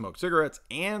 So I smoked cigarettes,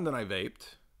 and then I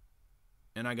vaped,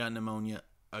 and I got pneumonia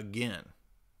again.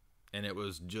 And it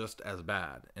was just as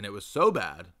bad. And it was so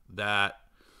bad that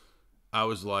I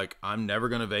was like, I'm never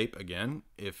going to vape again.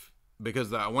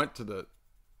 Because I went to the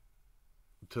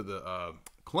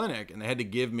clinic, and they had to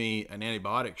give me an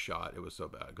antibiotic shot. It was so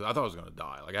bad because I thought I was going to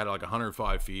die. Like I had like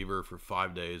 105 fever for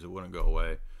 5 days. It wouldn't go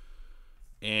away.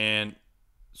 And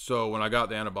so when I got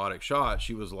the antibiotic shot,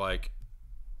 she was like,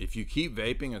 if you keep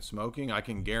vaping and smoking, I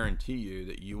can guarantee you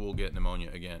that you will get pneumonia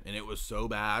again. And it was so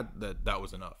bad that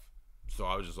was enough. So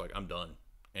I was just like, I'm done.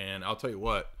 And I'll tell you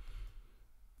what,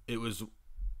 it was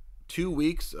 2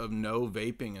 weeks of no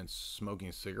vaping and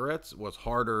smoking cigarettes was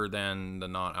harder than the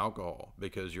non-alcohol,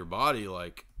 because your body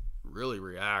like really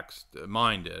reacts.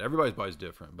 Mine did. Everybody's body's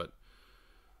different, but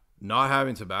not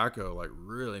having tobacco like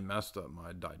really messed up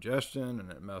my digestion,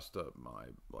 and it messed up my,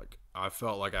 like, I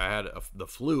felt like I had the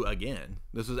flu again.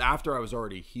 This is after I was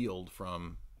already healed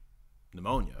from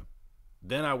pneumonia.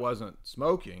 Then I wasn't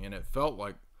smoking, and it felt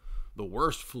like the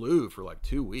worst flu for like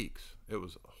 2 weeks. It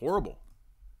was horrible,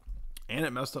 and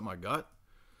it messed up my gut.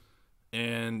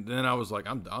 And then I was like,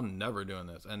 I'm never doing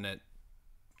this, and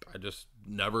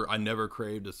I never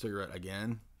craved a cigarette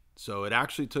again. So it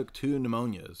actually took 2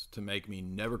 pneumonias to make me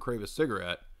never crave a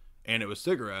cigarette, and it was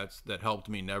cigarettes that helped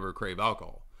me never crave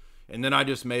alcohol. And then I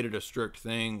just made it a strict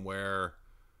thing where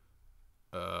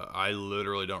I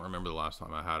literally don't remember the last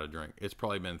time I had a drink. It's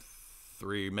probably been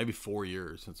 3, maybe 4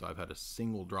 years since I've had a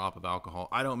single drop of alcohol.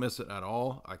 I don't miss it at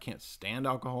all. I can't stand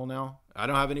alcohol now. I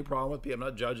don't have any problem with people. I'm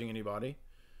not judging anybody.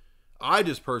 I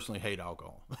just personally hate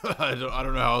alcohol. I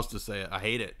don't know how else to say it. I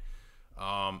hate it.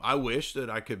 I wish that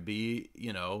I could be,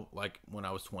 you know, like when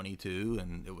I was 22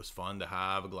 and it was fun to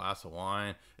have a glass of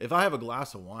wine. If I have a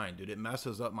glass of wine, dude, it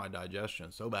messes up my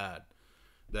digestion so bad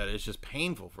that it's just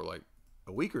painful for like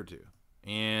a week or two.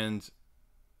 And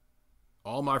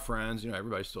all my friends, you know,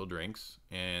 everybody still drinks,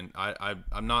 and I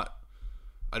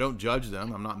don't judge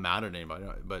them. I'm not mad at anybody,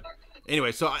 but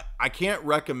anyway, so I can't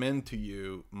recommend to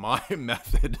you my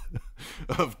method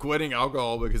of quitting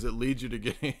alcohol, because it leads you to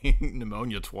getting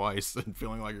pneumonia twice and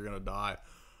feeling like you're going to die.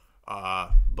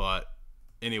 But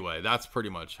anyway, that's pretty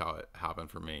much how it happened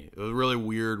for me. It was a really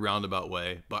weird roundabout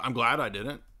way, but I'm glad I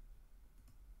didn't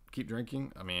keep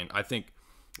drinking. I mean, I think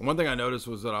one thing I noticed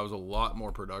was that I was a lot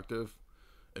more productive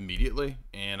immediately.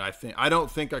 And I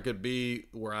don't think I could be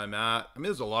where I'm at. I mean,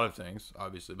 there's a lot of things,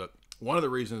 obviously, but one of the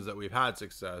reasons that we've had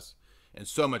success and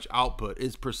so much output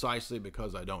is precisely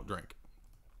because I don't drink.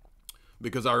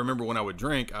 Because I remember when I would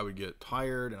drink, I would get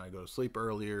tired and I go to sleep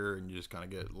earlier, and you just kind of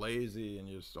get lazy and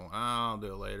you just don't, I'll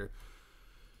do it later.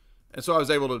 And so I was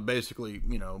able to basically,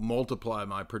 you know, multiply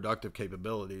my productive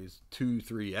capabilities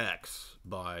 2-3x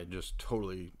by just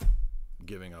totally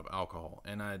giving up alcohol.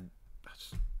 And I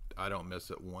don't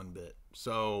miss it one bit.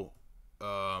 So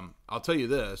I'll tell you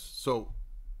this. So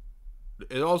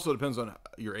it also depends on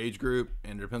your age group,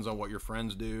 and it depends on what your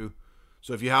friends do.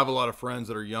 So if you have a lot of friends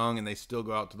that are young and they still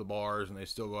go out to the bars and they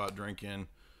still go out drinking,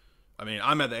 I mean,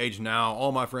 I'm at the age now,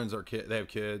 all my friends they have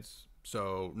kids,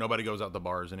 so nobody goes out to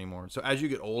bars anymore. So as you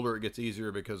get older, it gets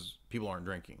easier because people aren't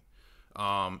drinking.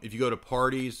 If you go to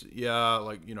parties, yeah,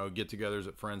 like, you know, get-togethers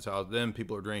at friends' house, then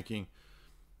people are drinking.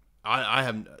 I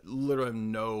have literally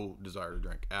no desire to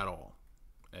drink at all.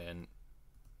 And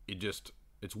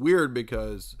it's weird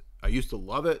because I used to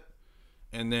love it.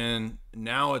 And then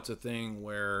now it's a thing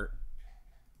where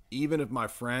even if my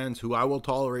friends, who I will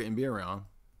tolerate and be around,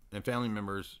 and family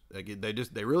members,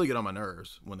 they really get on my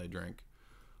nerves when they drink.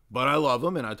 But I love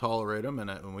them and I tolerate them, and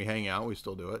when we hang out, we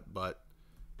still do it. But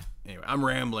anyway, I'm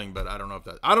rambling, but I don't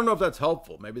know if that's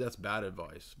helpful. Maybe that's bad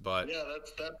advice. But yeah,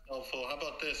 that's helpful. How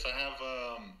about this? I have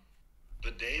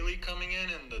the daily coming in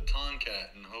and the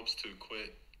Tonkat in hopes to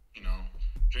quit, you know,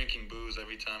 drinking booze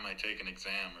every time I take an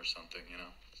exam or something, you know.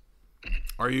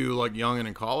 Are you like young and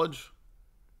in college?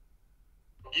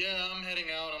 Yeah, I'm heading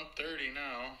out. I'm 30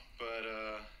 now, but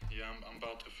yeah, I'm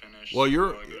about to finish. Well,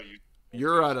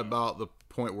 you're at about the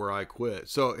point where I quit.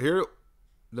 So here,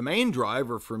 the main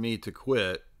driver for me to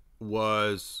quit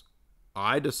was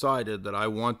I decided that I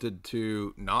wanted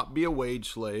to not be a wage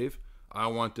slave. I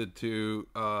wanted to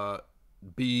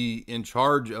be in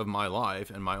charge of my life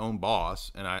and my own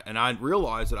boss, and I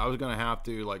realized that I was going to have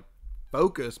to like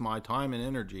focus my time and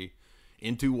energy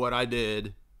into what I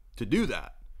did to do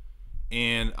that.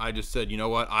 And I just said, you know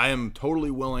what? I am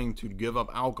totally willing to give up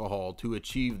alcohol to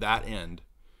achieve that end.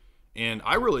 And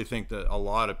I really think that a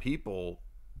lot of people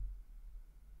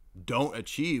don't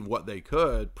achieve what they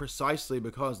could precisely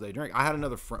because they drink. I had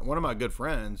another friend, one of my good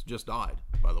friends just died,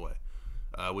 by the way.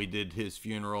 We did his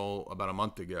funeral about a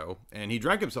month ago, and he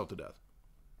drank himself to death.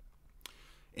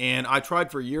 And I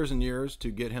tried for years and years to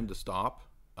get him to stop.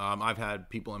 I've had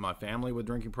people in my family with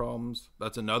drinking problems.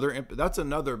 That's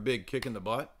another big kick in the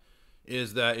butt,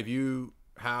 is that if you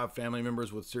have family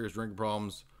members with serious drinking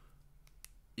problems,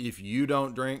 if you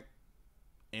don't drink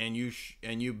and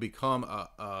you become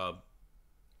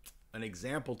an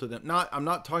example to them. I'm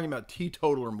not talking about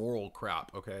teetotaler moral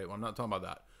crap, okay? I'm not talking about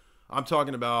that. I'm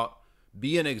talking about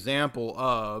be an example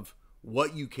of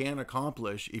what you can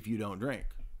accomplish if you don't drink.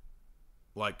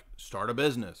 Like start a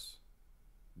business,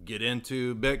 get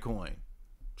into Bitcoin,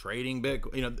 trading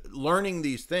Bitcoin, you know, learning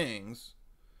these things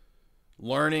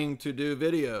learning to do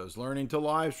videos, learning to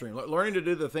live stream, learning to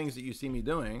do the things that you see me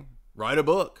doing, write a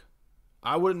book.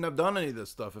 I wouldn't have done any of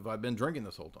this stuff if I'd been drinking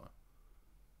this whole time.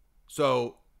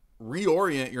 So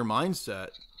reorient your mindset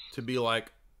to be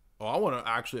like, oh, I want to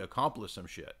actually accomplish some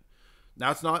shit.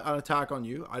 That's not an attack on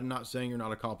you. I'm not saying you're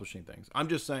not accomplishing things. I'm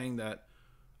just saying that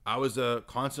I was a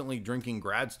constantly drinking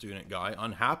grad student guy,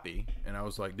 unhappy. And I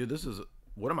was like, dude,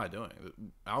 what am I doing?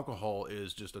 Alcohol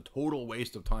is just a total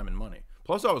waste of time and money.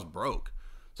 Plus I was broke.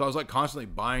 So I was like constantly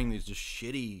buying these just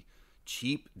shitty,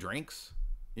 cheap drinks,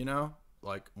 you know?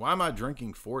 Like, why am I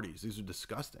drinking 40s? These are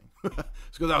disgusting. It's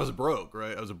because I was broke,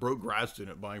 right? I was a broke grad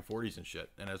student buying 40s and shit.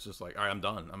 And it's just like, all right, I'm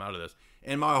done. I'm out of this.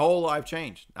 And my whole life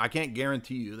changed. I can't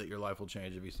guarantee you that your life will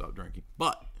change if you stop drinking.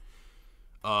 But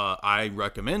I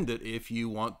recommend it if you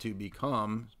want to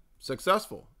become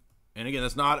successful. And again,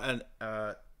 it's not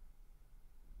a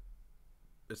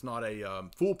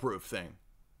foolproof thing.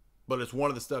 But it's one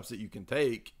of the steps that you can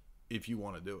take if you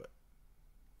want to do it.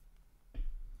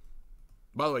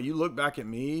 By the way, you look back at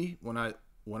me when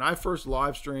I first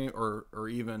live streamed or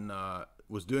even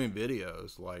was doing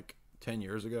videos like 10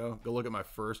 years ago. Go look at my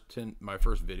first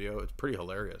video. It's pretty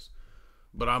hilarious.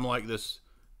 But I'm like this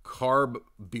carb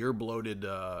beer bloated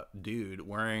dude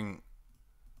wearing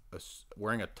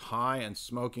a tie and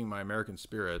smoking my American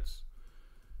Spirits,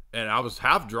 and I was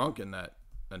half drunk in that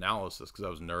analysis because I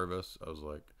was nervous. I was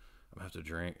like, I'm gonna have to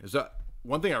drink. Is that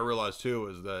one thing I realized too?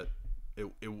 Is that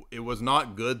it was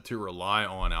not good to rely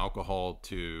on alcohol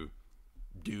to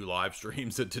do live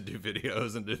streams and to do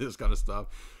videos and do this kind of stuff.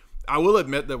 I will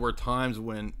admit that were times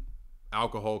when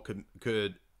alcohol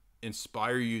could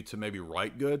inspire you to maybe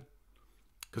write good.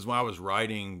 Because when I was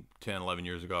writing 10, 11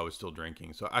 years ago, I was still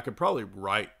drinking. So I could probably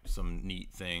write some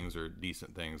neat things or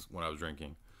decent things when I was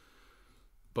drinking.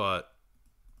 But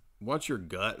once your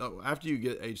gut, after you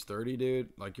get age 30, dude,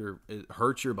 like it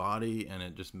hurts your body and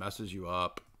it just messes you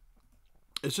up.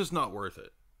 It's just not worth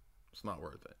it. It's not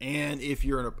worth it. And if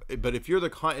you're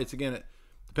it's again, it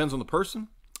depends on the person.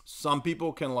 Some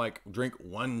people can like drink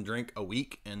one drink a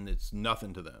week and it's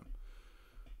nothing to them.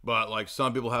 But like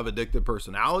some people have addictive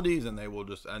personalities and they will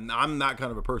just, and I'm that kind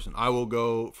of a person. I will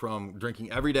go from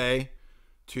drinking every day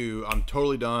to I'm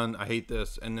totally done. I hate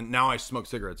this. And then now I smoke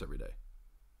cigarettes every day.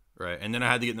 Right. And then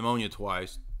I had to get pneumonia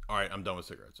twice. All right, I'm done with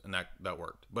cigarettes. And that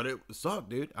worked. But it sucked,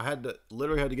 dude. I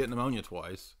literally had to get pneumonia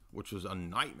twice, which was a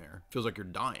nightmare. Feels like you're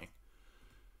dying.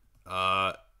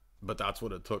 But that's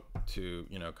what it took to,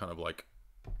 kind of like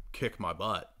kick my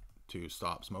butt to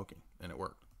stop smoking. And it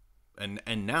worked.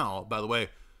 And now, by the way,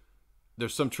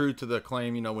 there's some truth to the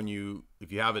claim,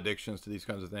 if you have addictions to these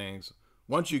kinds of things,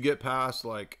 once you get past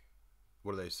like,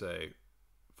 what do they say?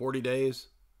 40 days.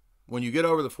 When you get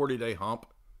over the 40-day hump,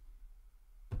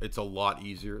 it's a lot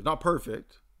easier. It's not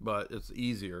perfect, but it's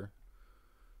easier.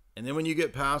 And then when you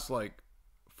get past like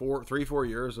 4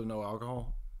 years of no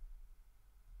alcohol,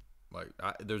 like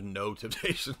there's no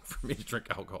temptation for me to drink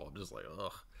alcohol. I'm just like,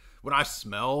 ugh. When I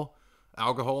smell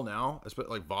alcohol now,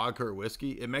 especially like vodka or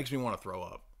whiskey, it makes me want to throw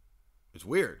up. It's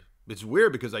weird. It's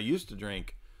weird because I used to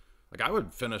drink, like I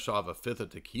would finish off a fifth of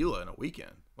tequila in a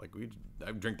weekend. Like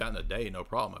I'd drink that in a day, no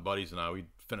problem. My buddies and I, we'd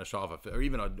finish off or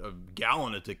even a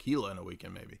gallon of tequila in a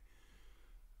weekend, maybe.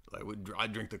 Like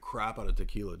I'd drink the crap out of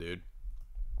tequila, dude.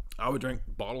 I would drink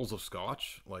bottles of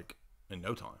scotch like in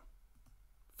no time.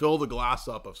 Fill the glass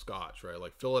up of scotch, right?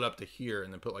 Like fill it up to here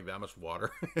and then put like that much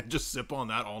water and just sip on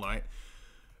that all night.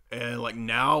 And like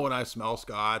now when I smell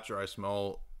scotch or I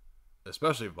smell,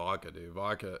 especially vodka, dude,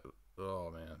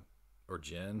 oh man, or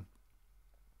gin.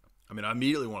 I mean, I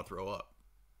immediately want to throw up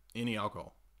any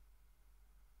alcohol.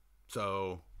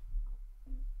 So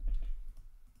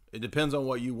it depends on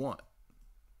what you want.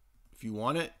 If you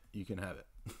want it, you can have it.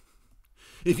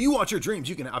 If you want your dreams,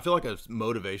 you can. I feel like a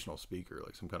motivational speaker,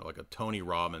 like some kind of like a Tony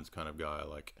Robbins kind of guy.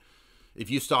 Like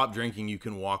if you stop drinking, you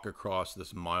can walk across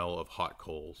this mile of hot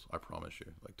coals. I promise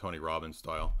you, like Tony Robbins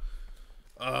style.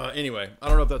 Anyway, I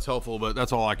don't know if that's helpful, but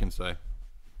that's all I can say.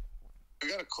 I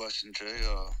got a question, Jay.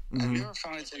 Have you ever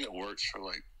found anything that works for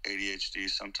like ADHD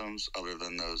symptoms other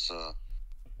than those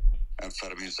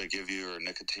amphetamines they give you or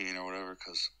nicotine or whatever?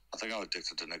 Because I think I'm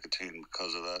addicted to nicotine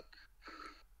because of that,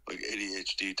 like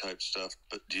ADHD type stuff.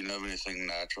 But do you know of anything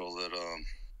natural that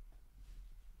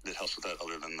helps with that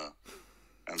other than the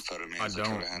amphetamines?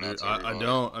 I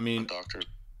don't. I mean, doctor.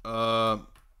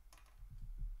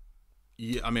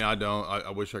 Yeah, I mean, I don't. I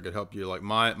wish I could help you. Like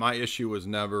my issue was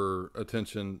never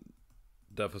attention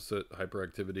deficit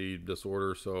hyperactivity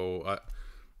disorder, so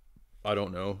I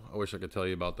don't know. I wish I could tell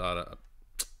you about that.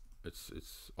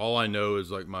 It's all I know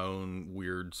is like my own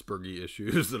weird spurgy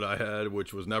issues that I had,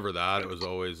 which was never that. It was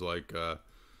always like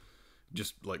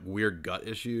just like weird gut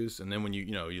issues. And then when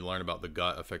you learn about the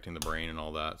gut affecting the brain and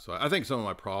all that. So I think some of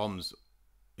my problems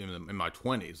in my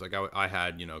 20s, like I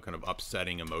had, kind of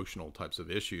upsetting emotional types of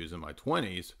issues in my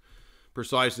 20s,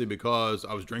 precisely because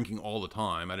I was drinking all the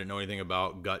time. I didn't know anything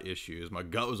about gut issues. My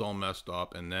gut was all messed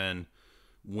up. And then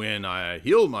when I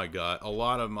healed my gut, a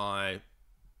lot of my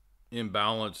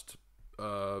imbalanced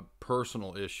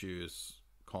personal issues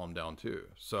calmed down too.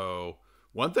 So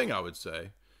one thing I would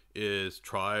say is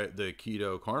try the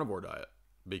keto carnivore diet,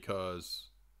 because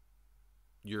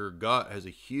your gut has a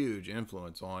huge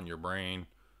influence on your brain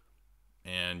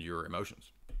and your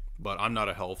emotions. But I'm not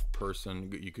a health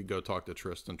person. You could go talk to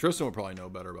Tristan. Tristan would probably know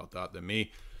better about that than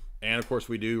me. And of course,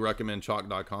 we do recommend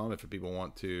chalk.com if people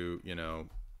want to,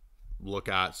 look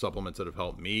at supplements that have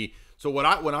helped me. So when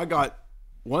I got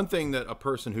one thing that a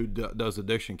person who does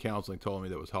addiction counseling told me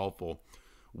that was helpful,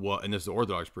 and this is the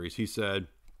Orthodox priest, he said,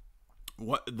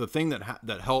 the thing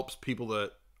that helps people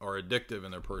that are addictive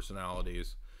in their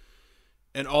personalities,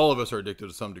 and all of us are addicted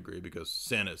to some degree because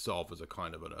sin itself is a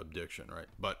kind of an addiction, right?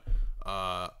 But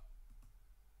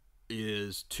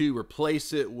is to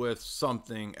replace it with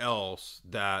something else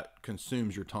that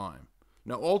consumes your time.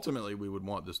 Now, ultimately, we would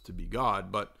want this to be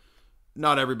God, but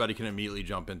not everybody can immediately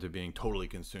jump into being totally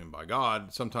consumed by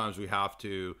God. Sometimes we have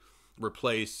to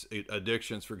replace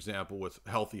addictions, for example, with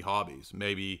healthy hobbies.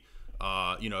 Maybe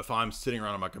if I'm sitting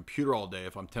around on my computer all day,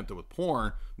 if I'm tempted with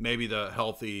porn, maybe the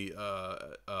healthy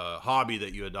hobby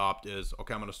that you adopt is,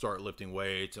 okay, I'm going to start lifting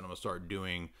weights and I'm going to start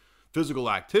doing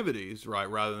physical activities, right?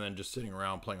 Rather than just sitting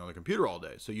around playing on the computer all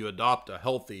day. So you adopt a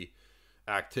healthy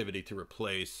activity to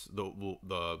replace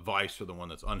the vice or the one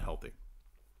that's unhealthy.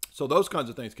 So those kinds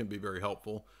of things can be very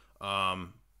helpful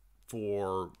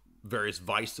for various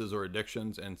vices or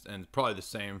addictions, and probably the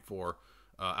same for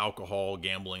alcohol,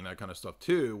 gambling, that kind of stuff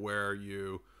too, where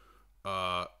you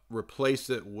replace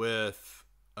it with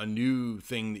a new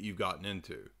thing that you've gotten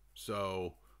into.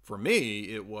 So for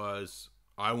me, it was,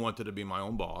 I wanted to be my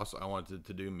own boss. I wanted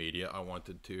to do media. I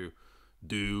wanted to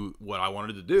do what I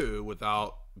wanted to do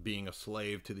without being a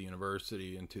slave to the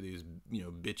university and to these,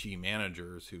 bitchy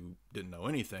managers who didn't know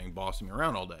anything, bossing me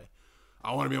around all day.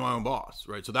 I want to be my own boss,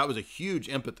 right? So that was a huge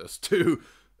impetus to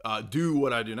do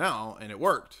what I do now, and it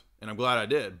worked. And I'm glad I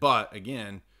did. But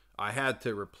again, I had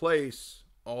to replace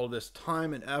all this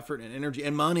time and effort and energy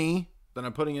and money that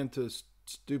I'm putting into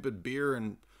stupid beer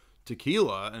and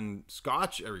tequila and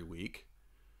scotch every week,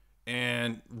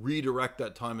 and redirect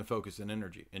that time and focus and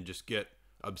energy and just get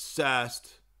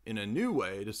obsessed in a new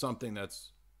way to something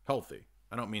that's healthy.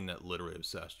 I don't mean that literally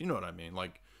obsessed. You know what I mean?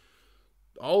 Like,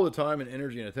 all the time and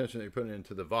energy and attention that you're putting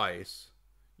into the vice,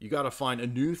 you got to find a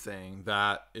new thing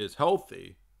that is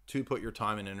healthy to put your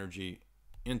time and energy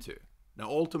into. Now,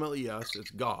 ultimately, yes, it's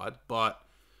God, but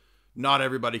not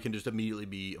everybody can just immediately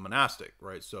be a monastic,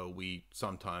 right? So we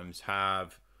sometimes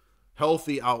have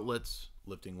healthy outlets,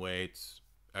 lifting weights,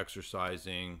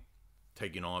 exercising,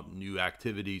 taking on new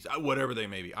activities, whatever they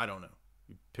may be. I don't know.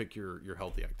 You pick your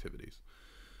healthy activities.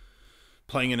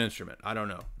 Playing an instrument, I don't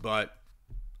know. But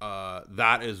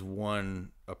that is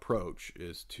one approach,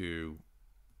 is to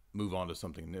move on to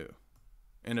something new.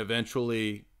 And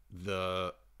eventually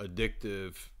the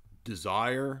addictive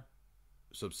desire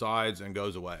subsides and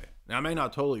goes away. Now, it may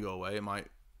not totally go away. It might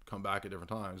come back at different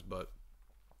times. But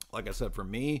like I said, for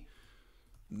me,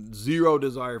 zero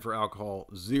desire for alcohol,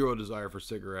 zero desire for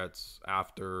cigarettes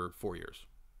after 4 years,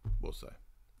 we'll say.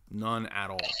 None at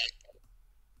all.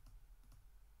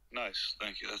 Nice.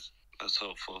 Thank you. That's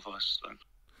helpful advice. Thanks.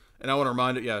 And I want to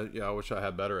remind it, I wish I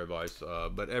had better advice.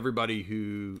 But everybody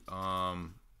who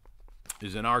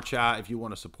is in our chat, if you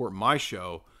want to support my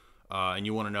show and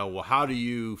you want to know, well, how do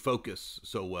you focus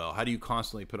so well? How do you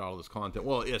constantly put out all this content?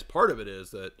 Well, yes, part of it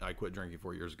is that I quit drinking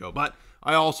 4 years ago. But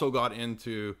I also got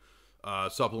into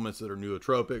supplements that are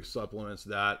nootropics, supplements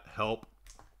that help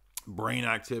brain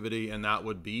activity. And that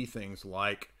would be things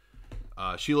like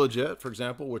Shilajit, for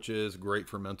example, which is great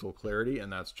for mental clarity.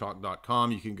 And that's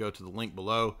chalk.com. You can go to the link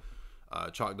below,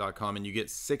 chalk.com, and you get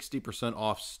 60%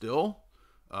 off still.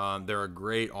 They're a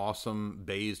great, awesome,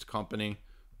 based company.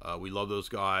 We love those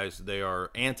guys. They are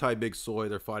anti-big soy.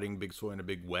 They're fighting big soy in a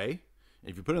big way. And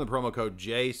if you put in the promo code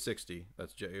J60,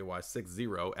 that's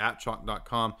Jay60 at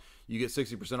chalk.com, you get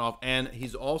 60% off. And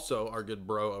he's also, our good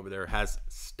bro over there, has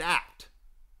stacked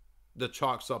the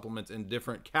Chalk supplements in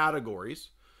different categories.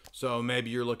 So maybe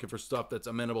you're looking for stuff that's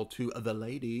amenable to the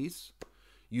ladies.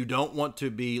 You don't want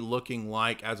to be looking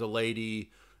like, as a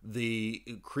lady, the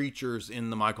creatures in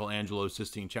the Michelangelo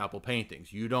Sistine Chapel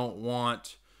paintings. You don't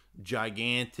want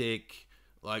gigantic,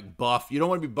 like, buff. You don't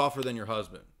want to be buffer than your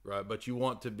husband, right? But you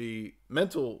want to be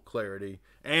mental clarity,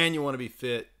 and you want to be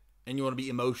fit and you want to be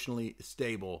emotionally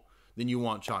stable, then you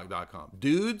want chalk.com.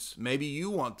 Dudes, maybe you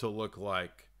want to look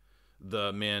like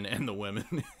the men and the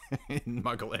women in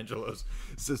Michelangelo's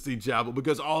Sistine Chapel,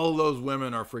 because all of those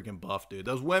women are freaking buff, dude.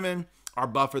 Those women are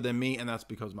buffer than me, and that's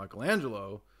because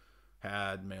Michelangelo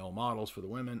had male models for the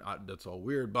women. That's all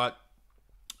weird. But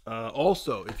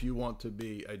also, if you want to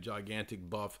be a gigantic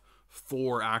buff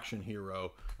Thor action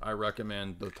hero, I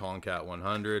recommend the Tomcat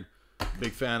 100.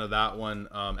 Big fan of that one.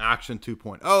 Action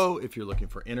 2.0 if you're looking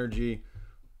for energy.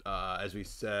 As we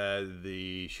said,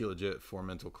 the Shilajit for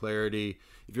mental clarity.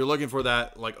 If you're looking for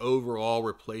that like overall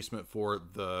replacement for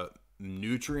the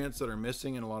nutrients that are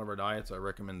missing in a lot of our diets, I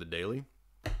recommend the daily.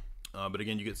 But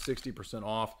again, you get 60%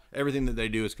 off. Everything that they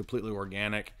do is completely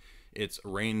organic. It's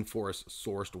rainforest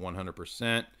sourced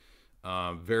 100%.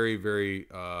 Very, very,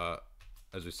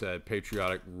 as we said,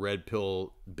 patriotic, red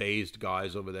pill based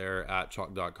guys over there at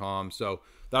chalk.com. So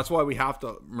that's why we have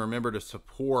to remember to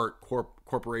support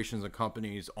corporations and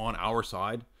companies on our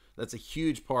side. That's a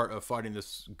huge part of fighting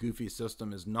this goofy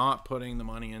system, is not putting the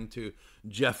money into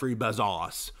Jeffrey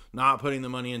Bezos, not putting the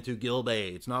money into Gil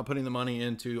Bates, not putting the money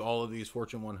into all of these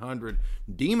Fortune 100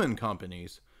 demon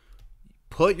companies.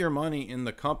 Put your money in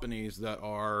the companies that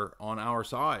are on our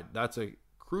side. That's a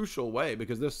crucial way,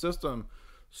 because this system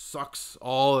sucks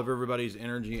all of everybody's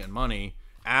energy and money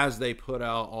as they put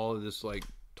out all of this like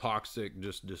toxic,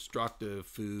 just destructive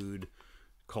food,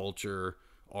 culture,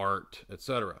 art,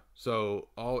 etc. So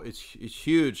it's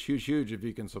huge if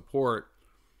you can support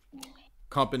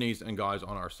companies and guys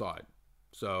on our side.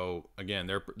 So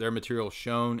again, their material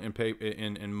shown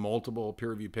in multiple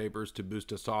peer-reviewed papers to boost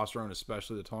testosterone,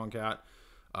 especially the Tomcat.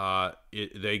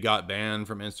 They got banned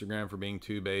from Instagram for being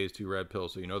too beige, too red pill.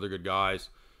 So you know they're good guys.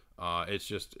 It's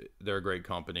just, they're a great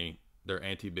company. They're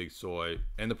anti-big soy,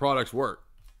 and the products work.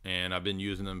 And I've been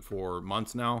using them for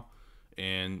months now.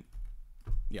 And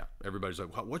yeah, everybody's like,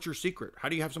 what's your secret? How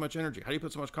do you have so much energy? How do you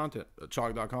put so much content?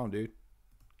 Chalk.com, dude.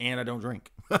 And I don't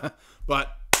drink.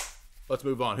 But let's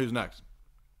move on. Who's next?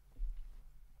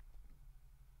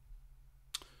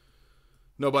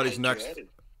 Nobody's next.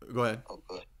 Go ahead. Oh,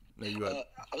 go ahead. No, you go ahead.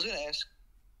 I was going to ask,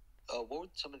 what would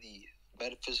some of the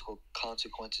metaphysical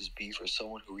consequences be for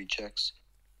someone who rejects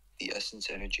the essence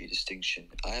energy distinction?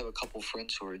 I have a couple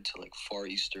friends who are into like Far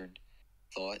Eastern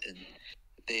thought, and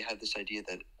they have this idea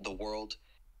that the world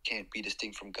can't be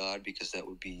distinct from God, because that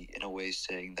would be in a way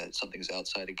saying that something's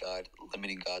outside of God,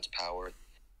 limiting God's power.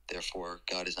 Therefore,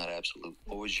 God is not absolute.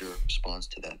 What would your response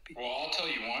to that be? Well, I'll tell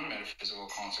you one metaphysical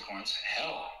consequence.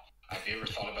 Hell. Have you ever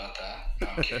thought about that? No,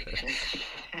 I'm kidding.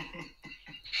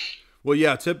 Well,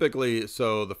 yeah, typically,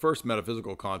 so the first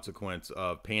metaphysical consequence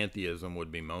of pantheism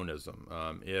would be monism.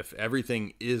 If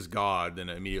everything is God, then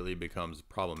it immediately becomes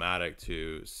problematic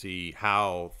to see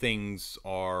how things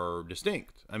are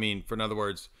distinct. I mean, in other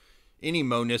words, any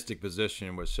monistic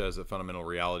position which says that fundamental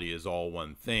reality is all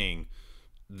one thing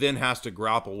then has to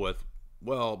grapple with,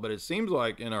 well, but it seems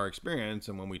like in our experience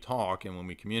and when we talk and when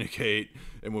we communicate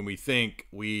and when we think,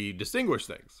 we distinguish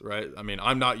things, right? I mean,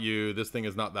 I'm not you, this thing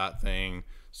is not that thing.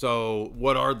 So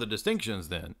what are the distinctions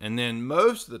then? And then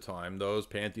most of the time, those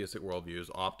pantheistic worldviews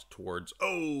opt towards,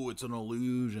 oh, it's an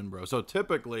illusion, bro. So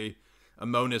typically, a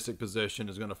monistic position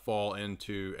is going to fall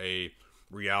into a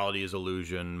reality is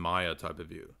illusion, Maya type of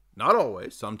view. Not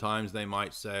always. Sometimes they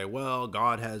might say, well,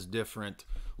 God has different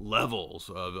levels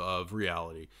of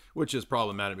reality, which is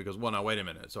problematic because, well, now, wait a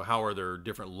minute. So how are there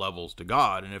different levels to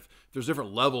God? And if there's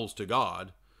different levels to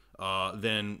God,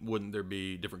 then wouldn't there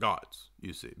be different gods,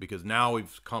 you see? Because now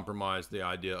we've compromised the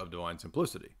idea of divine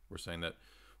simplicity. We're saying that,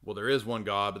 well, there is one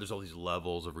God, but there's all these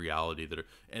levels of reality that are,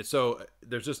 and so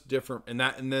there's just different, and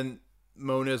then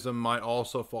monism might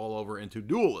also fall over into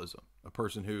dualism. A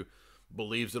person who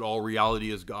believes that all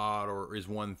reality is God or is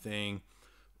one thing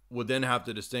would then have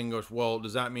to distinguish, well,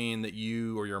 does that mean that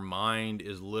you or your mind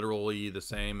is literally the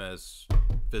same as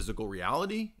physical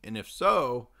reality? And if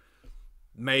so,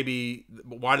 maybe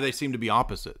why do they seem to be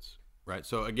opposites, right?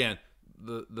 So again,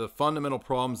 the fundamental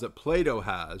problems that Plato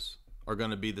has are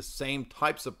going to be the same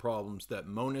types of problems that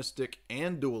monistic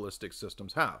and dualistic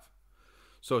systems have.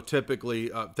 So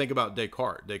typically, think about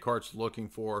Descartes. Descartes looking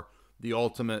for the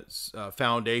ultimate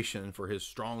foundation for his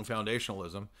strong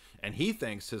foundationalism, and he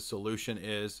thinks his solution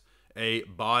is a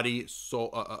body-soul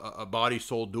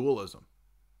dualism,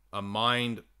 a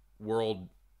mind-world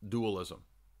dualism.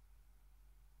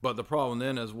 But the problem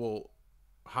then is, well,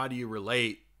 how do you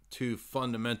relate to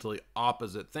fundamentally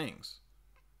opposite things?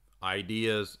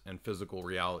 Ideas and physical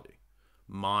reality,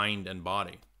 mind and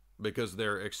body, because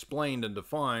they're explained and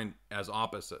defined as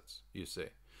opposites, you see.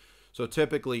 So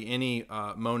typically any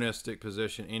monistic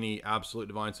position, any absolute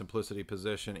divine simplicity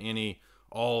position, any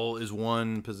all is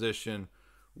one position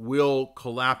will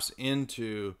collapse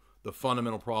into the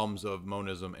fundamental problems of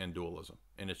monism and dualism.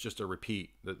 And it's just a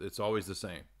repeat. It's always the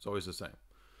same. It's always the same.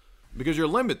 Because you're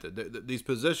limited. These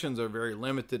positions are very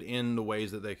limited in the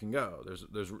ways that they can go.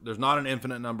 There's not an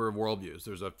infinite number of worldviews.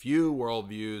 There's a few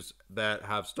worldviews that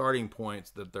have starting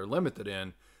points that they're limited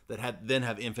in, that then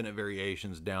have infinite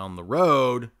variations down the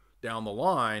road, down the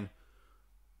line,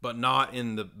 but not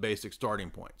in the basic starting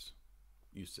points,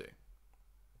 you see.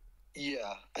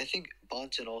 Yeah, I think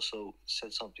Bonson also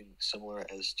said something similar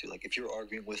as to, like, if you're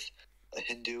arguing with a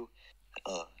Hindu,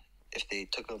 if they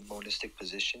took a monistic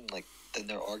position, like, then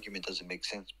their argument doesn't make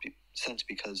sense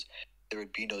because there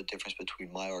would be no difference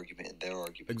between my argument and their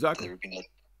argument. Exactly. There would be nothing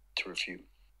to refute.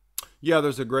 Yeah,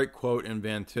 there's a great quote in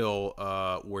Van Til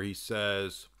where he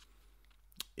says,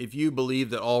 if you believe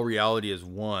that all reality is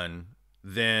one,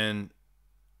 then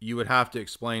you would have to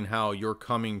explain how your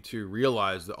coming to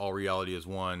realize that all reality is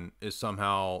one is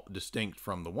somehow distinct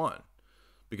from the one.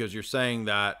 Because you're saying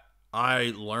that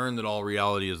I learned that all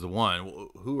reality is the one. Well,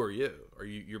 who are you?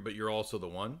 But you're also the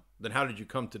one? Then how did you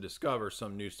come to discover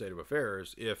some new state of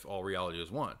affairs if all reality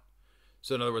is one?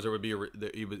 So in other words, there would be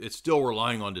it's still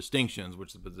relying on distinctions,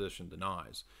 which the position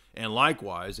denies. And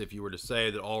likewise, if you were to say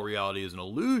that all reality is an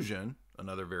illusion,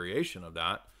 another variation of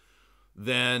that,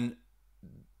 then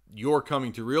your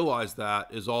coming to realize that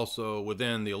is also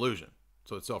within the illusion.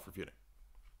 So it's self-refuting.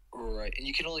 Right, and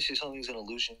you can only say something's an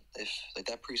illusion if, like,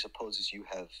 that presupposes you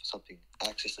have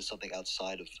access to something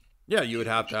outside of. Yeah, you would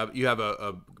have to have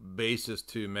a basis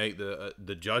to make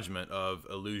the judgment of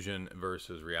illusion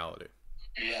versus reality.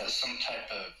 Yeah, some type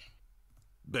of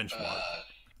benchmark,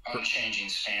 unchanging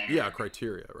standard. Yeah,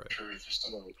 criteria, right? Truth or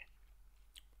something.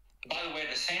 By the way,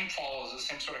 the same follows the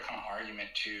same sort of kind of argument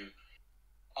to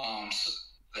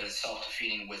that is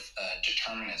self-defeating with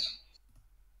determinism.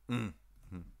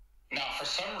 Mm-hmm. Now, for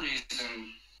some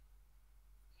reason,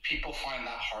 people find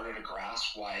that harder to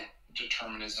grasp, why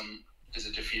determinism is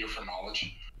a defeater for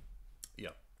knowledge. Yeah.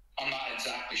 I'm not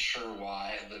exactly sure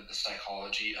why, the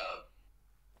psychology of.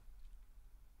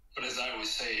 But as I always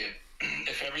say,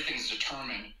 if everything's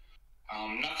determined,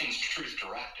 nothing's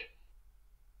truth-directed.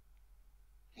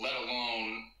 Let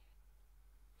alone,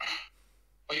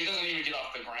 like, it doesn't even get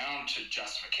off the ground to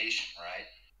justification, right?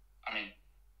 I mean,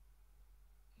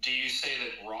 do you say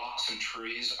that rocks and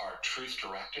trees are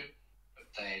truth-directed?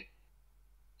 They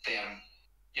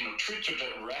have,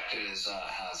 truth-directed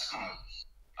has kind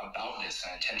of aboutness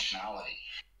and intentionality.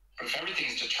 But if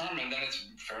everything's determined, then it's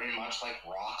very much like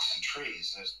rocks and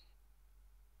trees.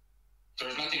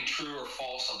 There's nothing true or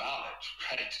false about it,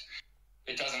 right?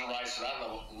 It doesn't rise to that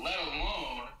level, let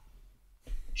alone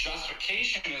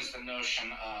justification is the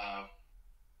notion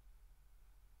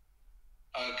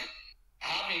of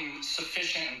having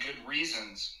sufficient and good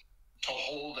reasons to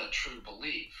hold a true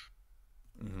belief.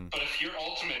 Mm-hmm. But if your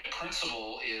ultimate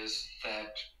principle is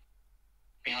that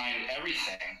behind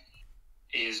everything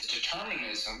is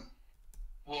determinism,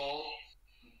 well,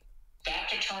 that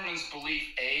determines belief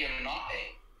A and not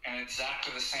A, and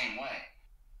exactly the same way.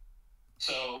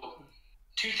 So,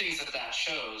 two things that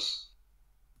shows.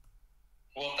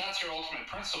 Well, if that's your ultimate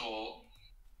principle,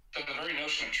 then the very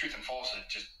notion of truth and falsehood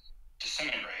just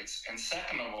disintegrates. And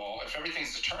second of all, if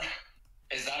everything's determined,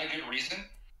 is that a good reason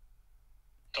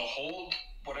to hold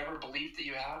whatever belief that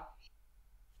you have?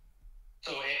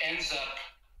 So it ends up,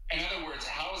 in other words,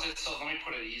 how is it let me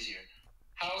put it easier.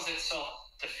 How is it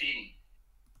self-defeating?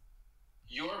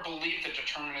 Your belief that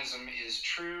determinism is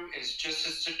true is just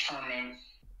as determined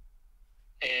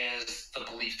as the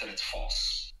belief that it's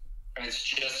false. And it's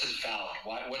just as valid.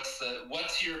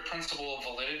 What's your principle of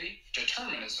validity?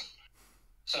 Determinism.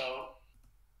 So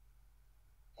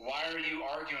why are you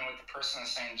arguing with the person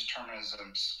that's saying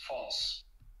determinism's false?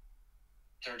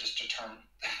 They're just determined.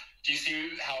 Do you see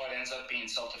how it ends up being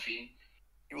self-defeating?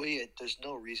 Well, yeah, there's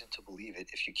no reason to believe it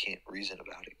if you can't reason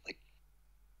about it. Like,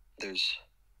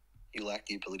 you lack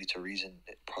the ability to reason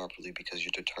it properly because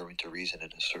you're determined to reason in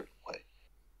a certain way.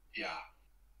 Yeah.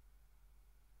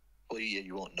 Well, yeah,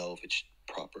 you won't know if it's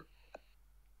proper.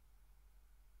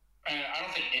 And I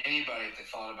don't think anybody, if they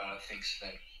thought about it, thinks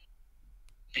that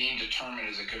being determined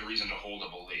is a good reason to hold a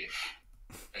belief.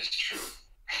 It's true.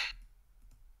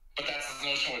 But that's the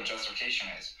notion of what justification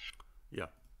is. Yeah.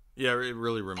 Yeah, it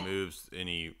really removes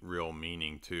any real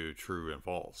meaning to true and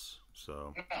false.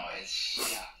 So. No, it's,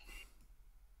 yeah.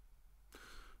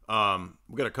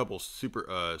 We got a couple super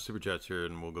chats here,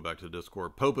 and we'll go back to the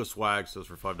Discord. Popa Swag says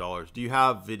for $5, do you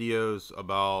have videos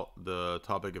about the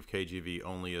topic of KGV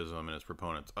onlyism and its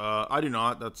proponents? I do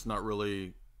not. That's not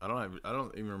really. I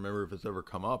don't even remember if it's ever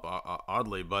come up.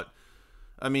 Oddly, but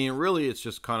I mean, really, it's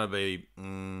just kind of a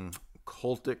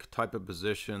cultic type of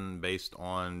position based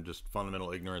on just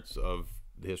fundamental ignorance of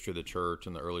the history of the church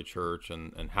and the early church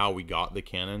and how we got the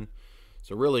canon.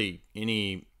 So really,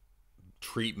 any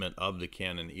treatment of the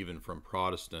canon, even from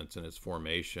Protestants in its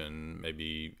formation,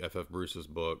 maybe F.F. Bruce's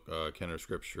book, Canon of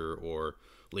Scripture, or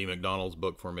Lee McDonald's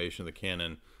book, Formation of the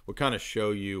Canon, would kind of show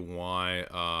you why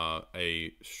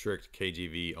a strict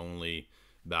KJV only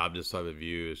Baptist type of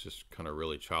view is just kind of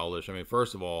really childish. I mean,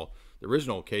 first of all, the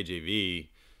original KJV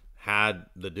had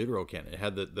the Deuterocanon. It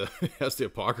had it has the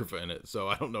Apocrypha in it. So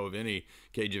I don't know of any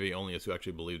KJV onlyists who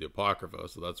actually believe the Apocrypha.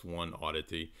 So that's one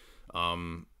oddity.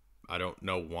 I don't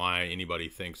know why anybody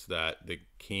thinks that the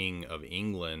King of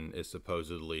England is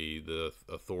supposedly the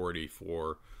authority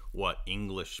for what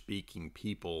English-speaking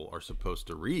people are supposed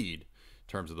to read in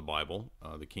terms of the Bible.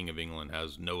 The King of England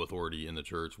has no authority in the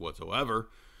church whatsoever.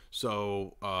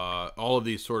 So all of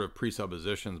these sort of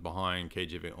presuppositions behind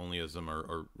KJV onlyism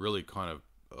are really kind of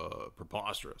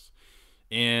preposterous.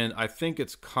 And I think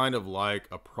it's kind of like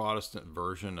a Protestant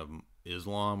version of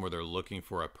Islam, where they're looking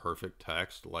for a perfect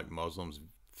text like Muslims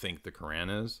think the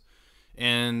Quran is.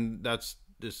 And that's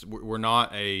this, we're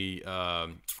not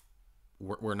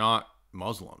we're not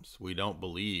Muslims. We don't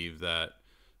believe that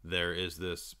there is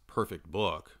this perfect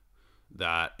book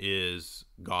that is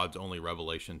God's only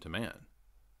revelation to man.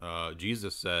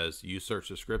 Jesus says, you search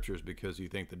the scriptures because you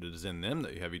think that it is in them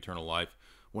that you have eternal life,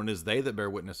 when it is they that bear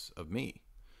witness of me.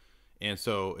 And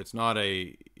so it's not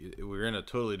we're in a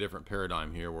totally different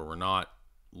paradigm here, where we're not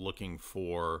looking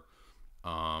for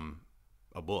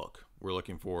a book. We're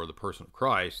looking for the person of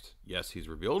Christ. Yes, he's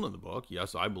revealed in the book.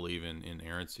 Yes, I believe in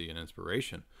inerrancy and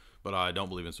inspiration, but I don't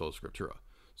believe in sola scriptura.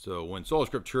 So when sola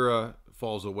scriptura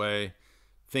falls away,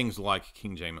 things like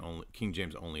King James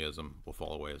onlyism will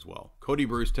fall away as well. Cody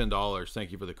Bruce, $10.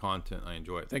 Thank you for the content. I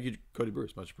enjoy it. Thank you, Cody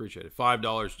Bruce. Much appreciated.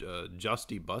 $5,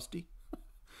 Justy Busty.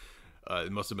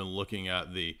 It must have been looking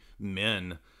at the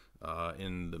men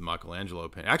in the Michelangelo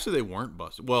painting. Actually, they weren't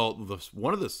busty. Well,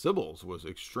 one of the Sibyls was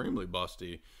extremely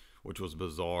busty, which was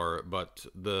bizarre. But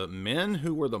the men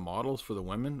who were the models for the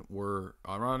women were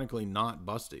ironically not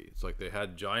busty. It's like they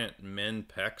had giant men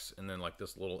pecs and then like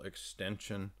this little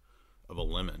extension of a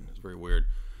lemon. It's very weird.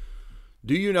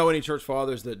 Do you know any church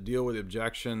fathers that deal with the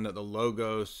objection that the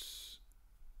Logos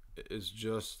is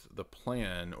just the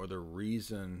plan or the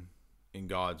reason in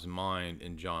God's mind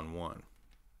in John 1?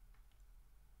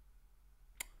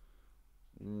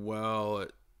 Well,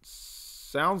 it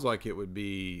sounds like it would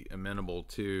be amenable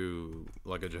to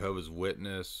like a Jehovah's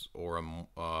Witness or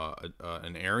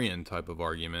an Arian type of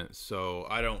argument. So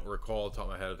I don't recall off the top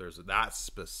of my head if there's that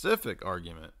specific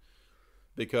argument,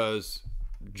 because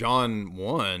John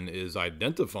 1 is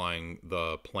identifying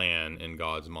the plan in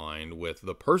God's mind with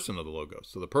the person of the Logos.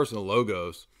 So the person of the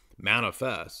Logos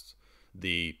manifests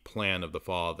the plan of the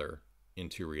Father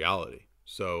into reality.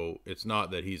 So it's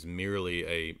not that he's merely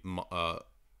a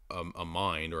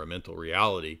mind or a mental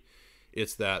reality.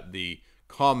 It's that the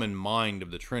common mind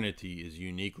of the Trinity is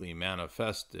uniquely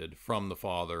manifested from the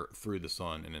Father through the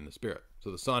Son and in the Spirit.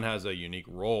 So the Son has a unique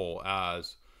role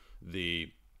as the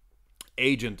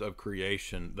agent of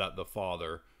creation that the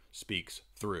Father speaks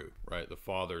through, right? The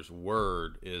Father's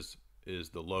word is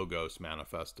the Logos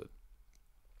manifested,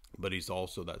 but he's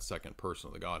also that second person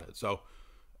of the Godhead. So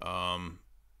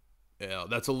yeah,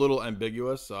 that's a little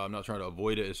ambiguous. I'm not trying to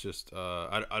avoid it. It's just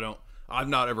I've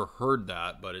not ever heard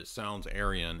that, but it sounds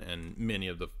Arian, and many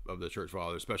of the church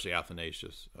fathers, especially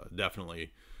Athanasius,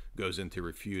 definitely goes into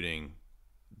refuting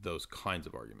those kinds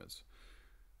of arguments.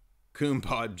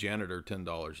 Coompod janitor, $10.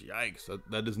 Yikes,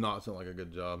 that does not sound like a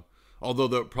good job. Although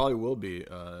there probably will be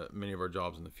many of our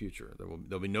jobs in the future.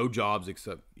 There'll be no jobs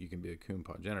except you can be a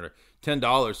Coompod janitor.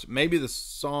 $10. Maybe the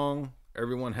song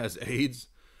 "Everyone Has AIDS"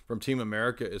 from Team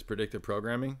America is predictive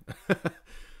programming.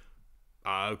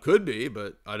 Could be,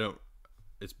 but I don't.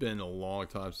 It's been a long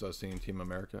time since I've seen Team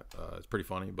America. It's pretty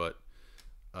funny, but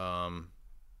I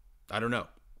don't know.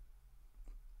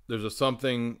 There's a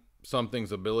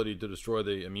something's ability to destroy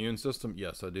the immune system.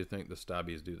 Yes, I do think the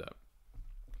stabbies do that.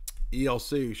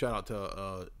 ELC, shout out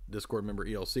to Discord member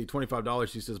ELC,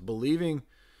 $25. He says, believing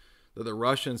that the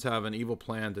Russians have an evil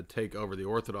plan to take over the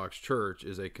Orthodox Church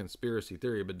is a conspiracy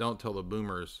theory, but don't tell the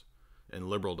boomers and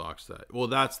liberal docs that. Well,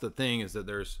 that's the thing, is that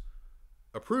there's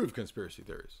approved conspiracy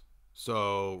theories.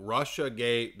 So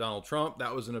Russiagate, Donald Trump,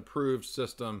 that was an approved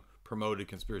system, promoted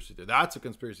conspiracy theory. That's a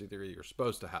conspiracy theory you're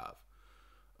supposed to have.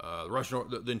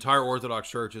 The entire Orthodox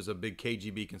Church is a big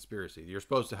KGB conspiracy. You're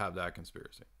supposed to have that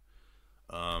conspiracy.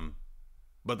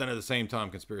 But then at the same time,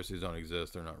 conspiracies don't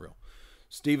exist. They're not real.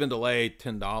 Stephen DeLay,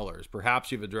 $10.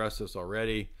 Perhaps you've addressed this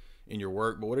already. in your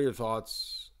work. But what are your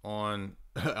thoughts on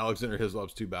Alexander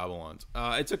Hislop's Two Babylons?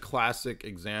 It's a classic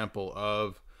example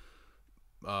of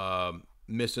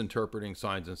misinterpreting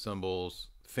signs and symbols,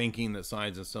 thinking that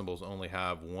signs and symbols only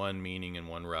have one meaning and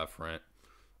one referent,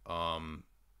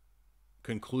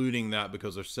 concluding that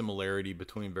because there's similarity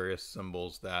between various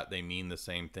symbols that they mean the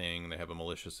same thing, they have a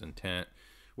malicious intent,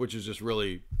 which is just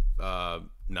really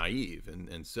naive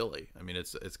and silly. I mean,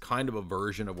 it's kind of a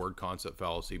version of word concept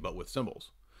fallacy, but with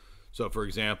symbols. So, for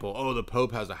example, oh, the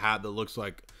Pope has a hat that looks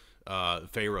like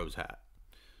Pharaoh's hat.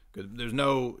 Because there's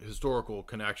no historical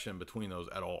connection between those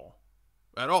at all.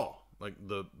 At all. Like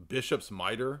the bishop's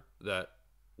mitre that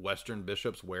Western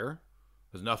bishops wear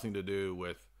has nothing to do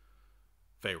with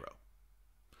Pharaoh.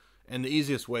 And the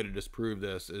easiest way to disprove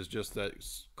this is just that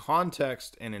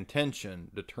context and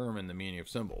intention determine the meaning of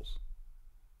symbols,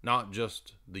 not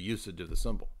just the usage of the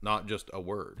symbol, not just a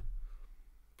word.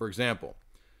 For example,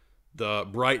 the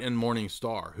bright and morning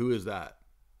star, who is that?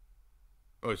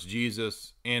 Oh, it's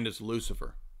Jesus and it's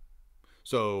Lucifer.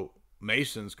 So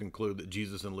Masons conclude that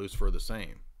Jesus and Lucifer are the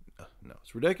same. No,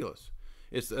 it's ridiculous.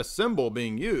 It's a symbol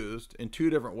being used in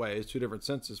two different ways, two different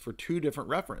senses for two different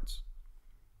reference.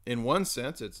 In one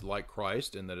sense, it's like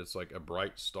Christ in that it's like a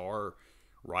bright star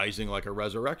rising like a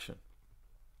resurrection.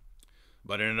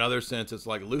 But in another sense, it's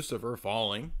like Lucifer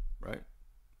falling, right?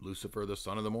 Lucifer, the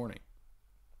son of the morning.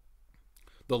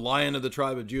 The Lion of the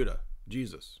tribe of Judah,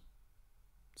 Jesus.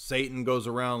 Satan goes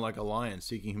around like a lion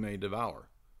seeking whom he may devour.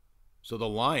 So the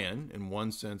lion, in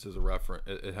one sense, is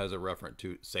it has a reference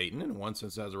to Satan, and in one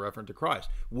sense, it has a reference to Christ.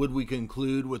 Would we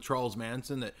conclude with Charles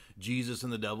Manson that Jesus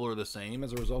and the devil are the same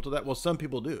as a result of that? Well, some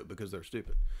people do because they're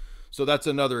stupid. So that's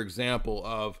another example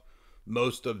of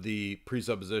most of the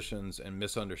presuppositions and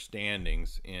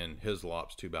misunderstandings in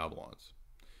Hislop's Two Babylons.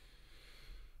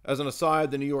 As an aside,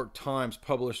 the New York Times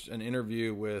published an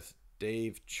interview with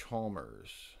Dave Chalmers.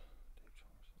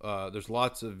 There's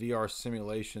lots of VR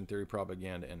simulation theory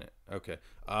propaganda in it. Okay.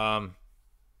 I'm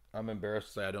embarrassed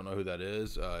to say I don't know who that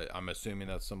is. I'm assuming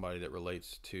that's somebody that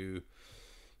relates to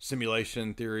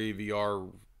simulation theory,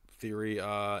 VR theory.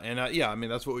 Yeah, I mean,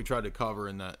 that's what we tried to cover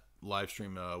in that live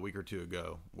stream a week or two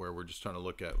ago, where we're just trying to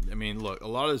look at, I mean, look, a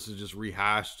lot of this is just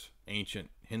rehashed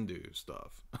ancient Hindu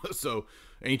stuff. So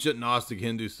ancient Gnostic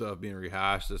Hindu stuff being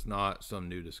rehashed, it's not some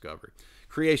new discovery.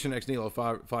 Creation ex nihilo,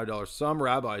 $5. Some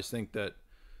rabbis think that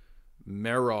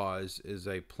Meroz is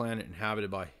a planet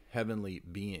inhabited by heavenly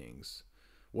beings.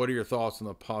 What are your thoughts on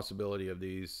the possibility of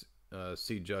these?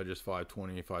 See Judges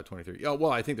 5:20, 5:23. Yeah, well,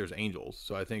 I think there's angels.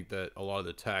 So I think that a lot of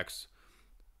the texts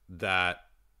that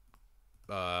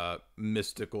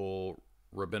mystical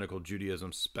rabbinical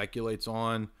Judaism speculates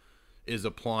on is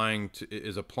applying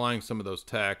some of those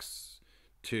texts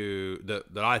to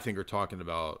that I think are talking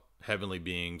about heavenly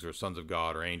beings or sons of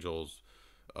God or angels.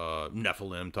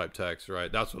 Nephilim type text, right?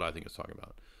 That's what I think it's talking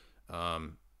about.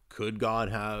 Could God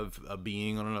have a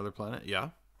being on another planet? Yeah,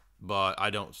 but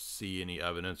I don't see any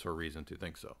evidence or reason to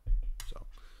think so. So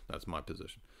that's my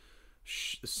position.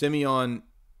 Simeon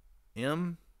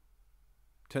M,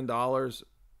 $10,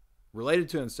 related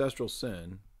to ancestral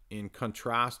sin in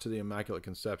contrast to the Immaculate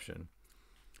Conception.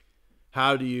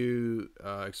 How do you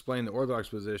explain the Orthodox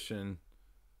position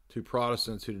to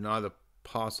Protestants who deny the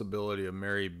possibility of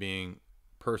Mary being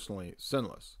personally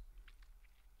sinless?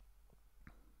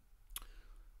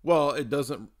 Well, it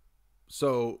doesn't.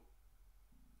 So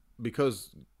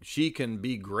because she can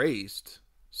be graced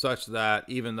such that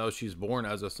even though she's born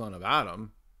as a son of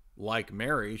Adam, like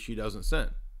Mary, she doesn't sin.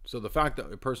 So the fact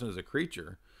that a person is a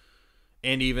creature,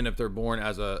 and even if they're born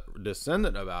as a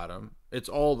descendant of Adam, it's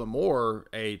all the more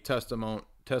a testament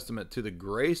to the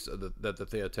grace that the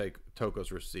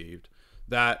Theotokos received,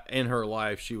 that in her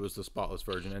life she was the spotless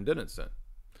virgin and didn't sin.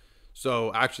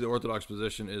 So actually the Orthodox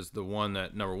position is the one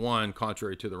that, number one,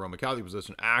 contrary to the Roman Catholic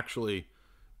position, actually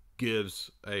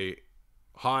gives a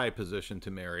high position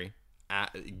to Mary,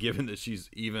 given that she's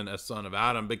even a son of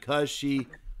Adam, because she,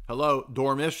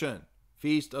 Dormition,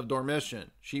 Feast of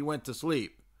Dormition. She went to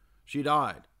sleep. She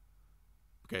died.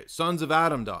 Okay, sons of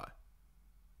Adam die.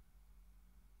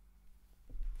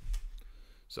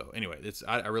 So anyway,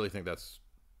 I really think that's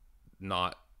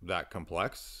not that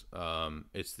complex.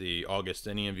 It's the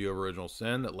Augustinian view of original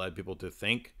sin that led people to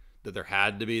think that there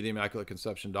had to be the Immaculate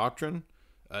Conception doctrine.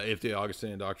 If the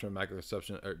Augustinian doctrine of Immaculate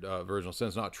Conception of original sin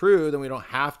is not true, then we don't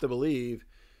have to believe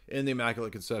in the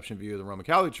Immaculate Conception view of the Roman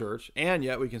Catholic Church, and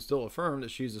yet we can still affirm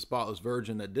that she's a spotless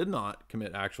virgin that did not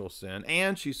commit actual sin,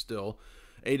 and she's still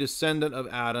a descendant of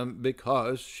Adam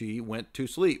because she went to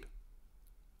sleep,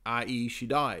 i.e. she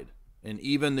died. And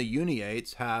even the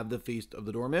Uniates have the Feast of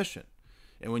the Dormition.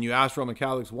 And when you ask Roman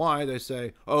Catholics why, they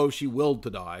say, oh, she willed to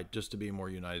die just to be more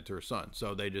united to her son.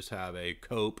 So they just have a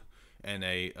cope and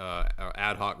a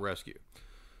ad hoc rescue.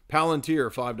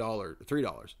 Palantir,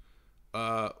 $3.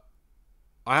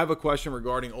 I have a question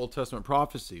regarding Old Testament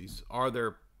prophecies. Are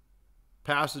there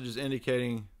passages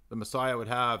indicating the Messiah would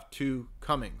have two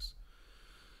comings?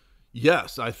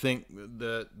 Yes, I think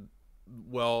that,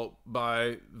 well,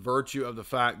 by virtue of the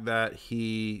fact that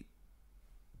he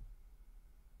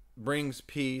brings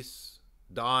peace,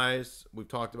 dies. We've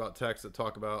talked about texts that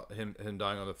talk about him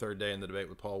dying on the third day in the debate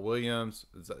with Paul Williams.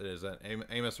 Is that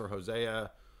Amos or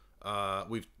Hosea?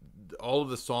 We've all of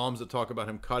the Psalms that talk about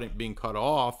him being cut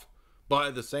off, but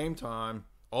at the same time,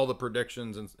 all the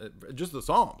predictions and just the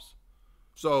Psalms.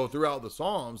 So throughout the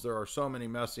Psalms, there are so many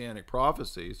messianic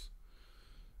prophecies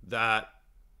that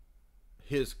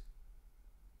his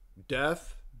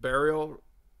death, burial,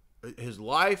 his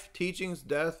life, teachings,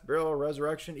 death, burial,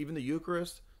 resurrection, even the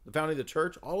Eucharist, the founding of the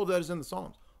church, all of that is in the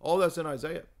Psalms. All that's in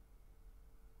Isaiah.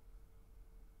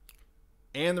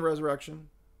 And the resurrection,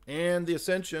 and the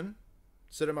ascension.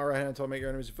 Sit at my right hand until I make your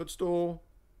enemies a footstool.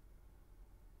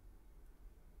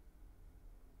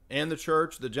 And the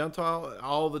church, the Gentile,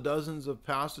 all the dozens of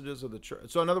passages of the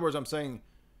church. So in other words, I'm saying,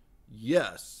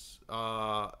 yes,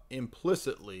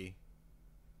 implicitly,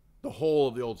 the whole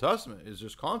of the Old Testament is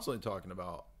just constantly talking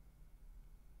about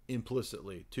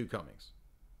implicitly two comings.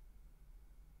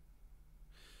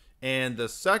 And the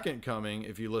second coming,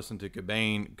 if you listen to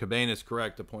Cobain is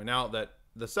correct to point out that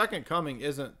the second coming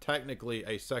isn't technically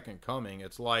a second coming.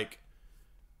 It's like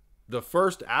the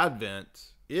first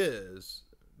advent is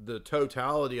the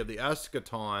totality of the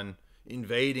eschaton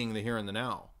invading the here and the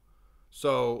now.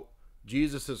 So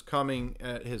Jesus is coming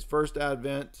at his first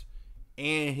advent,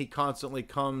 and he constantly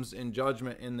comes in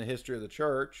judgment in the history of the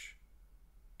church,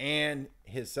 and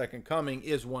his second coming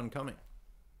is one coming.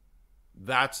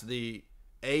 That's the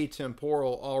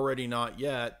atemporal, already not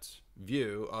yet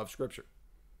view of Scripture.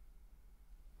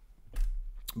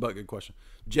 But good question.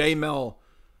 J. Mel,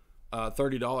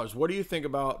 $30. What do you think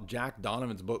about Jack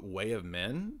Donovan's book, Way of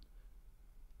Men?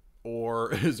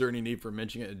 Or is there any need for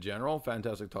mentioning it in general?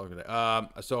 Fantastic talk today.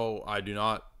 So I do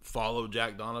not follow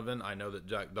Jack Donovan. I know that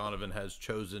Jack Donovan has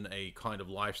chosen a kind of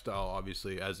lifestyle,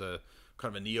 obviously, as a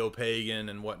kind of a neo-pagan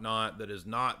and whatnot, that is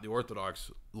not the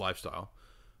Orthodox lifestyle.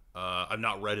 I've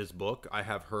not read his book. I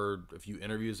have heard a few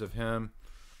interviews of him,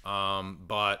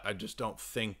 but I just don't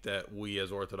think that we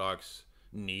as Orthodox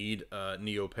need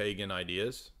neo-pagan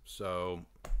ideas. So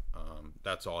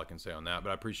that's all I can say on that.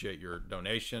 But I appreciate your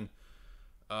donation.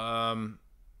 That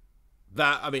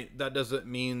doesn't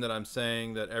mean that I'm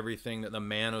saying that everything that the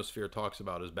manosphere talks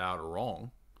about is bad or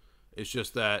wrong. It's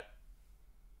just that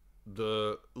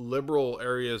the liberal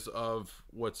areas of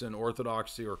what's in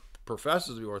Orthodoxy or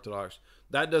professes to be Orthodox,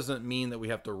 that doesn't mean that we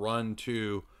have to run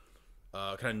to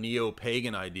kind of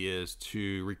neo-pagan ideas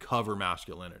to recover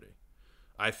masculinity.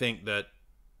 I think that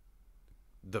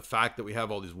the fact that we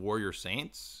have all these warrior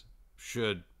saints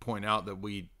should point out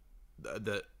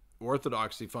that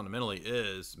Orthodoxy fundamentally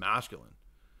is masculine.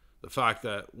 The fact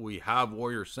that we have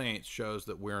warrior saints shows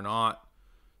that we're not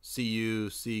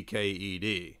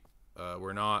CUCKED.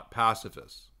 We're not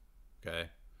pacifists. Okay?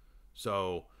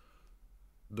 So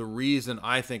the reason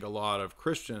I think a lot of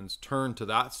Christians turn to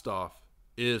that stuff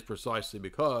is precisely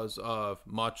because of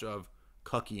much of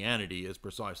cuckianity is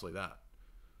precisely that.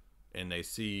 And they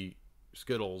see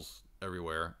Skittles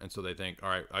everywhere, and so they think, all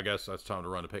right, I guess that's time to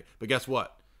run to pagan. But guess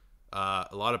what? A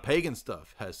lot of pagan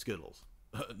stuff has Skittles.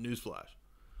 Newsflash.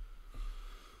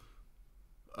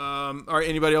 All right,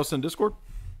 anybody else in Discord?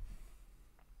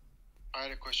 I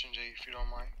had a question, Jay, if you don't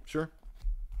mind. Sure.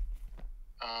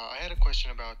 I had a question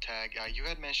about tag. You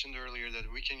had mentioned earlier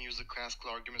that we can use the classical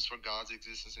arguments for God's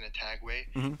existence in a tag way,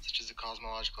 such as the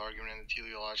cosmological argument and the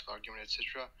teleological argument,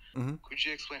 etc. Could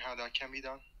you explain how that can be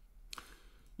done?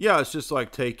 Yeah, it's just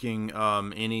like taking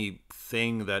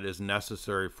anything that is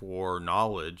necessary for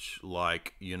knowledge,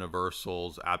 like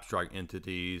universals, abstract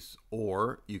entities,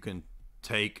 or you can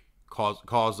take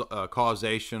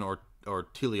causation or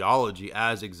teleology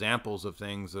as examples of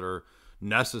things that are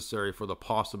necessary for the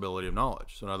possibility of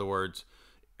knowledge. So in other words,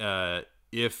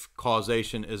 if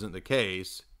causation isn't the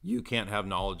case, you can't have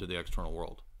knowledge of the external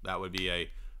world. That would be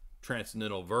a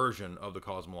transcendental version of the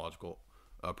cosmological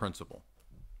principle.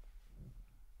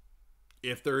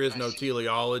 If there is no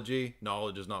teleology,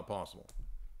 knowledge is not possible.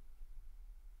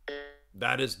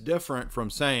 That is different from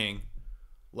saying,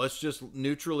 let's just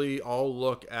neutrally all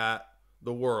look at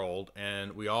the world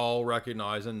and we all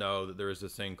recognize and know that there is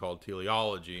this thing called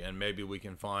teleology, and maybe we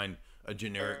can find a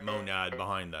generic monad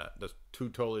behind that. That's two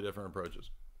totally different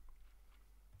approaches.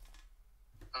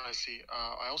 I see.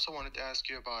 I also wanted to ask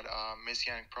you about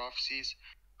messianic prophecies.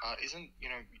 Isn't you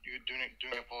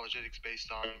doing apologetics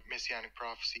based on messianic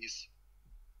prophecies?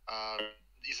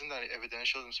 Isn't that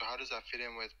evidentialism? So how does that fit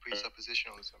in with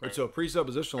presuppositionalism? Right, so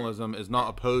presuppositionalism is not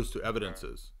opposed to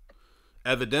evidences.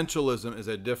 Evidentialism is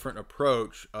a different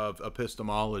approach of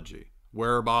epistemology,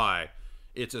 whereby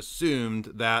it's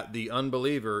assumed that the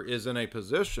unbeliever is in a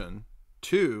position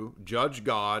to judge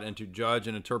God and to judge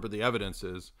and interpret the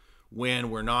evidences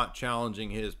when we're not challenging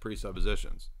his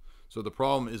presuppositions. So the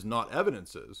problem is not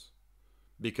evidences,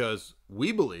 because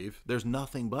we believe there's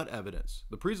nothing but evidence.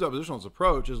 The presuppositionalist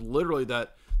approach is literally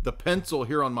that the pencil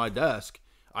here on my desk,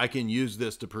 I can use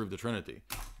this to prove the Trinity.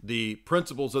 The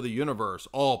principles of the universe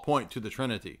all point to the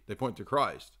Trinity. They point to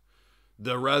Christ.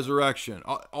 The resurrection,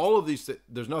 all of these,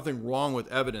 there's nothing wrong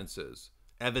with evidences.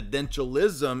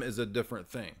 Evidentialism is a different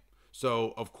thing.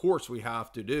 So, of course, we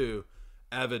have to do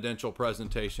evidential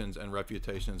presentations and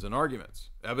refutations and arguments.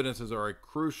 Evidences are a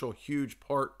crucial, huge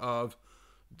part of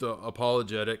the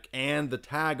apologetic, and the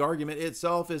tag argument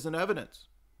itself is an evidence.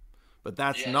 But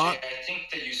that's not... Jay, I think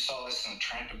that you saw this in the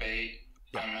Trent debate.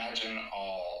 Yeah. I imagine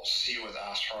I'll see you with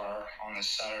Asrar on this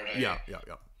Saturday. Yeah.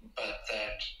 But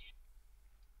that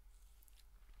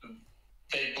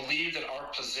they believe that our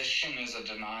position is a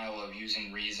denial of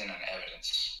using reason and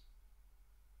evidence.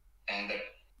 And that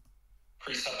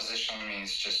presupposition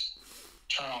means just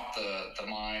turn off the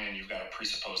mind and you've got to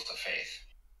presuppose the faith.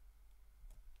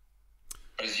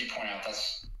 But as you point out,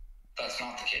 that's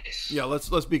not the case. Yeah, let's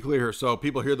be clear here. So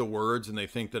people hear the words and they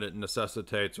think that it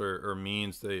necessitates or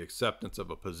means the acceptance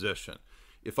of a position.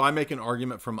 If I make an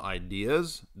argument from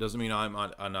ideas, doesn't mean I'm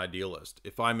an idealist.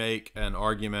 If I make an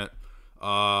argument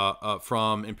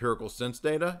from empirical sense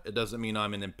data, it doesn't mean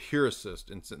I'm an empiricist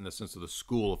in the sense of the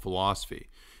school of philosophy.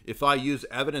 If I use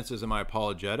evidences in my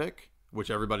apologetic,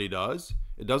 which everybody does,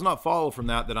 it does not follow from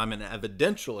that I'm an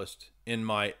evidentialist in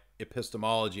my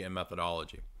epistemology and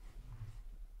methodology.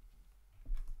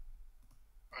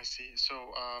 I see. So,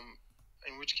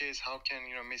 in which case, how can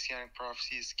messianic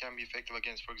prophecies can be effective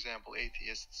against, for example,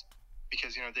 atheists?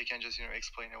 Because they can just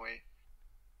explain away.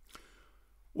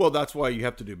 Well, that's why you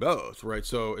have to do both, right?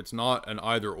 So it's not an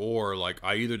either or, like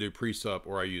I either do presup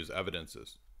or I use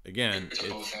evidences. Again,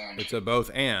 it's a both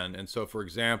and. And so, for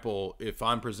example, if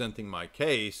I'm presenting my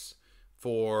case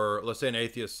for, let's say an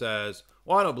atheist says,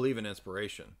 well, I don't believe in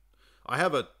inspiration. I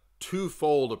have a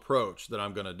twofold approach that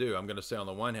I'm going to do. I'm going to say on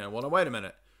the one hand, well, no, wait a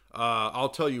minute. I'll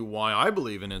tell you why I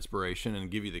believe in inspiration and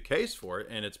give you the case for it.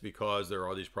 And it's because there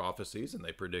are these prophecies and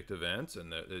they predict events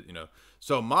and,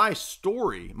 so my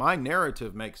story, my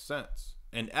narrative makes sense.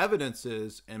 And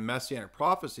evidences and messianic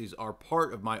prophecies are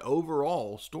part of my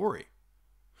overall story.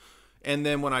 And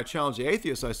then when I challenge the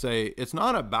atheists, I say, it's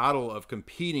not a battle of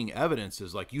competing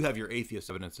evidences, like you have your atheist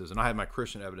evidences and I have my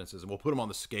Christian evidences and we'll put them on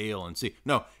the scale and see.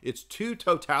 No, it's two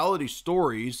totality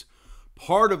stories,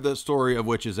 part of the story of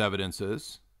which is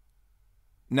evidences.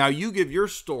 Now you give your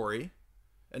story,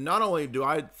 and not only do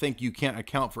I think you can't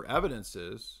account for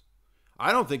evidences,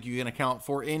 I don't think you can account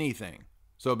for anything.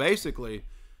 So basically,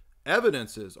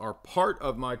 evidences are part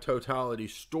of my totality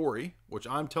story, which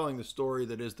I'm telling the story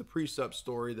that is the precept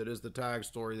story, that is the tag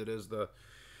story, that is the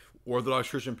Orthodox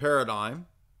Christian paradigm.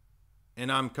 And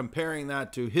I'm comparing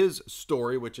that to his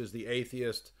story, which is the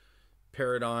atheist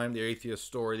paradigm, the atheist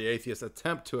story, the atheist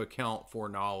attempt to account for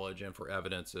knowledge and for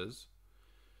evidences.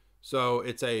 So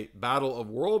it's a battle of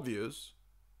worldviews,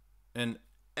 and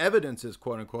evidences,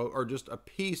 quote unquote, are just a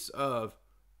piece of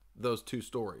those two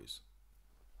stories.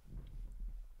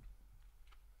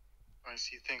 I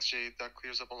see. Thanks, Jay. That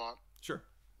clears up a lot. Sure.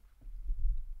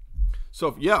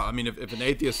 So, yeah, I mean, if an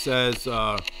atheist says,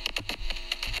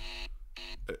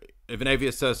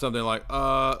 something like,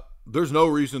 there's no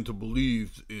reason to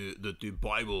believe that the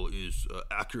Bible is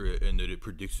accurate and that it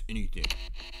predicts anything.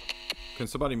 Can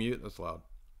somebody mute? That's loud.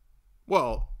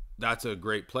 Well, that's a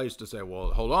great place to say,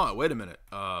 well, hold on, wait a minute.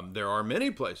 There are many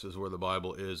places where the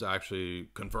Bible is actually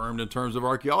confirmed in terms of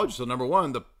archaeology. So number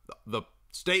one, the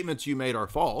statements you made are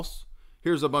false.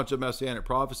 Here's a bunch of messianic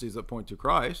prophecies that point to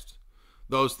Christ.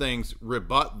 Those things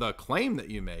rebut the claim that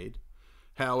you made.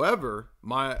 However,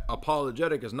 my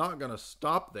apologetic is not going to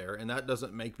stop there, and that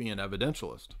doesn't make me an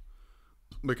evidentialist,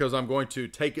 because I'm going to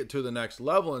take it to the next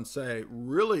level and say,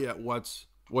 really, at what's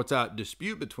at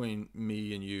dispute between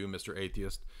me and you, Mr.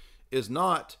 Atheist, is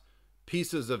not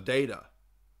pieces of data.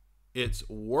 It's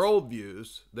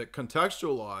worldviews that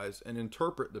contextualize and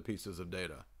interpret the pieces of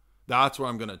data. That's where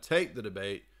I'm going to take the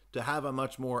debate to have a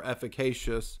much more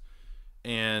efficacious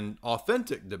and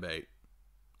authentic debate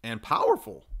and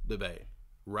powerful debate,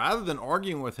 rather than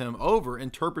arguing with him over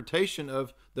interpretation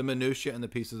of the minutiae and the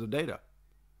pieces of data.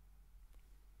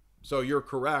 So you're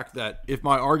correct that if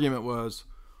my argument was,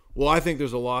 well, I think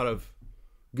there's a lot of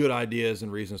good ideas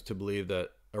and reasons to believe that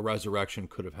a resurrection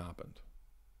could have happened.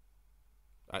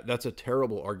 That's a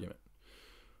terrible argument.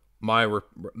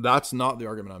 That's not the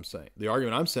argument I'm saying. The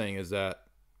argument I'm saying is that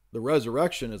the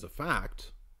resurrection is a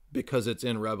fact because it's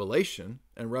in Revelation,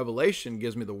 and Revelation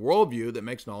gives me the worldview that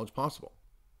makes knowledge possible.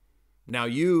 Now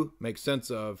you make sense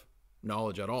of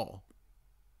knowledge at all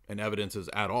and evidences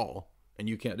at all, and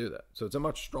you can't do that. So it's a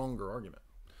much stronger argument.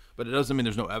 But it doesn't mean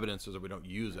there's no evidences or we don't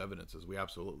use evidences. We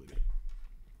absolutely do.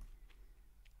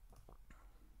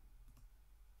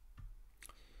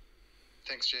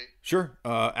 Thanks, Jay. Sure.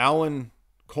 Alan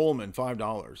Coleman,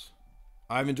 $5.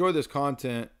 I've enjoyed this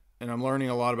content, and I'm learning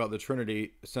a lot about the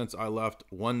Trinity since I left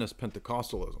oneness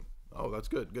Pentecostalism. Oh, that's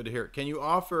good. Good to hear. Can you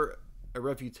offer a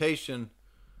refutation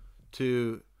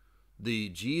to the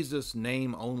Jesus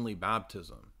name only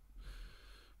baptism?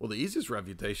 Well, the easiest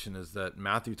refutation is that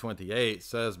Matthew 28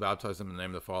 says, baptize them in the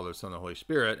name of the Father, Son, and the Holy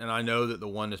Spirit. And I know that the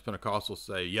oneness Pentecostals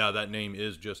say, yeah, that name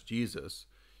is just Jesus.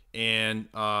 And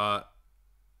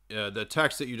the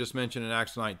text that you just mentioned in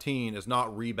Acts 19 is not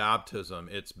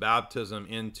rebaptism. It's baptism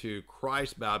into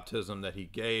Christ's baptism that he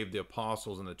gave the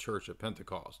apostles in the church at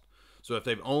Pentecost. So if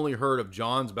they've only heard of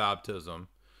John's baptism,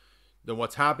 then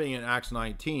what's happening in Acts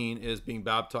 19 is being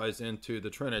baptized into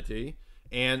the Trinity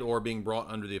and or being brought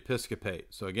under the episcopate.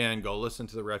 So again, go listen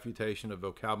to the refutation of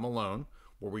Vocab Malone,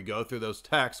 where we go through those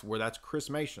texts where that's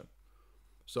chrismation.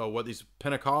 So what these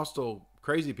Pentecostal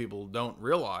crazy people don't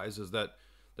realize is that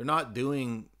they're not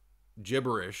doing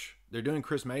gibberish. They're doing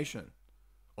chrismation,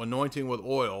 anointing with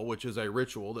oil, which is a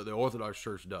ritual that the Orthodox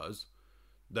Church does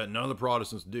that none of the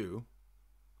Protestants do.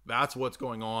 That's what's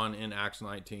going on in Acts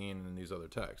 19 and these other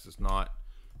texts. It's not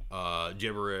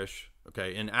gibberish.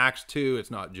 Okay, in Acts 2, it's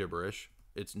not gibberish.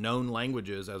 It's known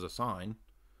languages as a sign,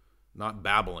 not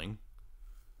babbling.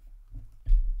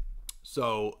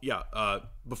 So, yeah,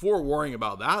 before worrying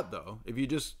about that, though, if you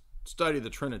just study the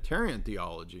Trinitarian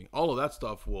theology, all of that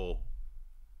stuff will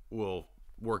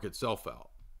work itself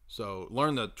out. So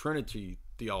learn the Trinity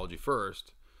theology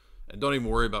first, and don't even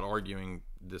worry about arguing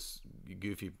this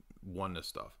goofy oneness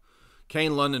stuff.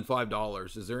 Kane London,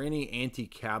 $5. Is there any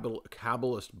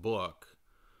anti-Kabbalist book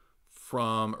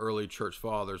from early church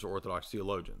fathers or Orthodox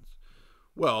theologians?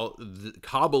 Well,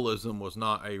 Kabbalism was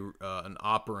not an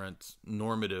operant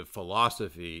normative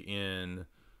philosophy in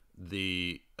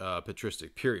the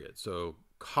patristic period. So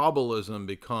Kabbalism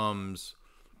becomes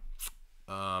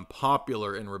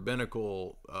popular in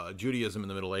rabbinical Judaism in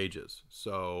the Middle Ages.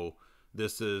 So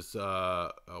this is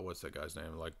what's that guy's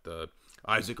name? Like the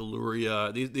Isaac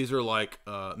Luria. These are like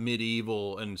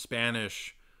medieval and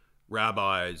Spanish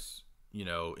rabbis, you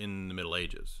know, in the Middle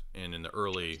Ages and in the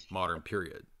early modern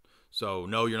period. So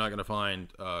no, you're not going to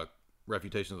find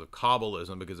refutations of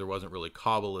Kabbalism because there wasn't really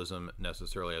Kabbalism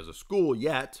necessarily as a school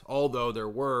yet. Although there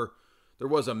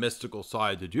was a mystical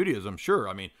side to Judaism. Sure,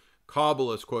 I mean,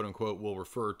 Kabbalists, quote unquote, will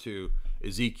refer to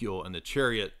Ezekiel and the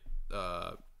chariot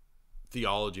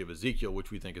theology of Ezekiel,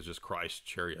 which we think is just Christ's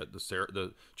chariot.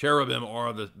 The cherubim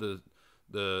are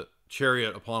the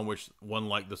chariot upon which one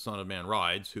like the Son of Man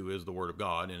rides, who is the Word of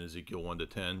God in Ezekiel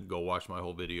 1-10. Go watch my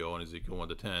whole video on Ezekiel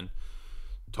 1-10,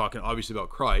 talking obviously about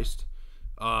Christ.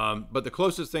 But the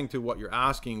closest thing to what you're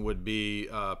asking would be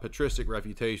patristic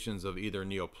refutations of either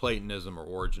Neoplatonism or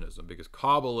Origenism, because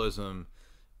Kabbalism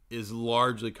is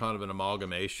largely kind of an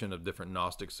amalgamation of different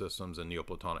Gnostic systems and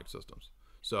Neoplatonic systems.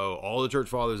 So all the church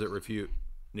fathers that refute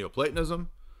Neoplatonism,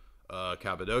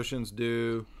 Cappadocians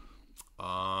do,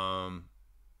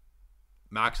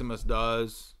 Maximus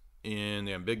does in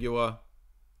the Ambigua,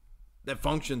 that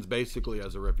functions basically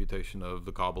as a refutation of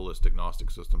the Kabbalistic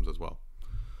Gnostic systems as well.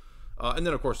 And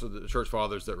then, of course, the church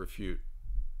fathers that refute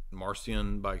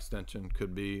Marcion, by extension,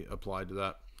 could be applied to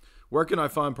that. Where can I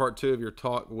find part 2 of your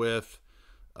talk with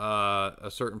a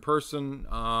certain person?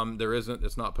 There isn't.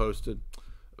 It's not posted.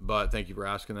 But thank you for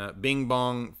asking that. Bing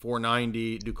Bong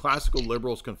 490. Do classical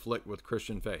liberals conflict with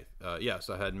Christian faith? Yes,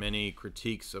 I had many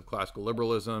critiques of classical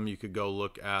liberalism. You could go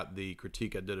look at the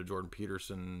critique I did of Jordan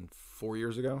Peterson 4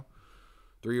 years ago.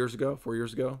 3 years ago, 4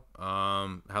 years ago.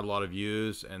 Had a lot of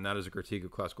views, and that is a critique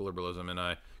of classical liberalism. And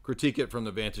I critique it from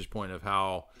the vantage point of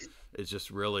how it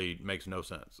just really makes no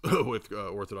sense with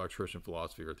Orthodox Christian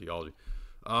philosophy or theology.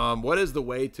 What is the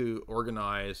way to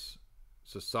organize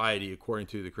society according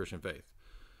to the Christian faith?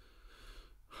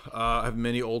 I have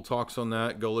many old talks on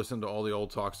that. Go listen to all the old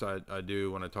talks I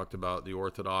do when I talked about the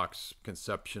Orthodox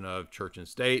conception of church and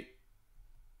state.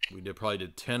 We probably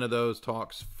did 10 of those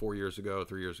talks 4 years ago,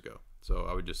 3 years ago. So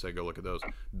I would just say go look at those.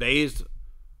 Based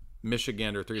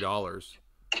Michigander, $3.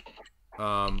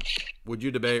 Would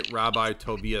you debate Rabbi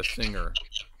Tobias Singer?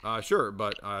 Sure,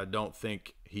 but I don't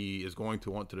think he is going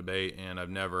to want to debate, and I've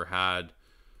never had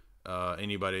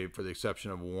anybody, for the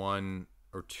exception of one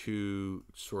or two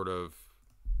sort of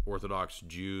Orthodox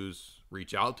Jews,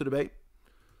 reach out to debate.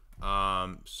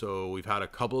 So we've had a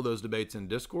couple of those debates in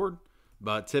Discord,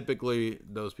 but typically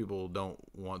those people don't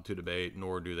want to debate,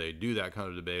 nor do they do that kind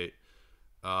of debate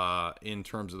in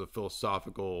terms of the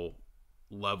philosophical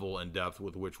level and depth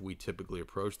with which we typically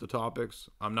approach the topics.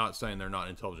 I'm not saying they're not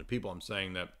intelligent people. I'm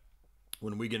saying that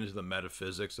when we get into the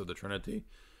metaphysics of the Trinity,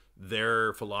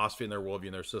 their philosophy and their worldview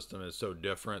and their system is so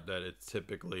different that it's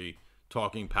typically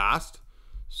talking past.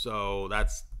 So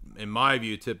that's, in my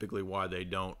view, typically why they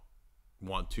don't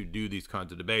want to do these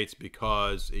kinds of debates,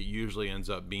 because it usually ends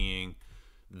up being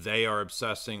they are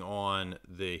obsessing on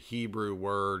the Hebrew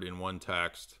word in one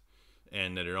text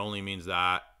and that it only means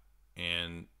that,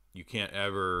 and you can't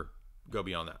ever go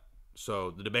beyond that.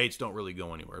 So the debates don't really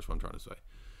go anywhere, is what I'm trying to say.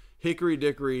 Hickory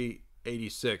Dickory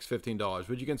 86, $15.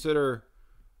 Would you consider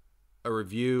a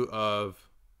review of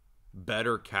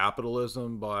Better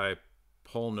Capitalism by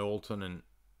Paul Knowlton and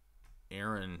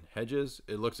Aaron Hedges?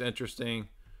 It looks interesting,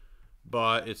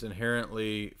 but it's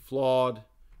inherently flawed.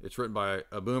 It's written by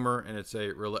a boomer, and it's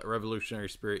a revolutionary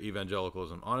spirit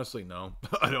evangelicalism. Honestly, no.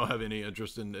 I don't have any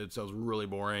interest in it. It sounds really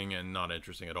boring and not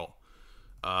interesting at all.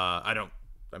 I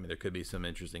mean, there could be some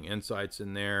interesting insights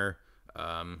in there.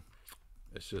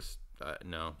 It's just,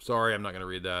 no. Sorry, I'm not going to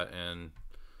read that. And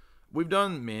we've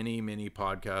done many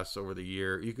podcasts over the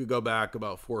year. You could go back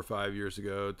about 4 or 5 years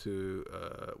ago to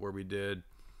where we did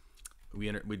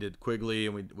Quigley,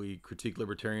 and we critiqued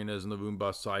libertarianism, the boom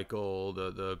bust cycle,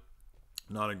 the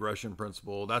non-aggression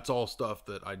principle. That's all stuff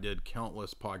that I did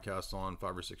countless podcasts on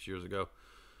 5 or 6 years ago.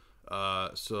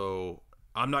 So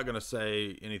I'm not going to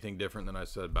say anything different than I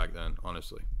said back then,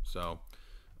 honestly. So,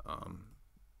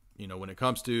 you know, when it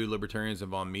comes to libertarians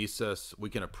and von Mises, we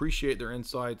can appreciate their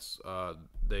insights.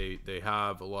 They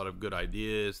have a lot of good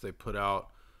ideas. They put out,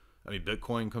 I mean,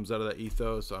 Bitcoin comes out of that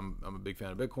ethos. I'm a big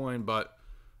fan of Bitcoin, but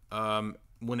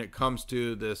when it comes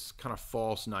to this kind of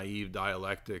false, naive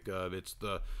dialectic of it's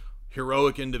the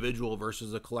heroic individual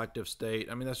versus a collective state,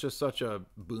 I mean, that's just such a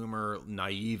boomer,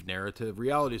 naive narrative.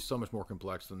 Reality is so much more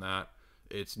complex than that.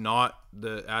 It's not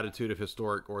the attitude of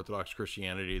historic Orthodox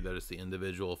Christianity that it's the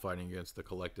individual fighting against the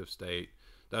collective state.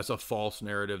 That's a false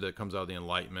narrative that comes out of the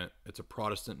Enlightenment. It's a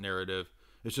Protestant narrative.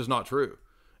 It's just not true.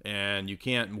 And you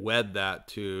can't wed that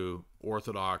to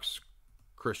Orthodox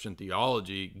Christian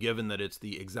theology, given that it's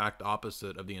the exact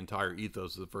opposite of the entire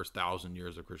ethos of the first 1,000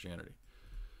 years of Christianity.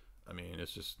 I mean,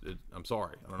 it's just, I'm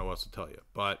sorry. I don't know what else to tell you.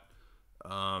 But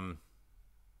no.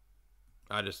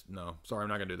 Sorry, I'm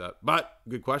not going to do that. But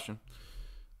good question.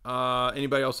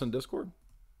 Anybody else in Discord?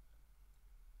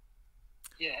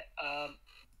 Yeah.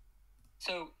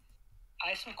 So I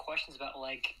have some questions about,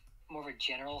 like, more of a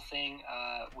general thing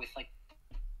with, like,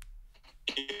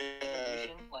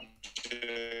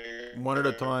 one at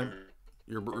a time.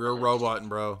 You're roboting,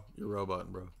 bro. You're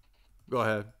roboting, bro. Go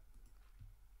ahead.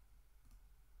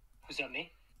 Who's that,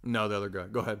 me? No, the other guy.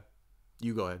 Go ahead.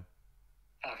 You go ahead.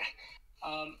 Okay.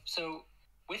 So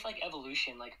with, like,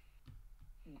 evolution, like,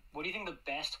 what do you think the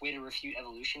best way to refute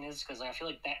evolution is? Because, like, I feel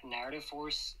like that narrative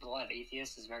force with a lot of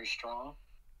atheists is very strong.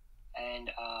 And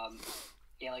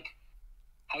yeah, like,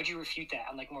 how would you refute that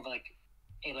on, like, more of like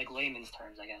a layman's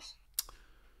terms, I guess?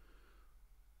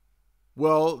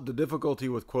 Well, the difficulty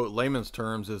with, quote, layman's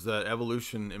terms is that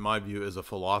evolution, in my view, is a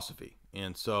philosophy.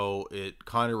 And so it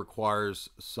kind of requires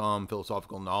some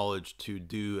philosophical knowledge to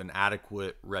do an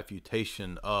adequate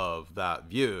refutation of that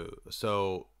view.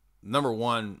 So number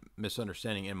one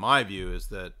misunderstanding, in my view, is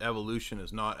that evolution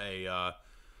is not a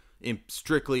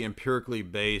strictly empirically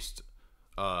based,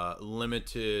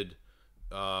 limited,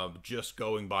 just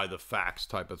going by the facts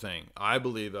type of thing. I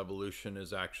believe evolution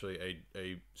is actually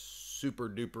a super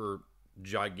duper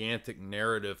gigantic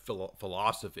narrative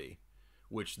philosophy,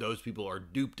 which those people are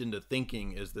duped into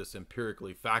thinking is this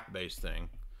empirically fact-based thing.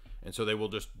 And so they will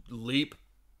just leap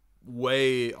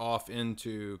way off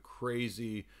into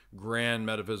crazy grand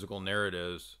metaphysical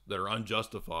narratives that are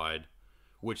unjustified,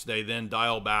 which they then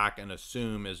dial back and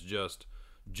assume is just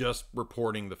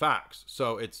reporting the facts.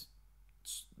 So it's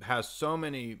has so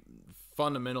many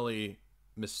fundamentally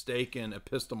mistaken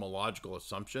epistemological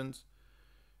assumptions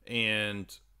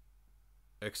and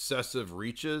excessive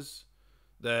reaches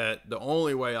that the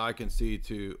only way I can see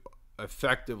to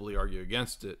effectively argue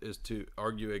against it is to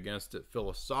argue against it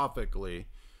philosophically.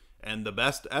 And the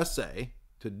best essay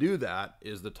to do that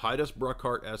is the Titus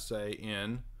Bruckhardt essay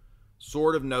in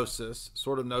Sword of Gnosis.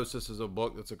 Sword of Gnosis is a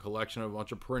book that's a collection of a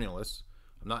bunch of perennialists.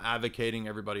 I'm not advocating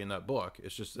everybody in that book.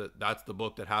 It's just that that's the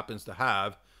book that happens to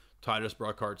have Titus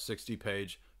Bruckhart's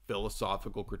 60-page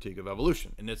philosophical critique of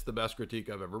evolution. And it's the best critique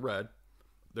I've ever read.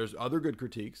 There's other good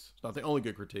critiques. It's not the only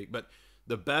good critique, but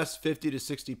the best 50 to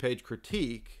 60-page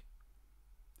critique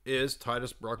is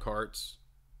Titus Bruckhart's,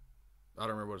 I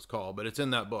don't remember what it's called, but it's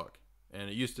in that book. And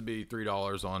it used to be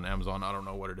 $3 on Amazon. I don't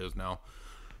know what it is now.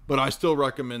 But I still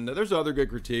recommend that. There's other good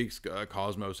critiques,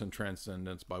 Cosmos and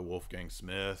Transcendence by Wolfgang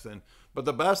Smith, but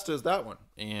the best is that one.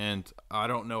 And I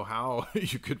don't know how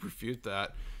you could refute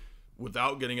that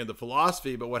without getting into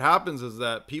philosophy. But what happens is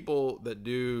that people that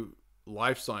do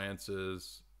life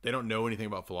sciences, they don't know anything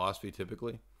about philosophy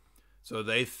typically. So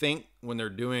they think when they're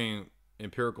doing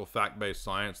empirical fact-based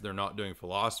science, they're not doing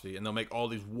philosophy, and they'll make all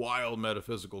these wild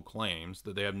metaphysical claims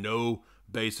that they have no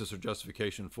basis or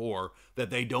justification for, that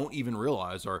they don't even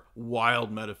realize are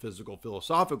wild metaphysical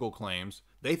philosophical claims.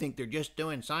 They think they're just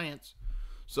doing science.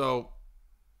 So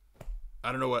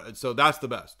I don't know what, so that's the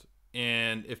best.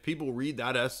 And if people read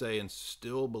that essay and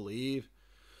still believe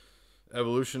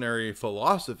evolutionary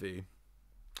philosophy,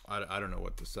 I don't know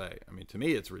what to say. I mean, to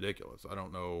me, it's ridiculous. I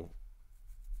don't know.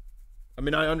 I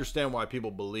mean, I understand why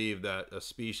people believe that a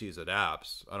species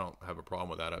adapts. I don't have a problem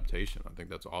with adaptation. I think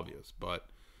that's obvious. But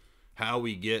how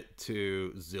we get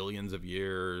to zillions of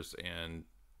years and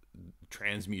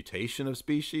transmutation of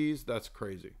species, that's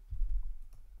crazy.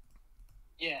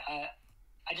 Yeah,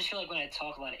 I just feel like when I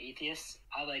talk about atheists,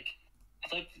 I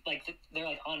feel like they're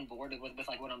like on board with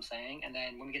like what I'm saying, and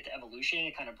then when we get to evolution,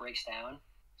 it kind of breaks down.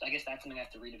 So I guess that's something I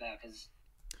have to read about because.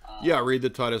 Yeah, read the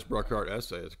Titus Bruckhart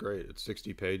essay. It's great. It's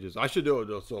 60 pages. I should do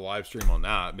a live stream on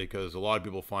that because a lot of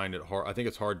people find it hard. I think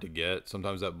it's hard to get.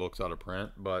 Sometimes that book's out of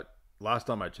print, but last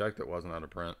time I checked, it wasn't out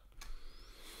of print.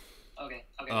 Okay.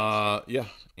 Yeah,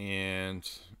 and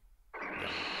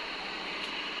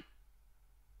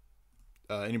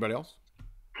anybody else?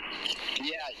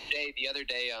 Yeah, Jay. The other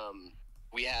day,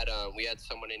 we had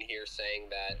someone in here saying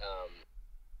that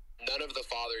none of the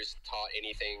fathers taught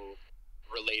anything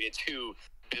related to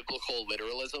biblical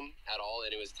literalism at all,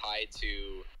 and it was tied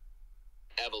to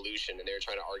evolution, and they were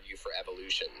trying to argue for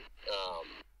evolution.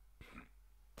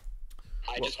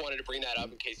 I just wanted to bring that up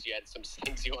in case you had some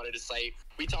things you wanted to cite.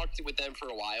 We talked with them for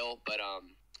a while, but I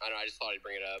don't know, I just thought I'd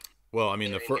bring it up. Well, I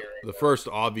mean, the first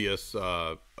obvious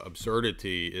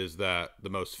absurdity is that the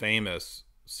most famous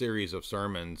series of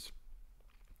sermons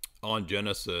on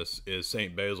Genesis is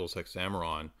St. Basil's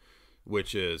Hexameron,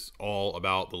 which is all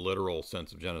about the literal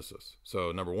sense of Genesis.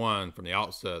 So number one, from the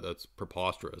outset, that's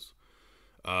preposterous.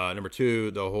 Number two,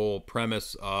 the whole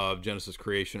premise of Genesis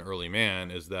creation, early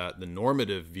man, is that the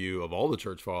normative view of all the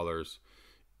church fathers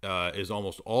is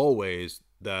almost always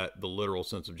that the literal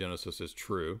sense of Genesis is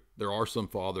true. There are some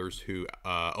fathers who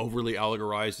overly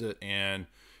allegorize it and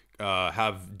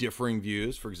have differing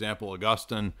views. For example,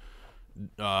 Augustine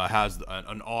has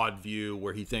an odd view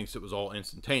where he thinks it was all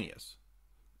instantaneous.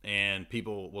 And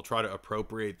people will try to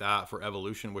appropriate that for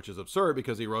evolution, which is absurd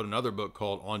because he wrote another book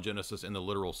called On Genesis in the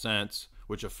Literal Sense,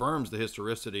 which affirms the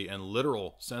historicity and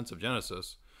literal sense of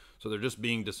Genesis. So they're just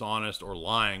being dishonest or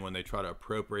lying when they try to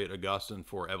appropriate Augustine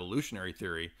for evolutionary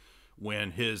theory, when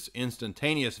his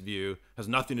instantaneous view has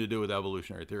nothing to do with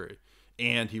evolutionary theory.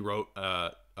 And he wrote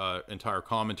an entire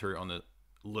commentary on the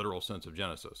literal sense of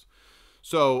Genesis.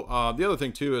 So the other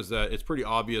thing, too, is that it's pretty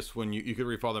obvious when you could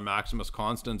read Father Maximus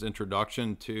Constan's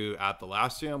introduction to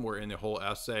Athalasium, where in the whole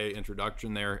essay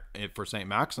introduction there for St.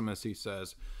 Maximus, he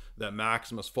says that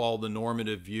Maximus followed the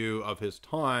normative view of his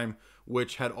time,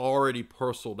 which had already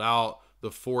parceled out the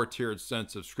four-tiered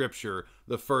sense of Scripture,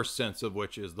 the first sense of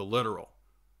which is the literal.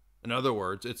 In other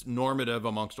words, it's normative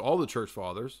amongst all the church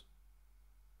fathers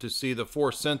to see the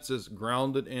four senses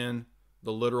grounded in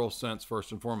the literal sense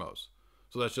first and foremost.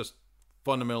 So that's just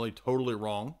fundamentally totally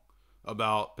wrong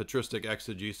about patristic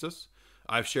exegesis.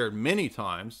 I've shared many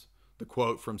times the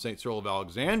quote from St. Cyril of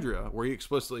Alexandria, where he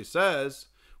explicitly says,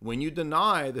 when you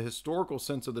deny the historical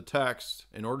sense of the text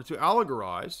in order to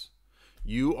allegorize,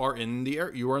 you are in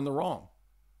the wrong,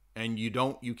 and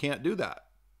you can't do that.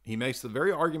 He makes the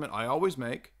very argument I always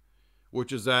make,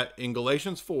 which is that in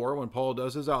Galatians 4, when Paul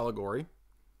does his allegory,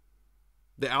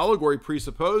 the allegory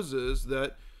presupposes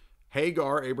that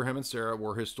Hagar, Abraham, and Sarah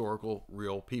were historical,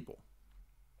 real people.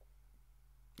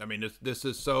 I mean, this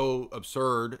is so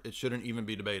absurd, it shouldn't even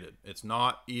be debated. It's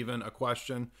not even a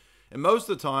question. And most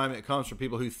of the time, it comes from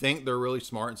people who think they're really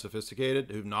smart and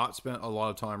sophisticated, who've not spent a lot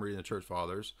of time reading the Church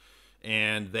Fathers,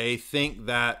 and they think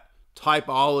that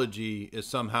typology is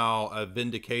somehow a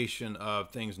vindication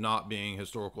of things not being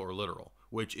historical or literal,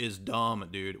 which is dumb,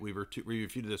 dude. We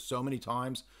refuted this so many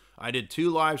times. I did 2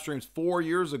 live streams 4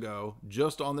 years ago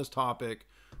just on this topic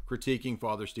critiquing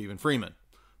Father Stephen Freeman.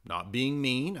 Not being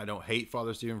mean. I don't hate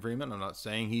Father Stephen Freeman. I'm not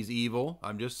saying he's evil.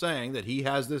 I'm just saying that he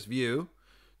has this view.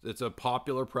 It's a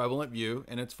popular, prevalent view,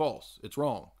 and it's false. It's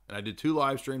wrong. And I did 2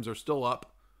 live streams. They're still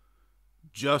up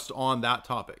just on that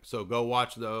topic. So go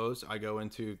watch those. I go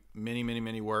into many, many,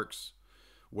 many works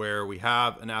where we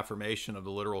have an affirmation of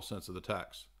the literal sense of the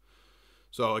text.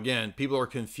 So again, people are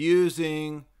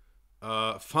confusing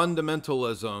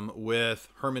fundamentalism with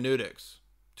hermeneutics.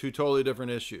 2 totally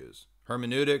different issues.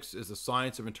 Hermeneutics is the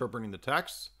science of interpreting the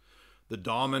text. The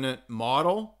dominant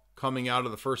model coming out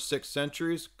of the first 6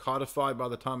 centuries, codified by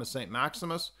the time of Saint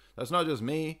Maximus. That's not just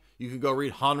me. You can go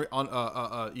read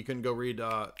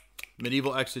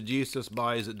medieval exegesis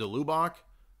by, is it de Lubac?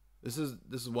 This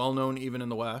is well known even in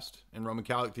the West and Roman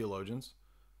Catholic theologians.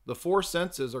 The 4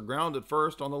 senses are grounded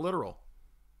first on the literal.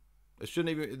 This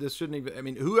shouldn't even. I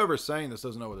mean, whoever's saying this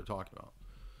doesn't know what they're talking about.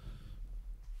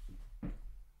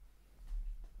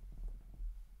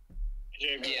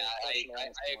 Yeah, I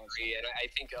agree, and I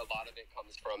think a lot of it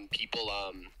comes from people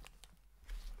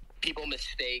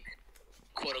mistake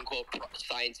quote unquote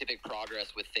scientific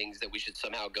progress with things that we should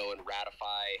somehow go and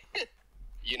ratify,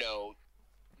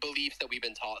 beliefs that we've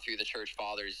been taught through the church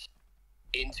fathers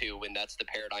into, when that's the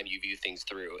paradigm you view things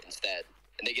through instead,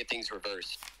 and they get things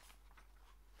reversed.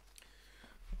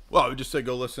 Well, I would just say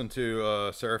go listen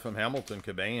to Seraphim Hamilton.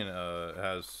 Cobain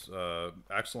has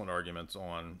excellent arguments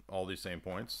on all these same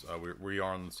points. We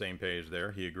are on the same page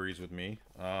there. He agrees with me.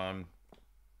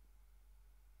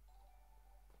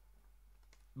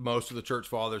 Most of the church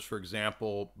fathers, for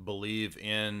example, believe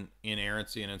in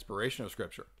inerrancy and inspiration of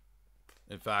Scripture.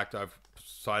 In fact, I've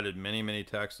cited many, many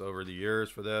texts over the years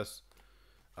for this.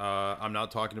 I'm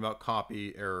not talking about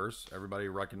copy errors. Everybody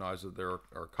recognizes that there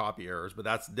are copy errors, but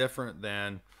that's different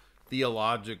than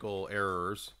theological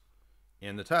errors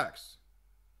in the text.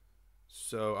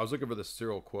 So I was looking for the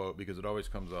Cyril quote because it always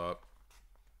comes up.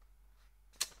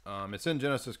 It's in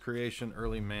Genesis creation,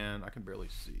 early man. I can barely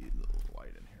see the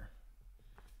light in here.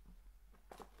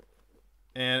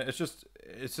 And it's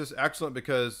just excellent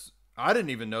because I didn't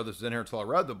even know this was in here until I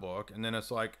read the book. And then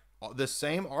it's like this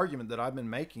same argument that I've been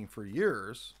making for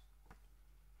years.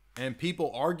 And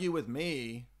people argue with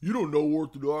me, you don't know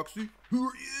orthodoxy. Who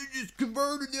are you? Just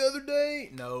converted the other day?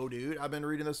 No, dude. I've been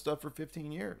reading this stuff for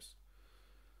 15 years.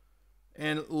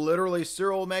 And literally,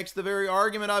 Cyril makes the very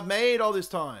argument I've made all this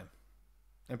time.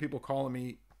 And people calling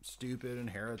me stupid and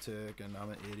heretic, and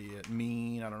I'm an idiot,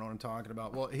 mean, I don't know what I'm talking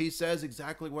about. Well, he says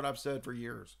exactly what I've said for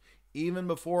years, even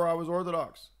before I was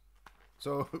Orthodox.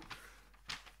 So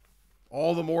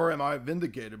all the more am I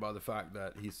vindicated by the fact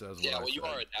that he says what I said. You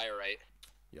are a diorite.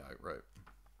 Yeah, right.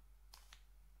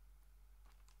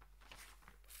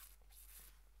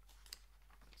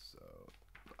 So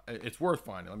it's worth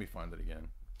finding. Let me find it again.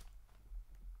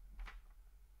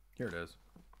 Here it is.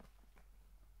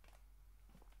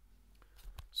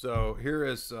 So here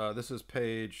is, this is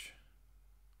page,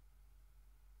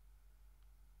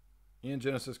 in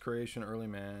Genesis creation, early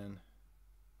man,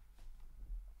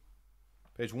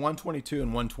 page 122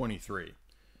 and 123.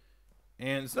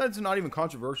 And it's not even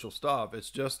controversial stuff. It's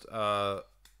just a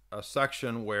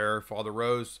section where Father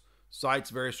Rose cites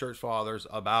various church fathers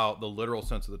about the literal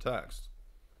sense of the text.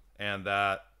 And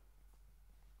that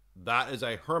is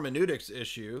a hermeneutics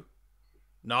issue,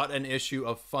 not an issue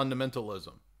of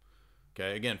fundamentalism.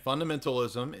 Okay, again,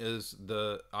 fundamentalism is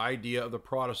the idea of the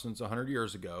Protestants 100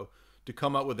 years ago to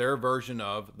come up with their version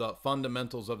of the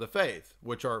fundamentals of the faith,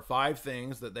 which are 5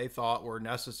 things that they thought were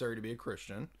necessary to be a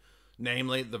Christian.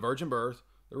 Namely, the virgin birth,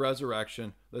 the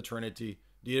resurrection, the Trinity,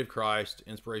 deity of Christ,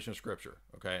 inspiration of Scripture,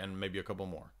 okay, and maybe a couple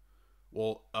more.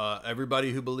 Well,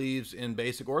 everybody who believes in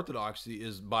basic orthodoxy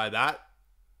is, by that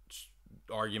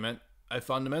argument, a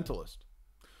fundamentalist.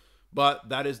 But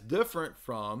that is different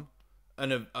from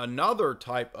another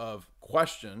type of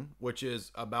question, which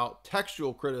is about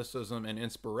textual criticism and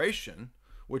inspiration,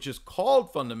 which is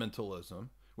called fundamentalism,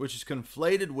 which is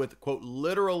conflated with, quote,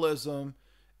 literalism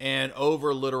and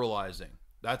over-literalizing.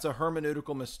 That's a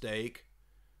hermeneutical mistake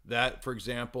that, for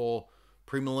example,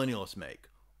 premillennialists make,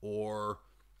 or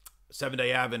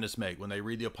Seventh-day Adventists make when they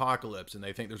read the Apocalypse and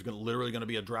they think there's literally going to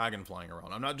be a dragon flying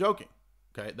around. I'm not joking.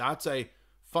 Okay, that's a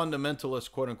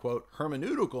fundamentalist, quote-unquote,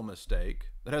 hermeneutical mistake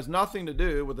that has nothing to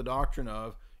do with the doctrine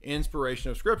of inspiration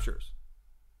of Scriptures.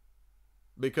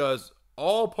 Because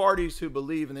all parties who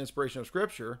believe in the inspiration of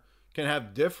Scripture can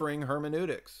have differing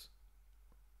hermeneutics,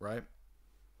 right?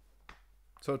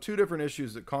 So 2 different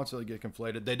issues that constantly get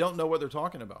conflated. They don't know what they're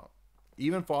talking about.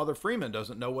 Even Father Freeman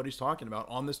doesn't know what he's talking about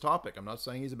on this topic. I'm not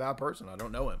saying he's a bad person. I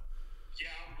don't know him. Yeah,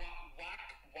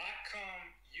 why come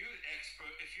you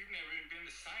expert if you've never even been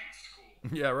to science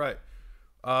school? Yeah, right.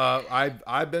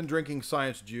 I've been drinking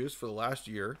science juice for the last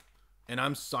year, and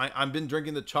I've been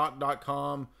drinking the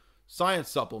chalk.com science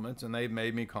supplements, and they've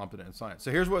made me competent in science.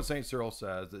 So here's what St. Cyril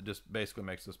says that just basically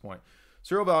makes this point.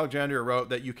 Cyril of Alexandria wrote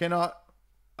that you cannot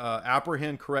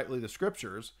apprehend correctly the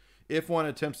scriptures if one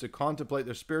attempts to contemplate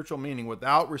their spiritual meaning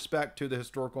without respect to the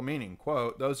historical meaning.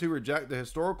 Quote, those who reject the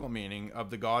historical meaning of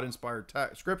the God-inspired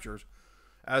scriptures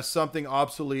as something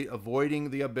obsolete, avoiding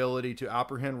the ability to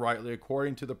apprehend rightly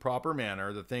according to the proper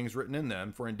manner the things written in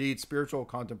them. For indeed, spiritual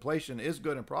contemplation is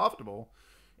good and profitable,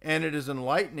 and it is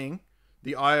enlightening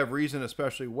the eye of reason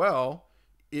especially well.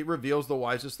 It reveals the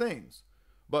wisest things.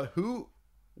 But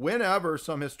whenever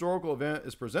some historical event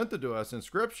is presented to us in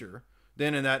Scripture,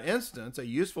 then in that instance, a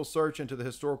useful search into the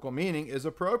historical meaning is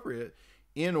appropriate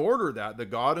in order that the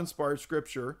God-inspired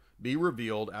Scripture be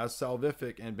revealed as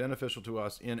salvific and beneficial to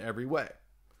us in every way.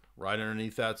 Right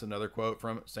underneath that's another quote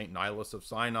from St. Nilus of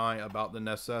Sinai about the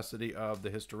necessity of the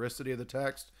historicity of the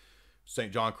text.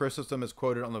 St. John Chrysostom is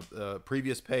quoted on the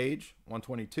previous page,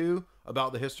 122,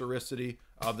 about the historicity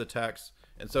of the text.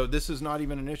 And so this is not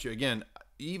even an issue. Again,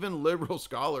 even liberal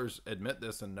scholars admit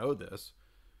this and know this.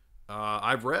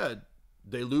 I've read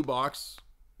de Lubach's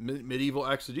medieval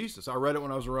exegesis. I read it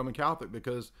when I was a Roman Catholic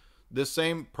because this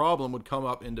same problem would come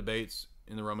up in debates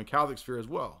in the Roman Catholic sphere as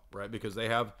well, right? Because they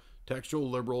have textual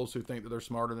liberals who think that they're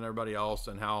smarter than everybody else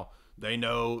and how they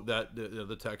know that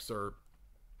the texts are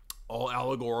all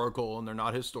allegorical and they're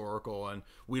not historical, and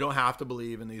we don't have to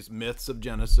believe in these myths of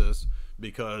Genesis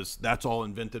because that's all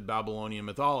invented Babylonian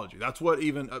mythology. That's what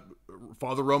even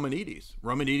Father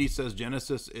Romanides says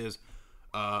Genesis is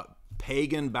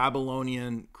pagan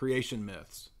Babylonian creation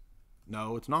myths.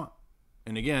 No, it's not.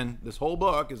 And again, this whole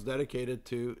book is dedicated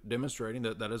to demonstrating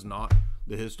that that is not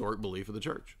the historic belief of the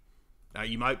church. Now,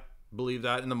 you might believe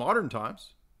that in the modern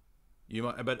times,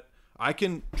 but I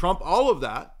can trump all of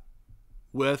that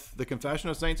with the Confession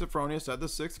of St. Sophronius at the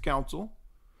Sixth Council,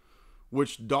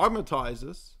 which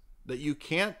dogmatizes that you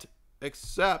can't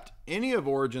accept any of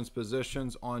Origen's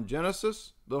positions on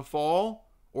Genesis, the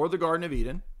fall, or the Garden of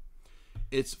Eden.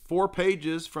 It's 4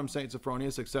 pages from St.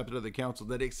 Sophronius accepted at the council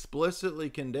that explicitly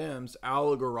condemns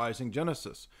allegorizing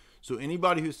Genesis. So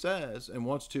anybody who says and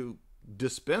wants to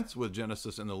dispense with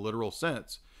Genesis in the literal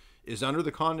sense is under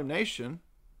the condemnation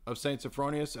of St.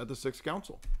 Sophronius at the Sixth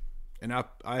Council. And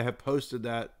I have posted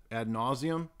that ad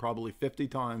nauseum probably 50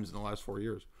 times in the last 4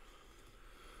 years.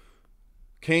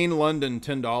 Kane London,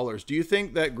 $10. Do you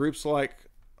think that groups like,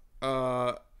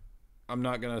 I'm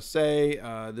not going to say,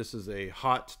 this is a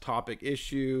hot topic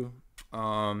issue.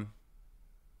 So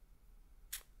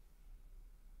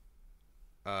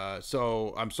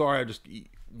I'm sorry,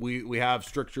 we have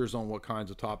strictures on what kinds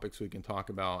of topics we can talk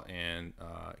about. And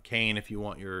Kane, if you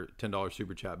want your $10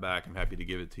 super chat back, I'm happy to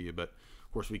give it to you. But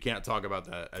of course, we can't talk about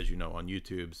that, as you know, on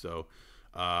YouTube. So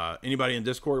anybody in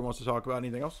Discord wants to talk about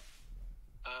anything else?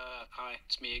 Hi,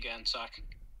 it's me again, Zach.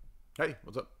 Hey,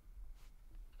 what's up?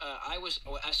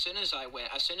 As soon as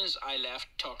I left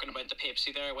talking about the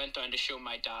papacy there, I went down to show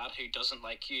my dad, who doesn't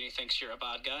like you and he thinks you're a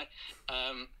bad guy.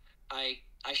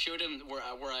 I showed him where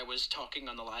I was talking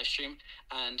on the live stream,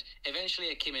 and eventually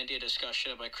it came into a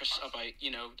discussion about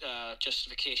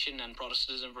justification and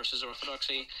Protestantism versus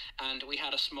Orthodoxy, and we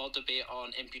had a small debate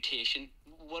on imputation.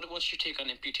 What's your take on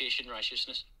imputation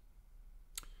righteousness?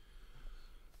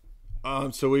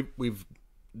 So we've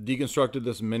deconstructed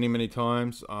this many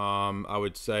times. I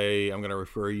would say I'm going to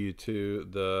refer you to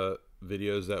the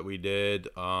videos that we did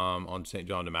on St.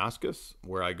 John Damascus,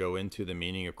 where I go into the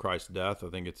meaning of Christ's death. I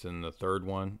think it's in the 3rd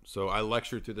one. So I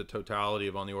lecture through the totality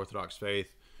of On the Orthodox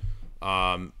Faith.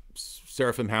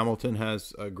 Seraphim Hamilton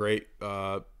has a great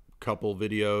couple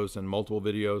videos and multiple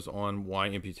videos on why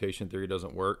imputation theory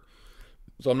doesn't work.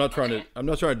 So I'm not trying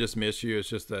to dismiss you. It's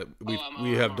just that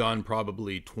we have done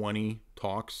probably 20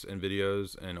 talks and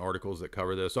videos and articles that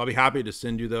cover this. So I'll be happy to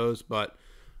send you those. But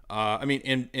I mean,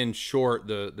 in short,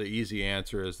 the easy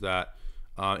answer is that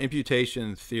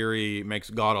imputation theory makes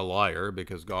God a liar,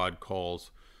 because God calls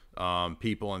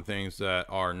people and things that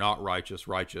are not righteous,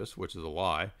 which is a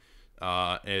lie.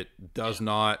 It does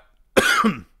not.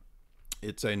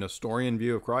 It's a Nestorian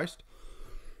view of Christ.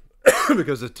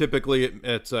 Because it's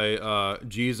a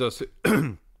Jesus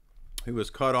who was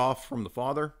cut off from the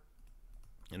Father,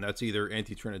 and that's either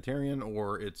anti-Trinitarian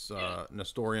or it's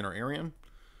Nestorian or Arian,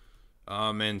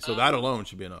 and so that alone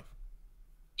should be enough.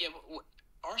 Yeah,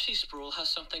 R.C. Sproul has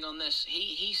something on this.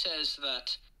 He says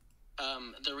that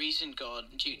the reason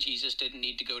Jesus didn't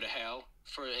need to go to hell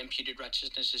for imputed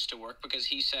righteousness is to work, because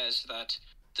he says that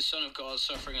the Son of God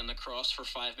suffering on the cross for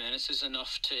 5 minutes is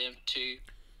enough to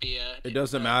be It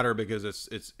doesn't matter because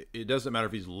it doesn't matter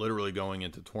if he's literally going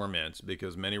into torments,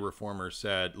 because many reformers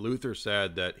said, Luther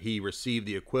said that he received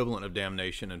the equivalent of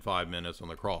damnation in 5 minutes on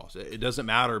the cross. It doesn't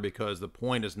matter because the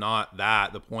point is not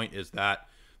that. The point is that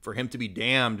for him to be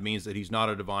damned means that he's not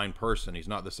a divine person. He's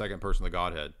not the second person of the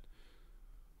Godhead.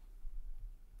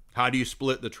 How do you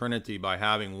split the Trinity? By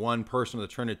having one person of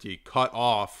the Trinity cut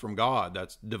off from God.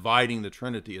 That's dividing the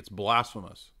Trinity. It's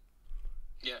blasphemous.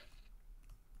 Yeah.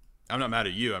 I'm not mad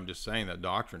at you. I'm just saying that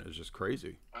doctrine is just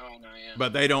crazy. Oh, no, yeah.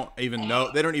 But they don't even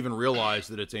know. They don't even realize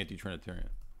that it's anti-Trinitarian.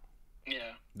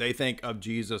 Yeah. They think of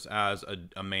Jesus as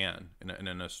a man in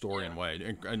an historian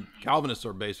way. And Calvinists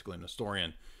are basically an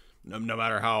historian, no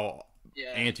matter how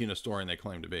anti-Nestorian they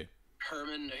claim to be.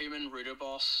 Herman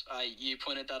Ruderboss, you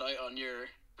pointed that out on your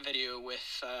video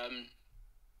with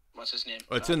what's his name?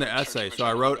 Well, it's in the essay. So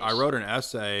I wrote an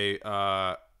essay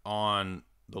on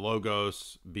the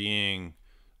Logos being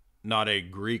not a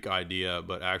Greek idea,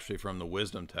 but actually from the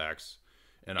wisdom text.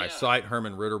 And I cite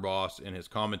Herman Ritterboss in his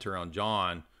commentary on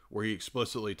John, where he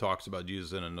explicitly talks about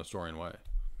Jesus in a Nestorian way.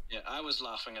 Yeah, I was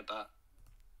laughing at that.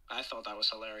 I thought that was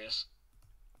hilarious.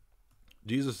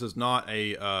 Jesus is not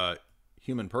a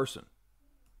human person.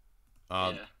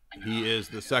 He is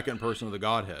the second person of the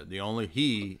Godhead. The only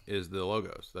he is the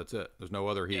Logos. That's it. There's no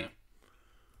other he. Yeah.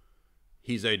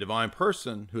 He's a divine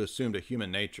person who assumed a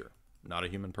human nature, not a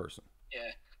human person.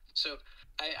 Yeah. So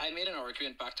I made an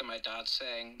argument back to my dad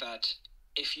saying that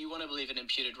if you want to believe in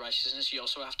imputed righteousness, you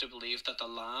also have to believe that the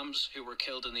lambs who were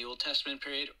killed in the Old Testament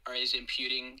period is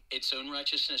imputing its own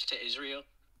righteousness to Israel,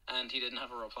 and he didn't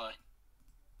have a reply.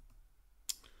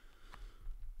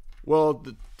 Well,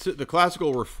 the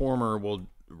classical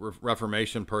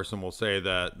Reformation person will say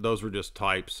that those were just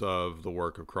types of the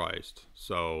work of Christ.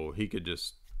 So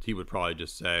he would probably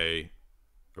just say,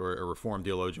 or a Reformed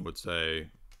theologian would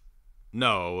say,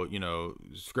 no,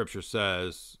 Scripture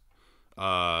says,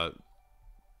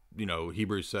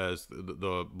 Hebrews says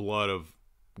the blood of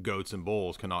goats and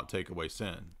bulls cannot take away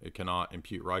sin. It cannot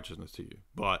impute righteousness to you.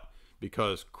 But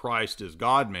because Christ is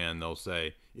God-man, they'll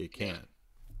say it can.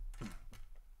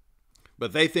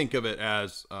 But they think of it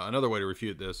as another way to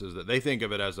refute this is that they think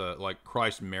of it as like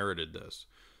Christ merited this.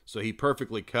 So he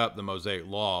perfectly kept the Mosaic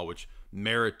law, which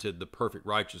merited the perfect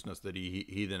righteousness that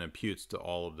he then imputes to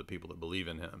all of the people that believe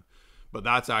in him. But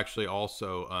that's actually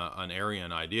also an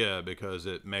Arian idea, because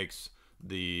it makes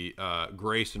the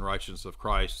grace and righteousness of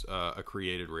Christ a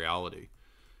created reality.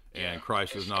 And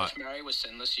Christ is not... If Mary was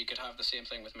sinless, you could have the same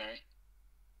thing with Mary.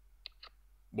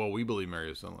 Well, we believe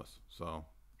Mary is sinless, so...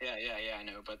 Yeah, I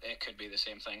know, but it could be the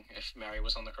same thing if Mary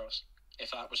was on the cross, if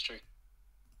that was true.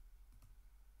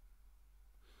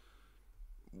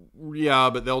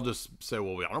 Yeah, but they'll just say,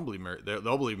 well, I don't believe Mary.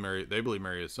 They'll believe Mary. They believe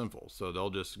Mary is sinful, so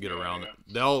they'll just get around it.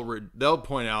 They'll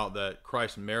point out that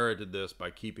Christ merited this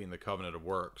by keeping the covenant of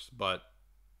works, but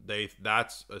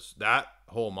that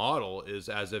whole model is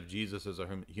as if Jesus is a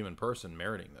human person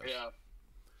meriting this. Yeah.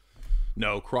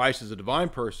 No, Christ is a divine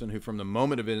person who, from the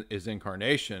moment of his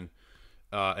incarnation,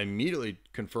 immediately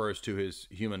confers to his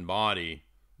human body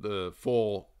the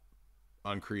full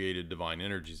uncreated divine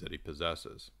energies that he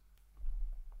possesses.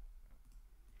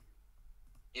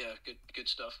 Yeah, good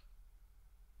stuff.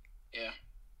 Yeah.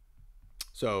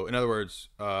 So, in other words,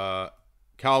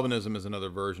 Calvinism is another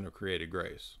version of created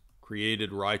grace.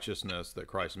 Created righteousness that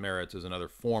Christ merits is another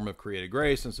form of created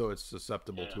grace, and so it's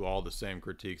susceptible to all the same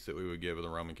critiques that we would give of the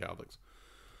Roman Catholics.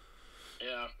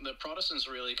 Yeah, the Protestants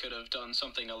really could have done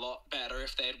something a lot better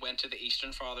if they had went to the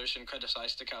Eastern Fathers and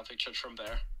criticized the Catholic Church from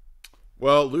there.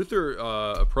 Well, Luther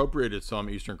appropriated some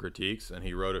Eastern critiques, and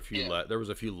he wrote a few. There was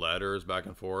a few letters back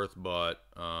and forth, but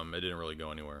it didn't really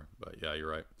go anywhere. But yeah, you're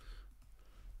right.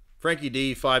 Frankie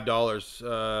D,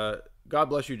 $5. God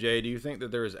bless you, Jay. Do you think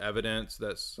that there is evidence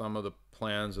that some of the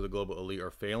plans of the global elite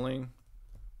are failing?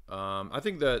 I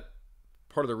think that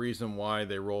part of the reason why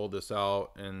they rolled this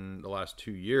out in the last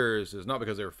 2 years is not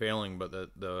because they were failing, but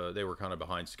that they were kind of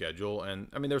behind schedule. And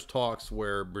I mean, there's talks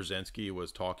where Brzezinski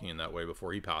was talking in that way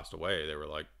before he passed away. They were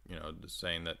like, just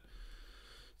saying that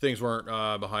things weren't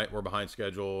behind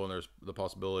schedule, and there's the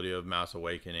possibility of mass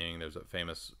awakening. There's a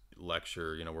famous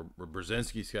lecture, where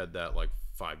Brzezinski said that like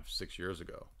 5-6 years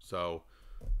ago. So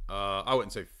I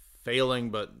wouldn't say failing,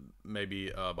 but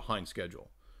maybe behind schedule.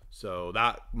 So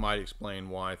that might explain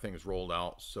why things rolled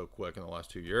out so quick in the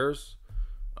last 2 years.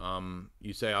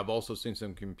 You say, I've also seen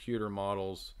some computer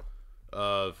models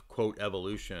of, quote,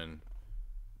 evolution,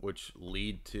 which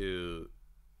lead to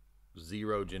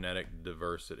zero genetic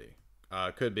diversity.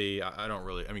 Could be, I don't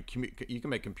really, you can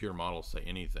make computer models say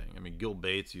anything. Gil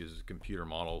Bates uses computer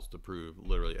models to prove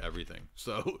literally everything.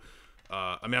 So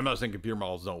I mean, I'm not saying computer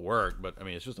models don't work, but I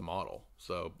mean, it's just a model.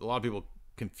 So a lot of people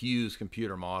confuse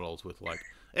computer models with like,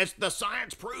 it's the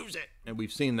science proves it. And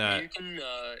we've seen that.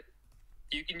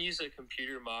 You can use a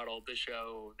computer model to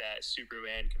show that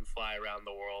Superman can fly around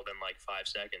the world in like 5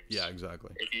 seconds. Yeah,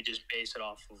 exactly. If you just base it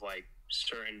off of like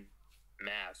certain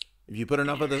math. If you put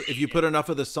enough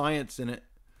of the science in it.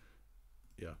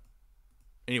 Yeah.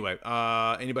 Anyway,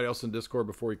 anybody else in Discord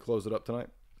before we close it up tonight?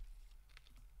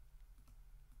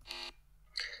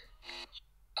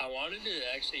 I wanted to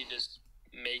actually just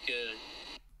make a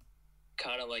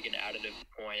kind of like an additive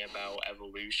point about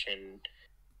evolution,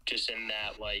 just in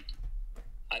that, like,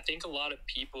 I think a lot of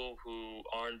people who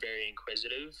aren't very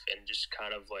inquisitive and just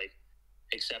kind of like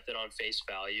accept it on face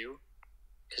value,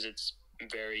 because it's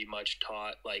very much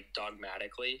taught like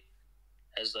dogmatically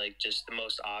as like just the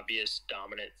most obvious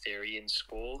dominant theory in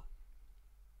school,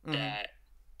 that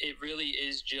it really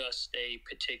is just a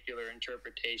particular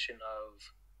interpretation of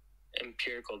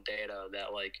empirical data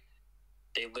that like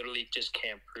they literally just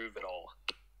can't prove it all.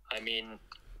 I mean,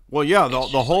 well, yeah, the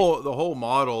whole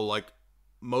model, like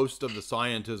most of the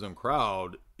scientism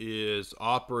crowd is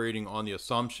operating on the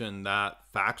assumption that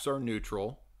facts are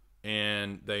neutral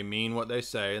and they mean what they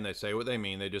say and they say what they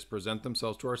mean. They just present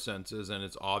themselves to our senses, and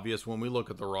it's obvious when we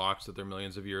look at the rocks that they're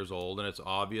millions of years old, and it's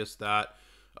obvious that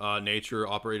nature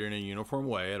operated in a uniform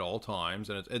way at all times,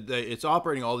 and it's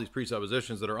operating all these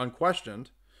presuppositions that are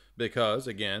unquestioned. Because,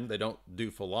 again, they don't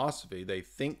do philosophy. They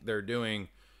think they're doing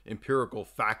empirical,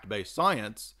 fact-based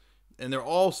science, and they're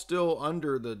all still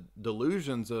under the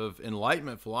delusions of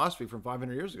Enlightenment philosophy from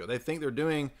 500 years ago. They think they're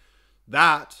doing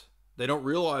that. They don't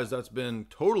realize that's been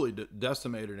totally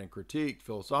decimated and critiqued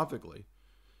philosophically.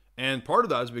 And part of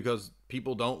that is because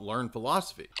people don't learn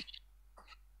philosophy.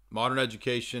 Modern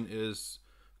education is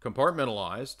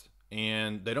compartmentalized,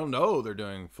 and they don't know they're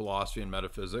doing philosophy and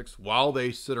metaphysics while they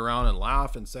sit around and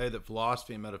laugh and say that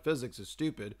philosophy and metaphysics is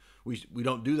stupid. We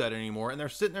don't do that anymore. And they're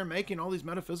sitting there making all these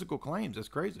metaphysical claims. It's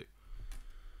crazy.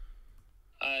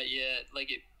 Yeah, like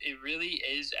it really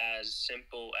is as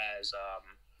simple as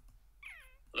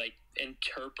like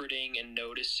interpreting and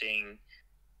noticing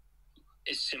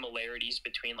similarities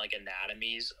between like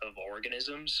anatomies of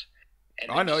organisms.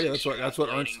 I know, yeah, that's what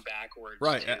Ernst,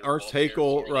 right? Ernst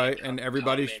Haeckel, right, and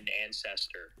everybody,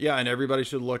 ancestor. Yeah, and everybody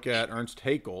should look at Ernst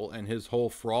Haeckel and his whole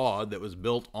fraud that was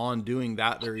built on doing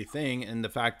that very thing, and the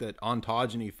fact that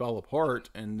ontogeny fell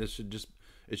apart, and it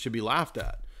should be laughed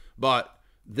at. But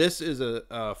this is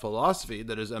a philosophy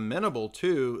that is amenable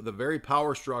to the very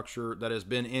power structure that has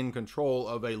been in control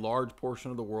of a large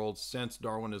portion of the world since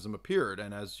Darwinism appeared,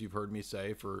 and as you've heard me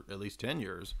say for at least 10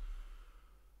 years.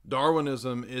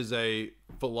 Darwinism is a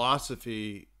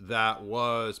philosophy that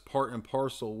was part and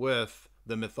parcel with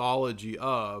the mythology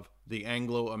of the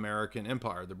Anglo-American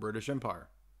Empire, the British Empire.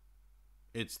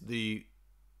 It's the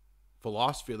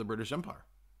philosophy of the British Empire.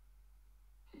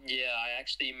 Yeah,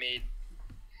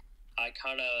 I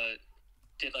kind of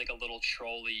did like a little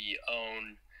trolley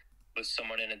own with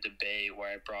someone in a debate where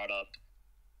I brought up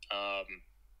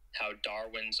how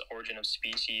Darwin's Origin of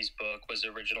Species book was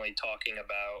originally talking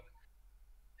about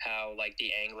how like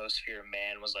the Anglosphere of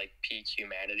man was like peak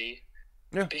humanity,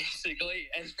 yeah, basically.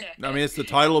 And I mean, it's the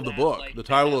title of the book. Like, the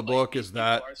title of the book like, is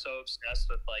that people are so obsessed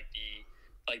with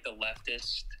like the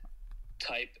leftist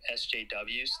type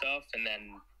SJW stuff, and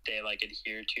then they like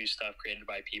adhere to stuff created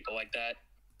by people like that.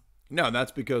 No,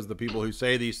 that's because the people who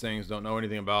say these things don't know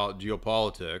anything about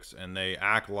geopolitics, and they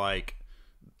act like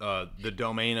the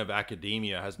domain of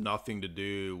academia has nothing to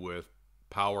do with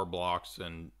power blocks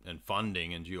and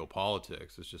funding and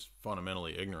geopolitics. It's just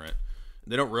fundamentally ignorant.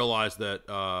 They don't realize that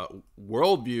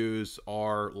worldviews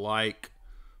are like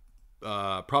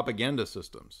propaganda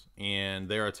systems, and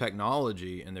they're a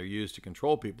technology, and they're used to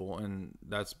control people, and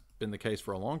that's been the case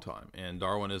for a long time. And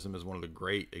Darwinism is one of the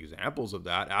great examples of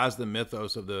that. As the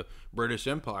mythos of the British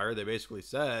Empire, they basically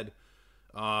said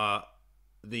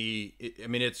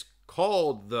it's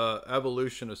called the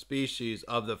evolution of species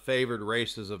of the favored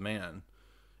races of man.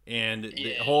 And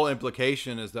the whole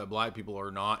implication is that black people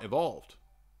are not evolved.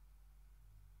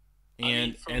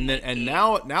 And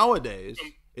nowadays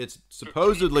it's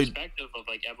supposedly from the perspective of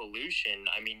like evolution.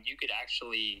 I mean, you could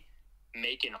actually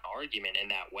make an argument in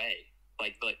that way.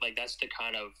 Like that's the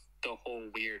kind of the whole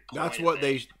weird point. That's what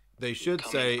they should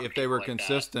say if they were like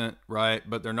consistent, right?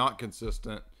 But they're not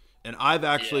consistent. And I've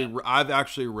actually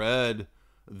read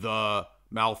the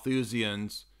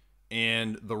Malthusians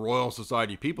and the Royal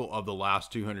Society people of the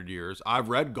last 200 years. I've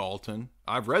read Galton.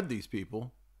 I've read these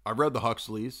people. I've read the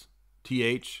Huxleys,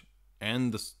 TH,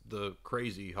 and the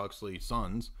crazy Huxley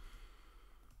sons.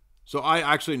 So I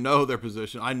actually know their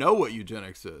position. I know what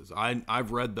eugenics is.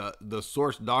 I've read the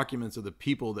source documents of the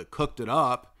people that cooked it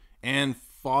up and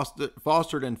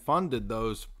fostered and funded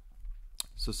those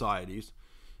societies.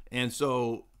 And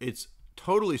so it's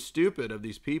totally stupid of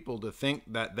these people to think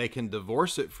that they can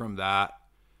divorce it from that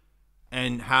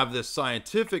and have this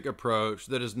scientific approach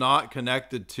that is not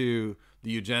connected to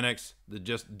the eugenics, the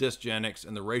just dysgenics,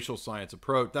 and the racial science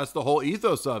approach. That's the whole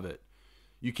ethos of it.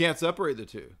 You can't separate the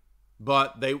two.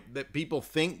 But that people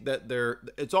think that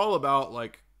it's all about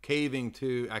like caving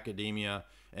to academia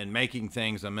and making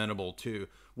things amenable to,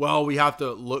 well, we have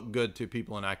to look good to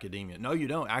people in academia. No, you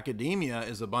don't. Academia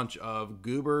is a bunch of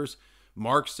goobers,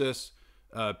 Marxists,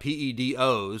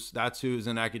 PEDOs. That's who's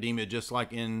in academia, just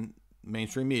like in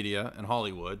mainstream media and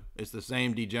Hollywood. It's the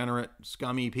same degenerate,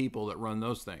 scummy people that run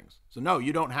those things. So no,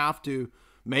 you don't have to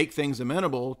make things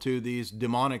amenable to these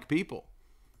demonic people.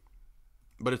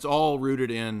 But it's all rooted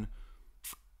in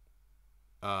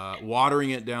watering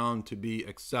it down to be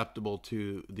acceptable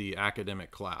to the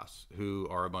academic class, who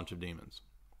are a bunch of demons.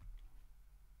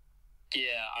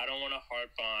 Yeah, I don't want to harp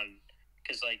on,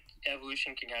 because like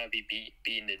evolution can kind of be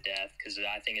beaten to death, because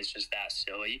I think it's just that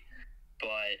silly.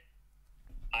 But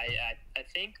I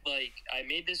think like I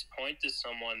made this point to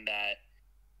someone that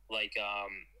like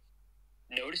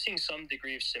noticing some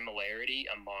degree of similarity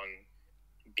among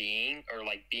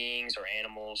beings or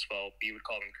animals. Well, we would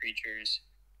call them creatures.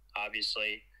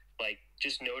 Obviously, like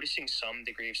just noticing some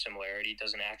degree of similarity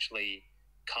doesn't actually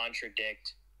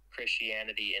contradict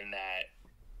Christianity in that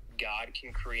God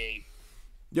can create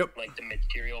like the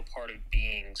material part of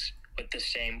beings with the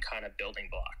same kind of building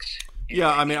blocks.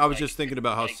 Yeah, I mean, I was just thinking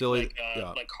about how silly.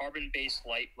 Like carbon-based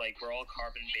life, like we're all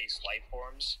carbon-based life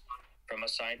forms from a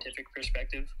scientific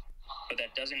perspective, but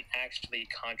that doesn't actually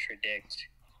contradict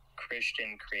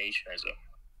Christian creationism.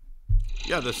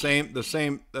 Yeah, the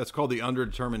same. That's called the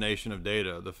underdetermination of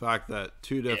data. The fact that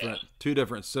two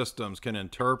different systems can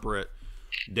interpret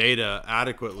data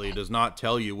adequately does not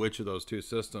tell you which of those two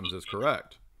systems is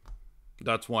correct.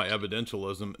 That's why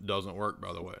evidentialism doesn't work,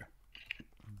 by the way.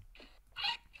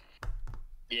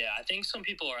 Yeah, I think some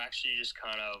people are actually just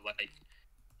kind of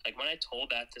like when I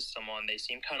told that to someone, they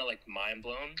seemed kind of like mind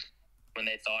blown when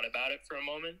they thought about it for a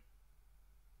moment.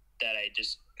 That I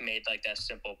just made like that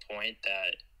simple point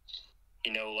that,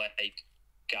 you know, like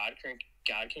God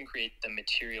can create the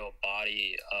material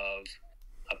body of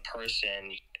a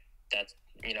person that's,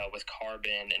 you know, with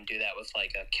carbon, and do that with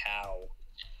like a cow.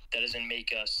 That doesn't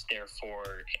make us,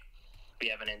 therefore, we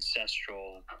have an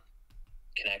ancestral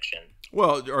connection.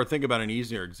 Well, or think about an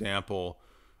easier example.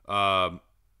 I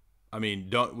mean,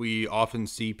 don't we often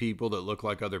see people that look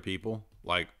like other people?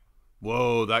 Like,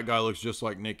 whoa, that guy looks just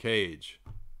like Nick Cage,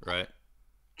 right?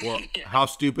 Well, how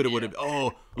stupid it would have been.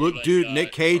 Oh, look, like, dude,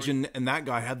 Nick Cage and that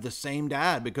guy have the same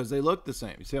dad because they look the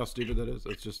same. You see how stupid that is?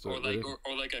 It's just... Or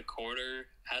like a quarter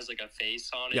has like a face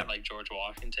on it, like George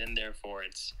Washington, therefore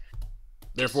it's...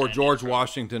 Therefore, George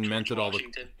Washington minted all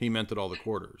the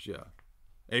quarters, yeah.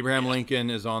 Abraham Lincoln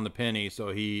is on the penny, so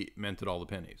he minted all the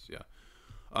pennies,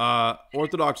 yeah.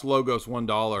 Orthodox Logos,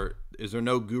 $1. Is there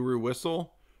no guru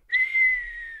whistle?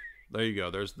 There you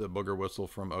go. There's the booger whistle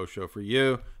from Osho for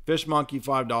you. Fish Monkey,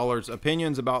 $5.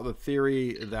 Opinions about the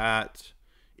theory that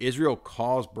Israel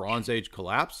caused Bronze Age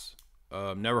collapse?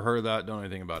 Never heard of that. Don't know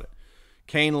anything about it.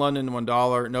 Kane London,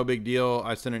 $1. No big deal.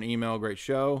 I sent an email. Great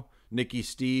show. Nikki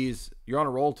Stees, you're on a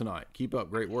roll tonight. Keep up.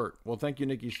 Great work. Well, thank you,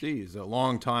 Nikki Stees. A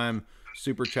long time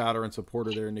super chatter and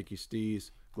supporter there, Nikki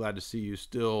Stees. Glad to see you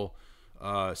still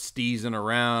steezing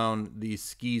around these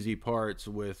skeezy parts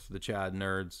with the Chad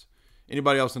nerds.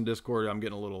 Anybody else in Discord? I'm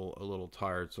getting a little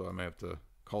tired, so I may have to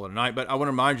call it a night. But I want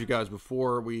to remind you guys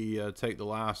before we take the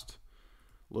last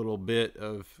little bit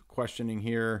of questioning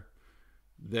here,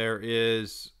 there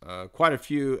is quite a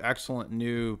few excellent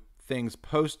new things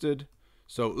posted.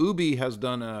 So Ubi has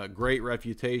done a great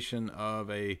refutation of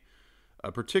a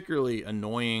particularly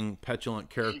annoying, petulant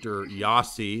character,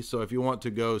 Yassi. So if you want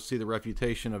to go see the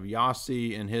refutation of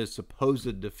Yassi and his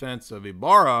supposed defense of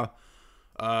Ibarra,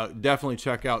 definitely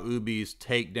check out Ubi's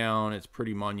takedown. It's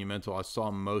pretty monumental. I saw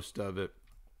most of it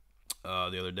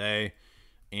the other day.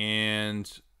 And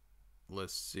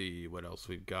let's see what else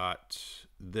we've got.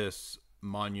 This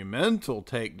monumental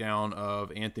takedown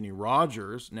of Anthony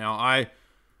Rogers. Now, I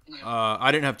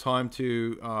didn't have time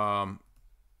to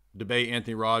debate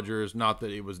Anthony Rogers. Not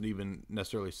that it wasn't even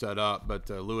necessarily set up, but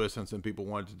Lewis and some people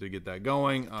wanted to get that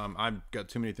going. I've got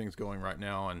too many things going right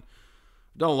now and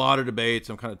done a lot of debates.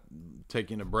 I'm kind of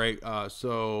taking a break.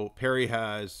 So Perry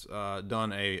has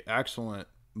done a excellent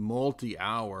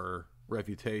multi-hour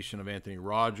refutation of Anthony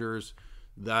Rogers.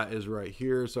 That is right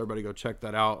here. So everybody go check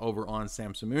that out over on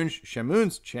Sam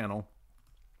Shamoon's channel.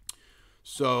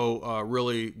 So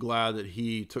really glad that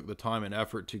he took the time and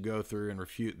effort to go through and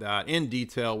refute that in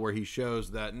detail, where he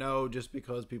shows that no, just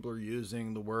because people are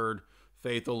using the word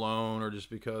faith alone, or just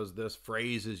because this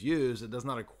phrase is used, it does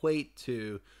not equate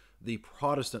to the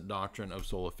Protestant doctrine of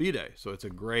sola fide. So it's a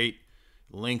great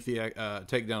lengthy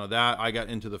takedown of that. I got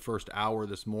into the first hour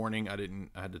this morning.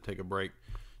 I had to take a break,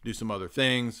 do some other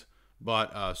things,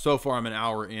 but so far I'm an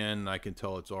hour in, and I can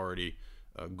tell it's already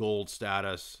gold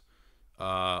status.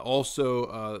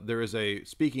 Also, there is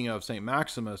speaking of St.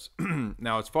 Maximus,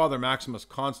 now it's Father Maximus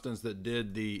Constans that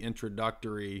did the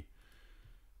introductory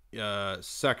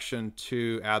section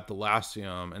to Ad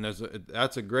Thalassium, and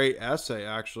that's a great essay,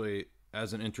 actually,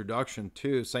 as an introduction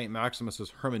to St.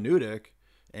 Maximus's hermeneutic.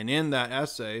 And in that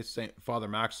essay, Father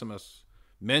Maximus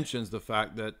mentions the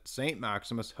fact that St.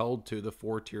 Maximus held to the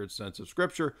four-tiered sense of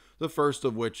Scripture, the first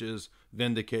of which is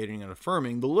vindicating and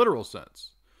affirming the literal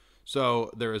sense.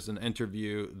 So there is an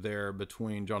interview there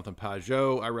between Jonathan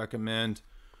Pajot, I recommend,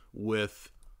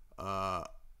 with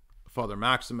Father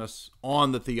Maximus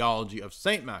on the theology of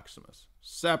St. Maximus.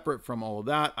 Separate from all of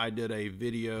that, I did a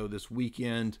video this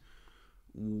weekend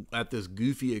at this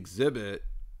goofy exhibit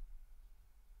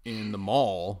in the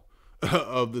mall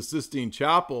of the Sistine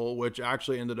Chapel, which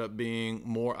actually ended up being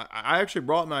more. I actually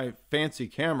brought my fancy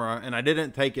camera, and I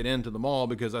didn't take it into the mall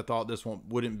because I thought this one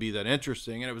wouldn't be that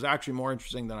interesting. And it was actually more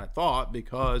interesting than I thought,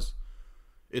 because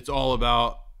it's all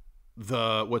about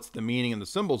what's the meaning and the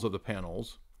symbols of the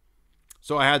panels.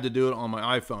 So I had to do it on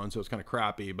my iPhone, so it's kind of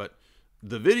crappy. But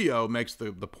the video makes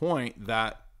the point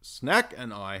that Sneck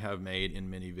and I have made in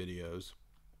many videos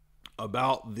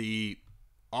about the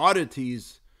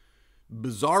oddities,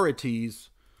 bizarrities,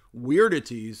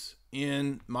 weirdities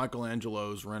in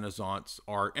Michelangelo's Renaissance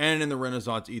art and in the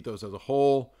Renaissance ethos as a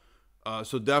whole.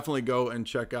 So definitely go and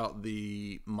check out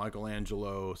the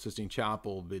Michelangelo Sistine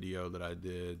Chapel video that I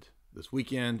did this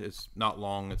weekend. It's not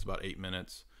long. It's about 8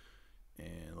 minutes.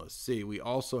 And let's see. We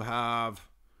also have,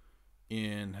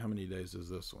 in how many days is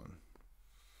this one?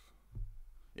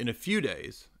 In a few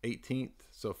days, 18th.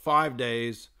 So 5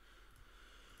 days.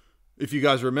 If you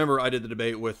guys remember, I did the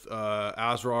debate with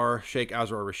Sheikh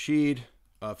Azrar Rashid.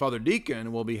 Father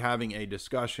Deacon will be having a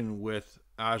discussion with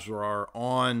Azrar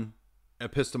on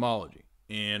epistemology.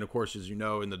 And of course, as you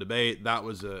know, in the debate, that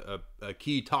was a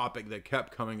key topic that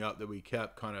kept coming up, that we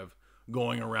kept kind of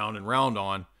going around and round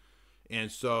on.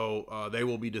 And so they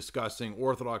will be discussing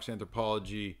Orthodox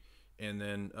anthropology and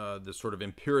then the sort of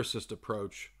empiricist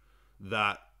approach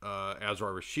that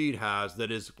Azrar Rashid has,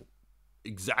 that is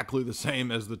exactly the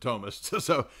same as the Thomists.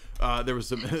 So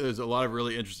there's a lot of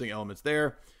really interesting elements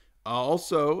there.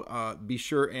 Also, be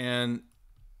sure and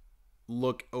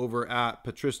look over at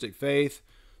Patristic Faith.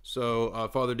 So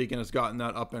Father Deacon has gotten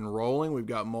that up and rolling. We've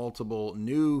got multiple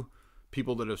new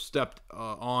people that have stepped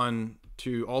on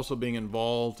to also being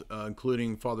involved,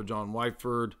 including Father John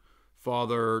Whiteford,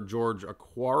 Father George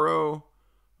Aquaro,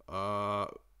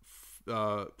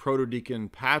 Proto-Deacon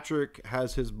Patrick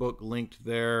has his book linked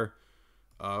there.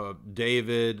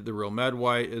 David, the real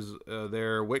Medwhite, is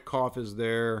there. Witkoff is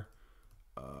there.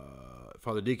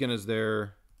 Father Deacon is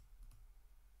there.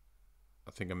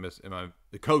 I think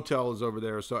the Cotel is over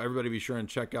there. So everybody be sure and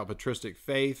check out Patristic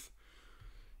Faith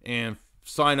and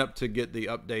sign up to get the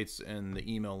updates and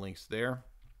the email links there.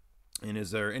 And is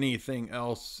there anything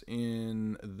else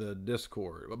in the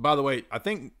Discord? By the way, I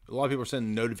think a lot of people are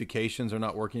saying notifications are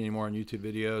not working anymore on YouTube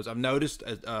videos. I've noticed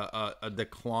a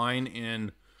decline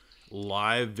in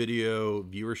live video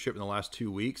viewership in the last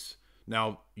 2 weeks.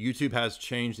 Now, YouTube has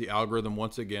changed the algorithm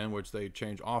once again, which they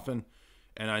change often.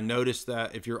 And I noticed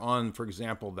that if you're on, for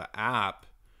example, the app,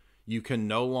 you can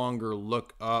no longer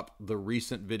look up the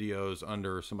recent videos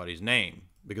under somebody's name.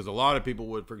 Because a lot of people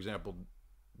would, for example,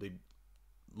 they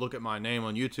look at my name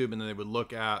on YouTube and then they would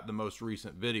look at the most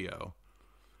recent video.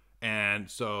 And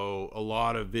so a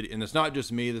lot of video, and it's not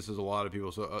just me, this is a lot of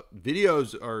people. So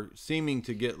videos are seeming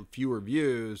to get fewer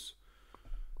views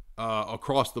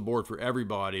across the board for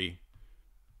everybody,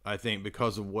 I think,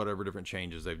 because of whatever different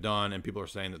changes they've done. And people are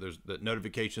saying that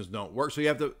notifications don't work. So you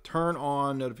have to turn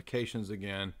on notifications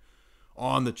again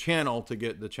on the channel to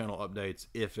get the channel updates.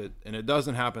 And it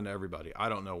doesn't happen to everybody. I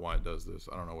don't know why it does this.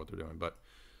 I don't know what they're doing, but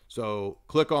so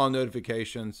click on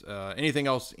notifications. Anything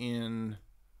else in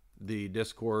the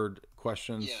Discord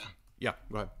questions? Yeah,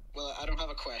 go ahead. Well, I don't have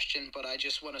a question, but I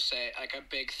just want to say like a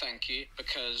big thank you,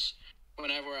 because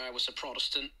whenever I was a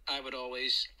Protestant, I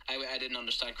didn't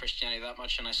understand Christianity that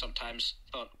much, and I sometimes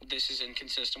thought this is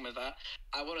inconsistent with that.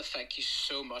 I want to thank you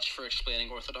so much for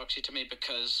explaining Orthodoxy to me,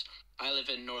 because I live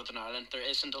in Northern Ireland. There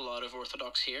isn't a lot of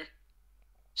Orthodox here,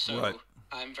 so Right.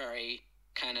 I'm very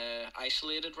kind of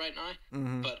isolated right now.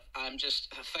 Mhm. But I'm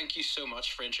just thank you so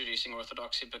much for introducing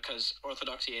Orthodoxy, because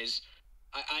Orthodoxy is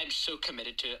I'm so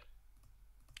committed to it.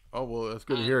 Oh, well, that's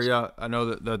good to hear. Yeah, I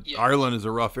know that Yeah. Ireland is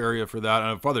a rough area for that.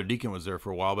 I know Father Deacon was there for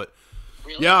a while, but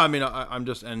Really? yeah, I mean, I'm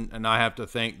just, and I have to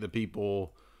thank the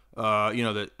people,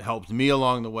 that helped me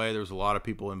along the way. There's a lot of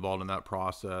people involved in that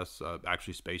process.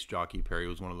 Actually, Space Jockey Perry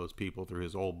was one of those people through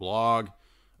his old blog.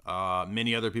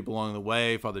 Many other people along the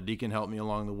way. Father Deacon helped me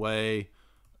along the way.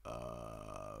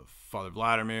 Father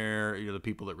Vladimir, the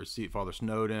people that received Father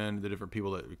Snowden, the different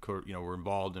people that were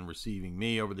involved in receiving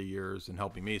me over the years and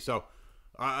helping me. So,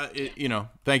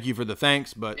 thank you for the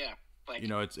thanks, but Yeah,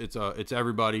 it's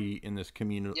everybody in this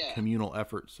communal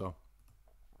effort. So.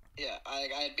 Yeah,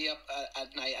 I'd be up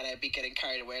at night and I'd be getting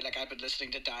carried away. Like, I've been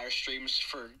listening to dire streams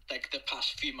for like the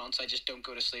past few months. I just don't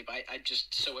go to sleep. I'm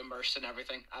just so immersed in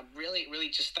everything. I'm really, really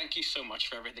just thank you so much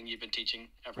for everything you've been teaching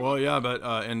everyone. Well, yeah,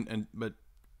 but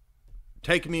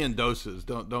take me in doses.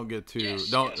 Don't get too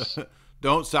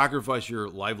don't sacrifice your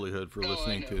livelihood for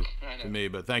listening to me.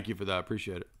 But thank you for that.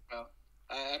 Appreciate it. Well,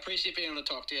 I appreciate being able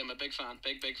to talk to you. I'm a big fan.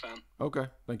 Big fan. Okay,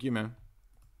 thank you, man.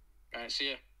 All right, see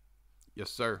ya. Yes,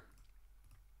 sir.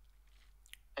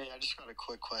 Hey, I just got a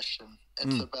quick question.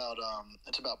 It's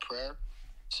about prayer.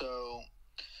 So,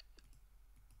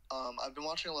 I've been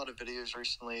watching a lot of videos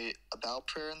recently about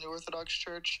prayer in the Orthodox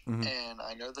Church, and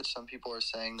I know that some people are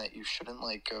saying that you shouldn't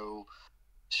like go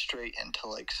straight into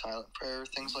like silent prayer,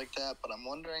 things like that. But I'm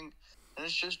wondering, and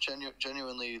it's just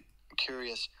genuinely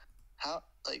curious, how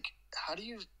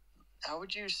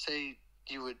would you say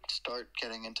you would start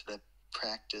getting into the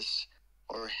practice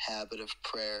or habit of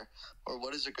prayer, or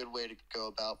what is a good way to go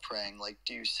about praying? Like,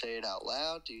 do you say it out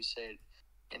loud? Do you say it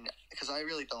because I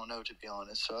really don't know, to be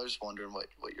honest. So I was wondering what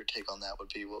your take on that would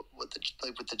be, with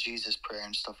the Jesus prayer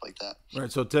and stuff like that.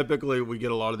 Right. So typically we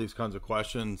get a lot of these kinds of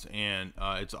questions, and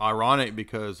it's ironic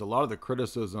because a lot of the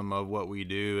criticism of what we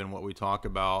do and what we talk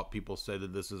about, people say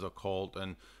that this is a cult,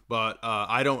 but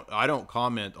I don't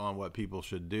comment on what people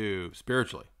should do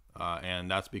spiritually.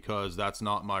 And that's because that's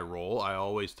not my role. I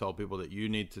always tell people that you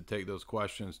need to take those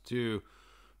questions to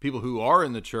people who are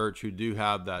in the church who do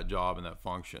have that job and that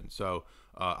function. So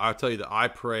I'll tell you that I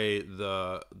pray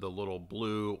the little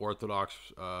blue Orthodox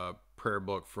prayer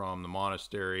book from the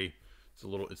monastery. It's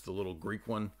the little Greek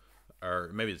one, or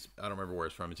maybe I don't remember where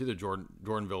it's from. It's either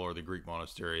Jordanville or the Greek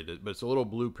monastery. But it's a little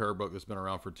blue prayer book that's been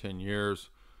around for 10 years.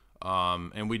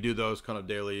 And we do those kind of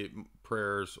daily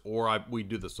prayers, or we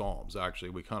do the Psalms. Actually,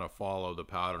 we kind of follow the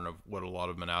pattern of what a lot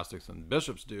of monastics and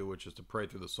bishops do, which is to pray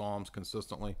through the Psalms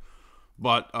consistently.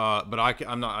 But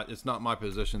I'm not. It's not my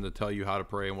position to tell you how to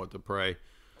pray and what to pray.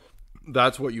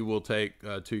 That's what you will take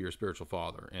to your spiritual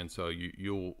father. And so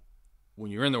you'll,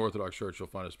 when you're in the Orthodox Church, you'll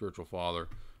find a spiritual father,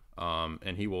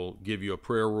 and he will give you a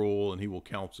prayer rule, and he will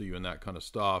counsel you and that kind of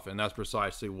stuff. And that's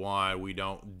precisely why we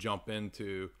don't jump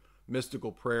into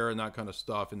mystical prayer and that kind of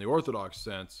stuff in the Orthodox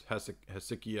sense,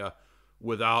 hesychia,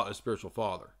 without a spiritual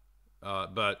father.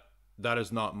 But that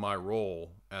is not my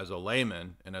role as a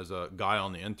layman and as a guy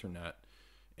on the internet.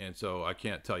 And so I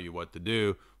can't tell you what to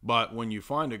do. But when you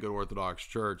find a good Orthodox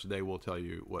church, they will tell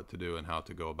you what to do and how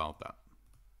to go about that.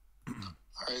 All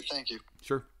right, thank you.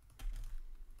 Sure.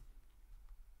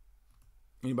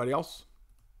 Anybody else?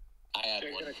 I had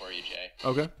one for you, Jay.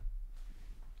 Okay.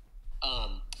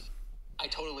 I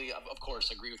totally, of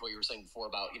course, agree with what you were saying before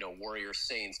about, warrior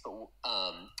saints. But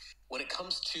when it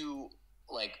comes to,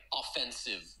 like,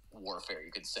 offensive warfare,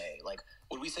 you could say, like,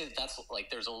 would we say that that's, like,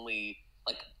 there's only,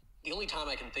 like, the only time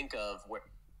I can think of where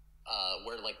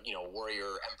like,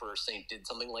 warrior emperor saint did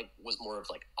something like, was more of,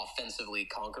 like, offensively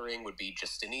conquering would be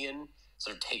Justinian,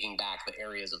 sort of taking back the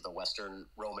areas of the Western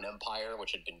Roman Empire,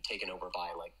 which had been taken over by,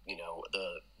 like,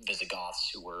 the Visigoths,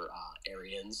 who were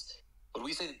Arians. Would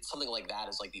we say that something like that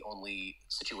is, like, the only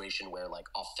situation where, like,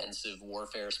 offensive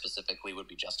warfare specifically would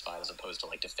be justified as opposed to,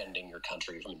 like, defending your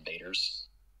country from invaders?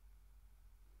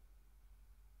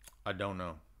 I don't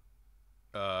know.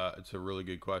 It's a really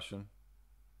good question.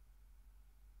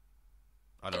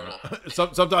 I don't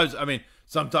know.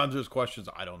 Sometimes there's questions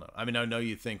I don't know. I mean, I know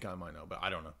you think I might know, but I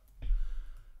don't know.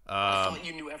 I thought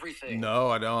you knew everything. No,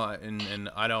 I don't. And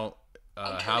I don't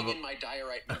I'm turning in my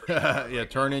diorite membership. Yeah,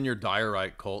 turn in your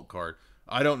diorite cult card.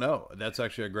 I don't know. That's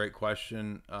actually a great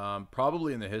question.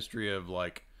 Probably in the history of,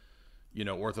 like,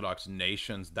 Orthodox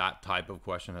nations, that type of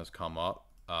question has come up,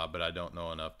 but I don't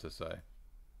know enough to say.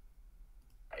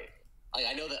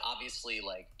 I know that obviously,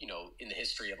 like, you know, in the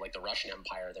history of like the Russian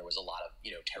Empire, there was a lot of,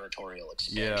 you know, territorial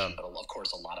expansion, but of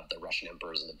course, a lot of the Russian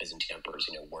emperors and the Byzantine emperors,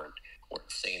 you know, weren't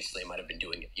saints. They might have been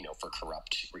doing it, you know, for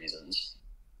corrupt reasons.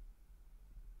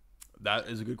 That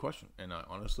is a good question, and I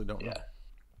honestly don't know.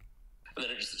 And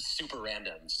then it's just super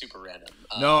random.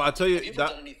 No, I tell you, have that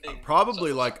done anything?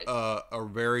 probably like a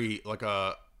very like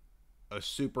a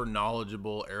super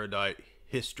knowledgeable, erudite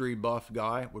history buff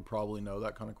guy would probably know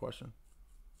that kind of question.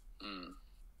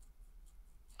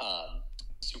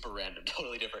 Super random,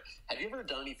 totally different. Have you ever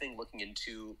done anything looking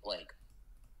into like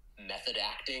method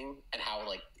acting and how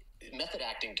like method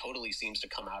acting totally seems to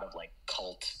come out of like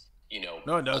cult, you know?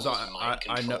 No, it does.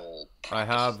 I know. I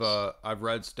have. I've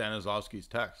read Stanislavski's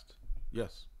text.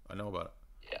 Yes, I know about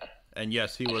it. Yeah. And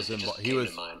yes, he was involved. He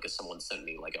was. In mind because someone sent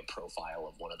me like a profile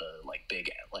of one of the like big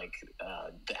like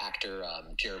the actor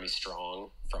Jeremy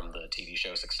Strong from the TV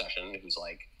show Succession, who's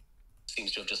like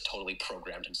seems to have just totally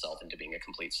programmed himself into being a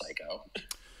complete psycho.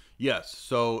 Yes.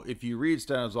 So if you read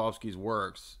Stanislavski's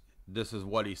works, this is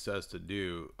what he says to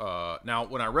do. Now,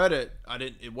 when I read it,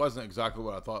 it wasn't exactly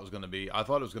what I thought it was going to be. I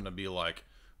thought it was going to be like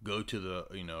go to the,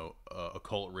 you know,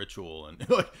 occult ritual, and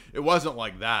like it wasn't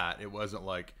like that. It wasn't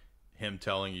like him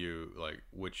telling you like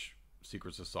which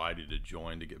secret society to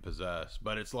join to get possessed.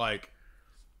 But it's like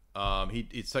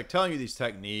it's like telling you these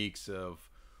techniques of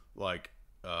like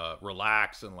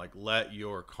relax and like let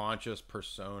your conscious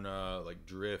persona like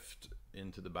drift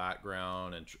into the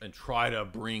background and try to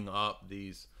bring up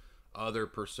these other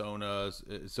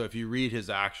personas. So if you read his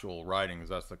actual writings,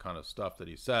 that's the kind of stuff that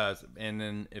he says. And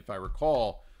then if I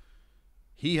recall,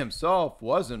 he himself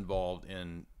was involved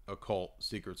in occult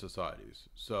secret societies.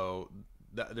 So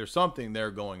there's something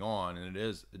there going on, and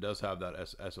it does have that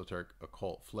esoteric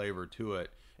occult flavor to it.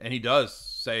 And he does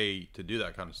say to do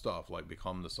that kind of stuff, like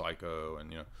become the psycho,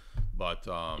 and you know. But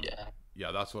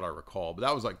yeah, that's what I recall. But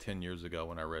that was like 10 years ago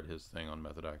when I read his thing on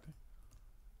method acting.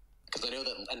 Because I know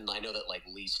that like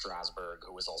Lee Strasberg,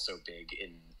 who was also big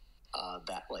in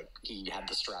that, like he had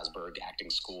the Strasberg acting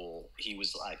school. He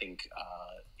was, I think,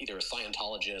 either a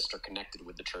Scientologist or connected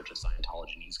with the Church of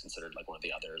Scientology, and he's considered like one of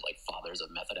the other like fathers of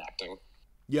method acting.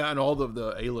 Yeah, and all of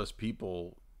the A-list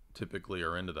people typically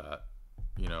are into that.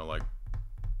 You know, like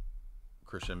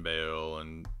Christian Bale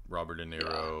and Robert De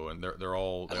Niro, and they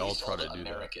all try to do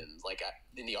Americans. That. Like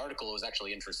in the article, it was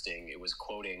actually interesting. It was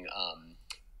quoting,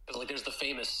 like there's the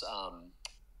famous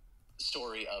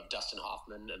story of Dustin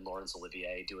Hoffman and Laurence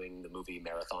Olivier doing the movie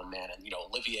Marathon Man, and you know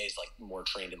Olivier's like more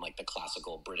trained in like the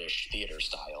classical British theater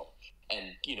style,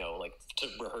 and you know like to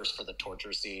rehearse for the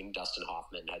torture scene, Dustin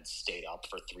Hoffman had stayed up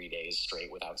for 3 days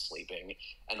straight without sleeping,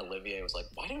 and Olivier was like,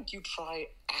 "Why don't you try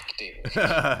acting?"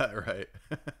 Right.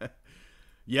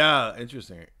 Yeah,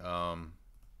 interesting. Yeah,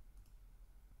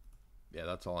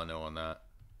 that's all I know on that.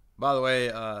 By the way,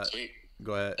 Sweet.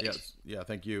 Go ahead. Yes. Yeah,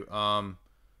 thank you.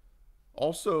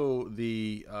 Also,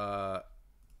 the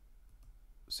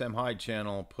Sam Hyde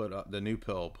channel the New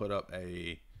Pill put up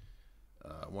a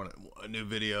new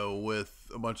video with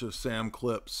a bunch of Sam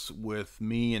clips with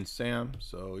me and Sam,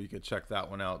 so you can check that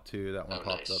one out too. That one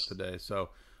popped up today, so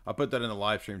I'll put that in the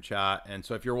live stream chat. And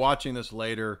so if you're watching this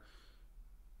later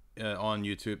on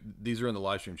YouTube, these are in the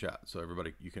live stream chat, so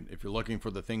everybody, you can, if you're looking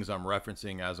for the things I'm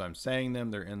referencing as I'm saying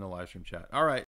them, they're in the live stream chat. All right,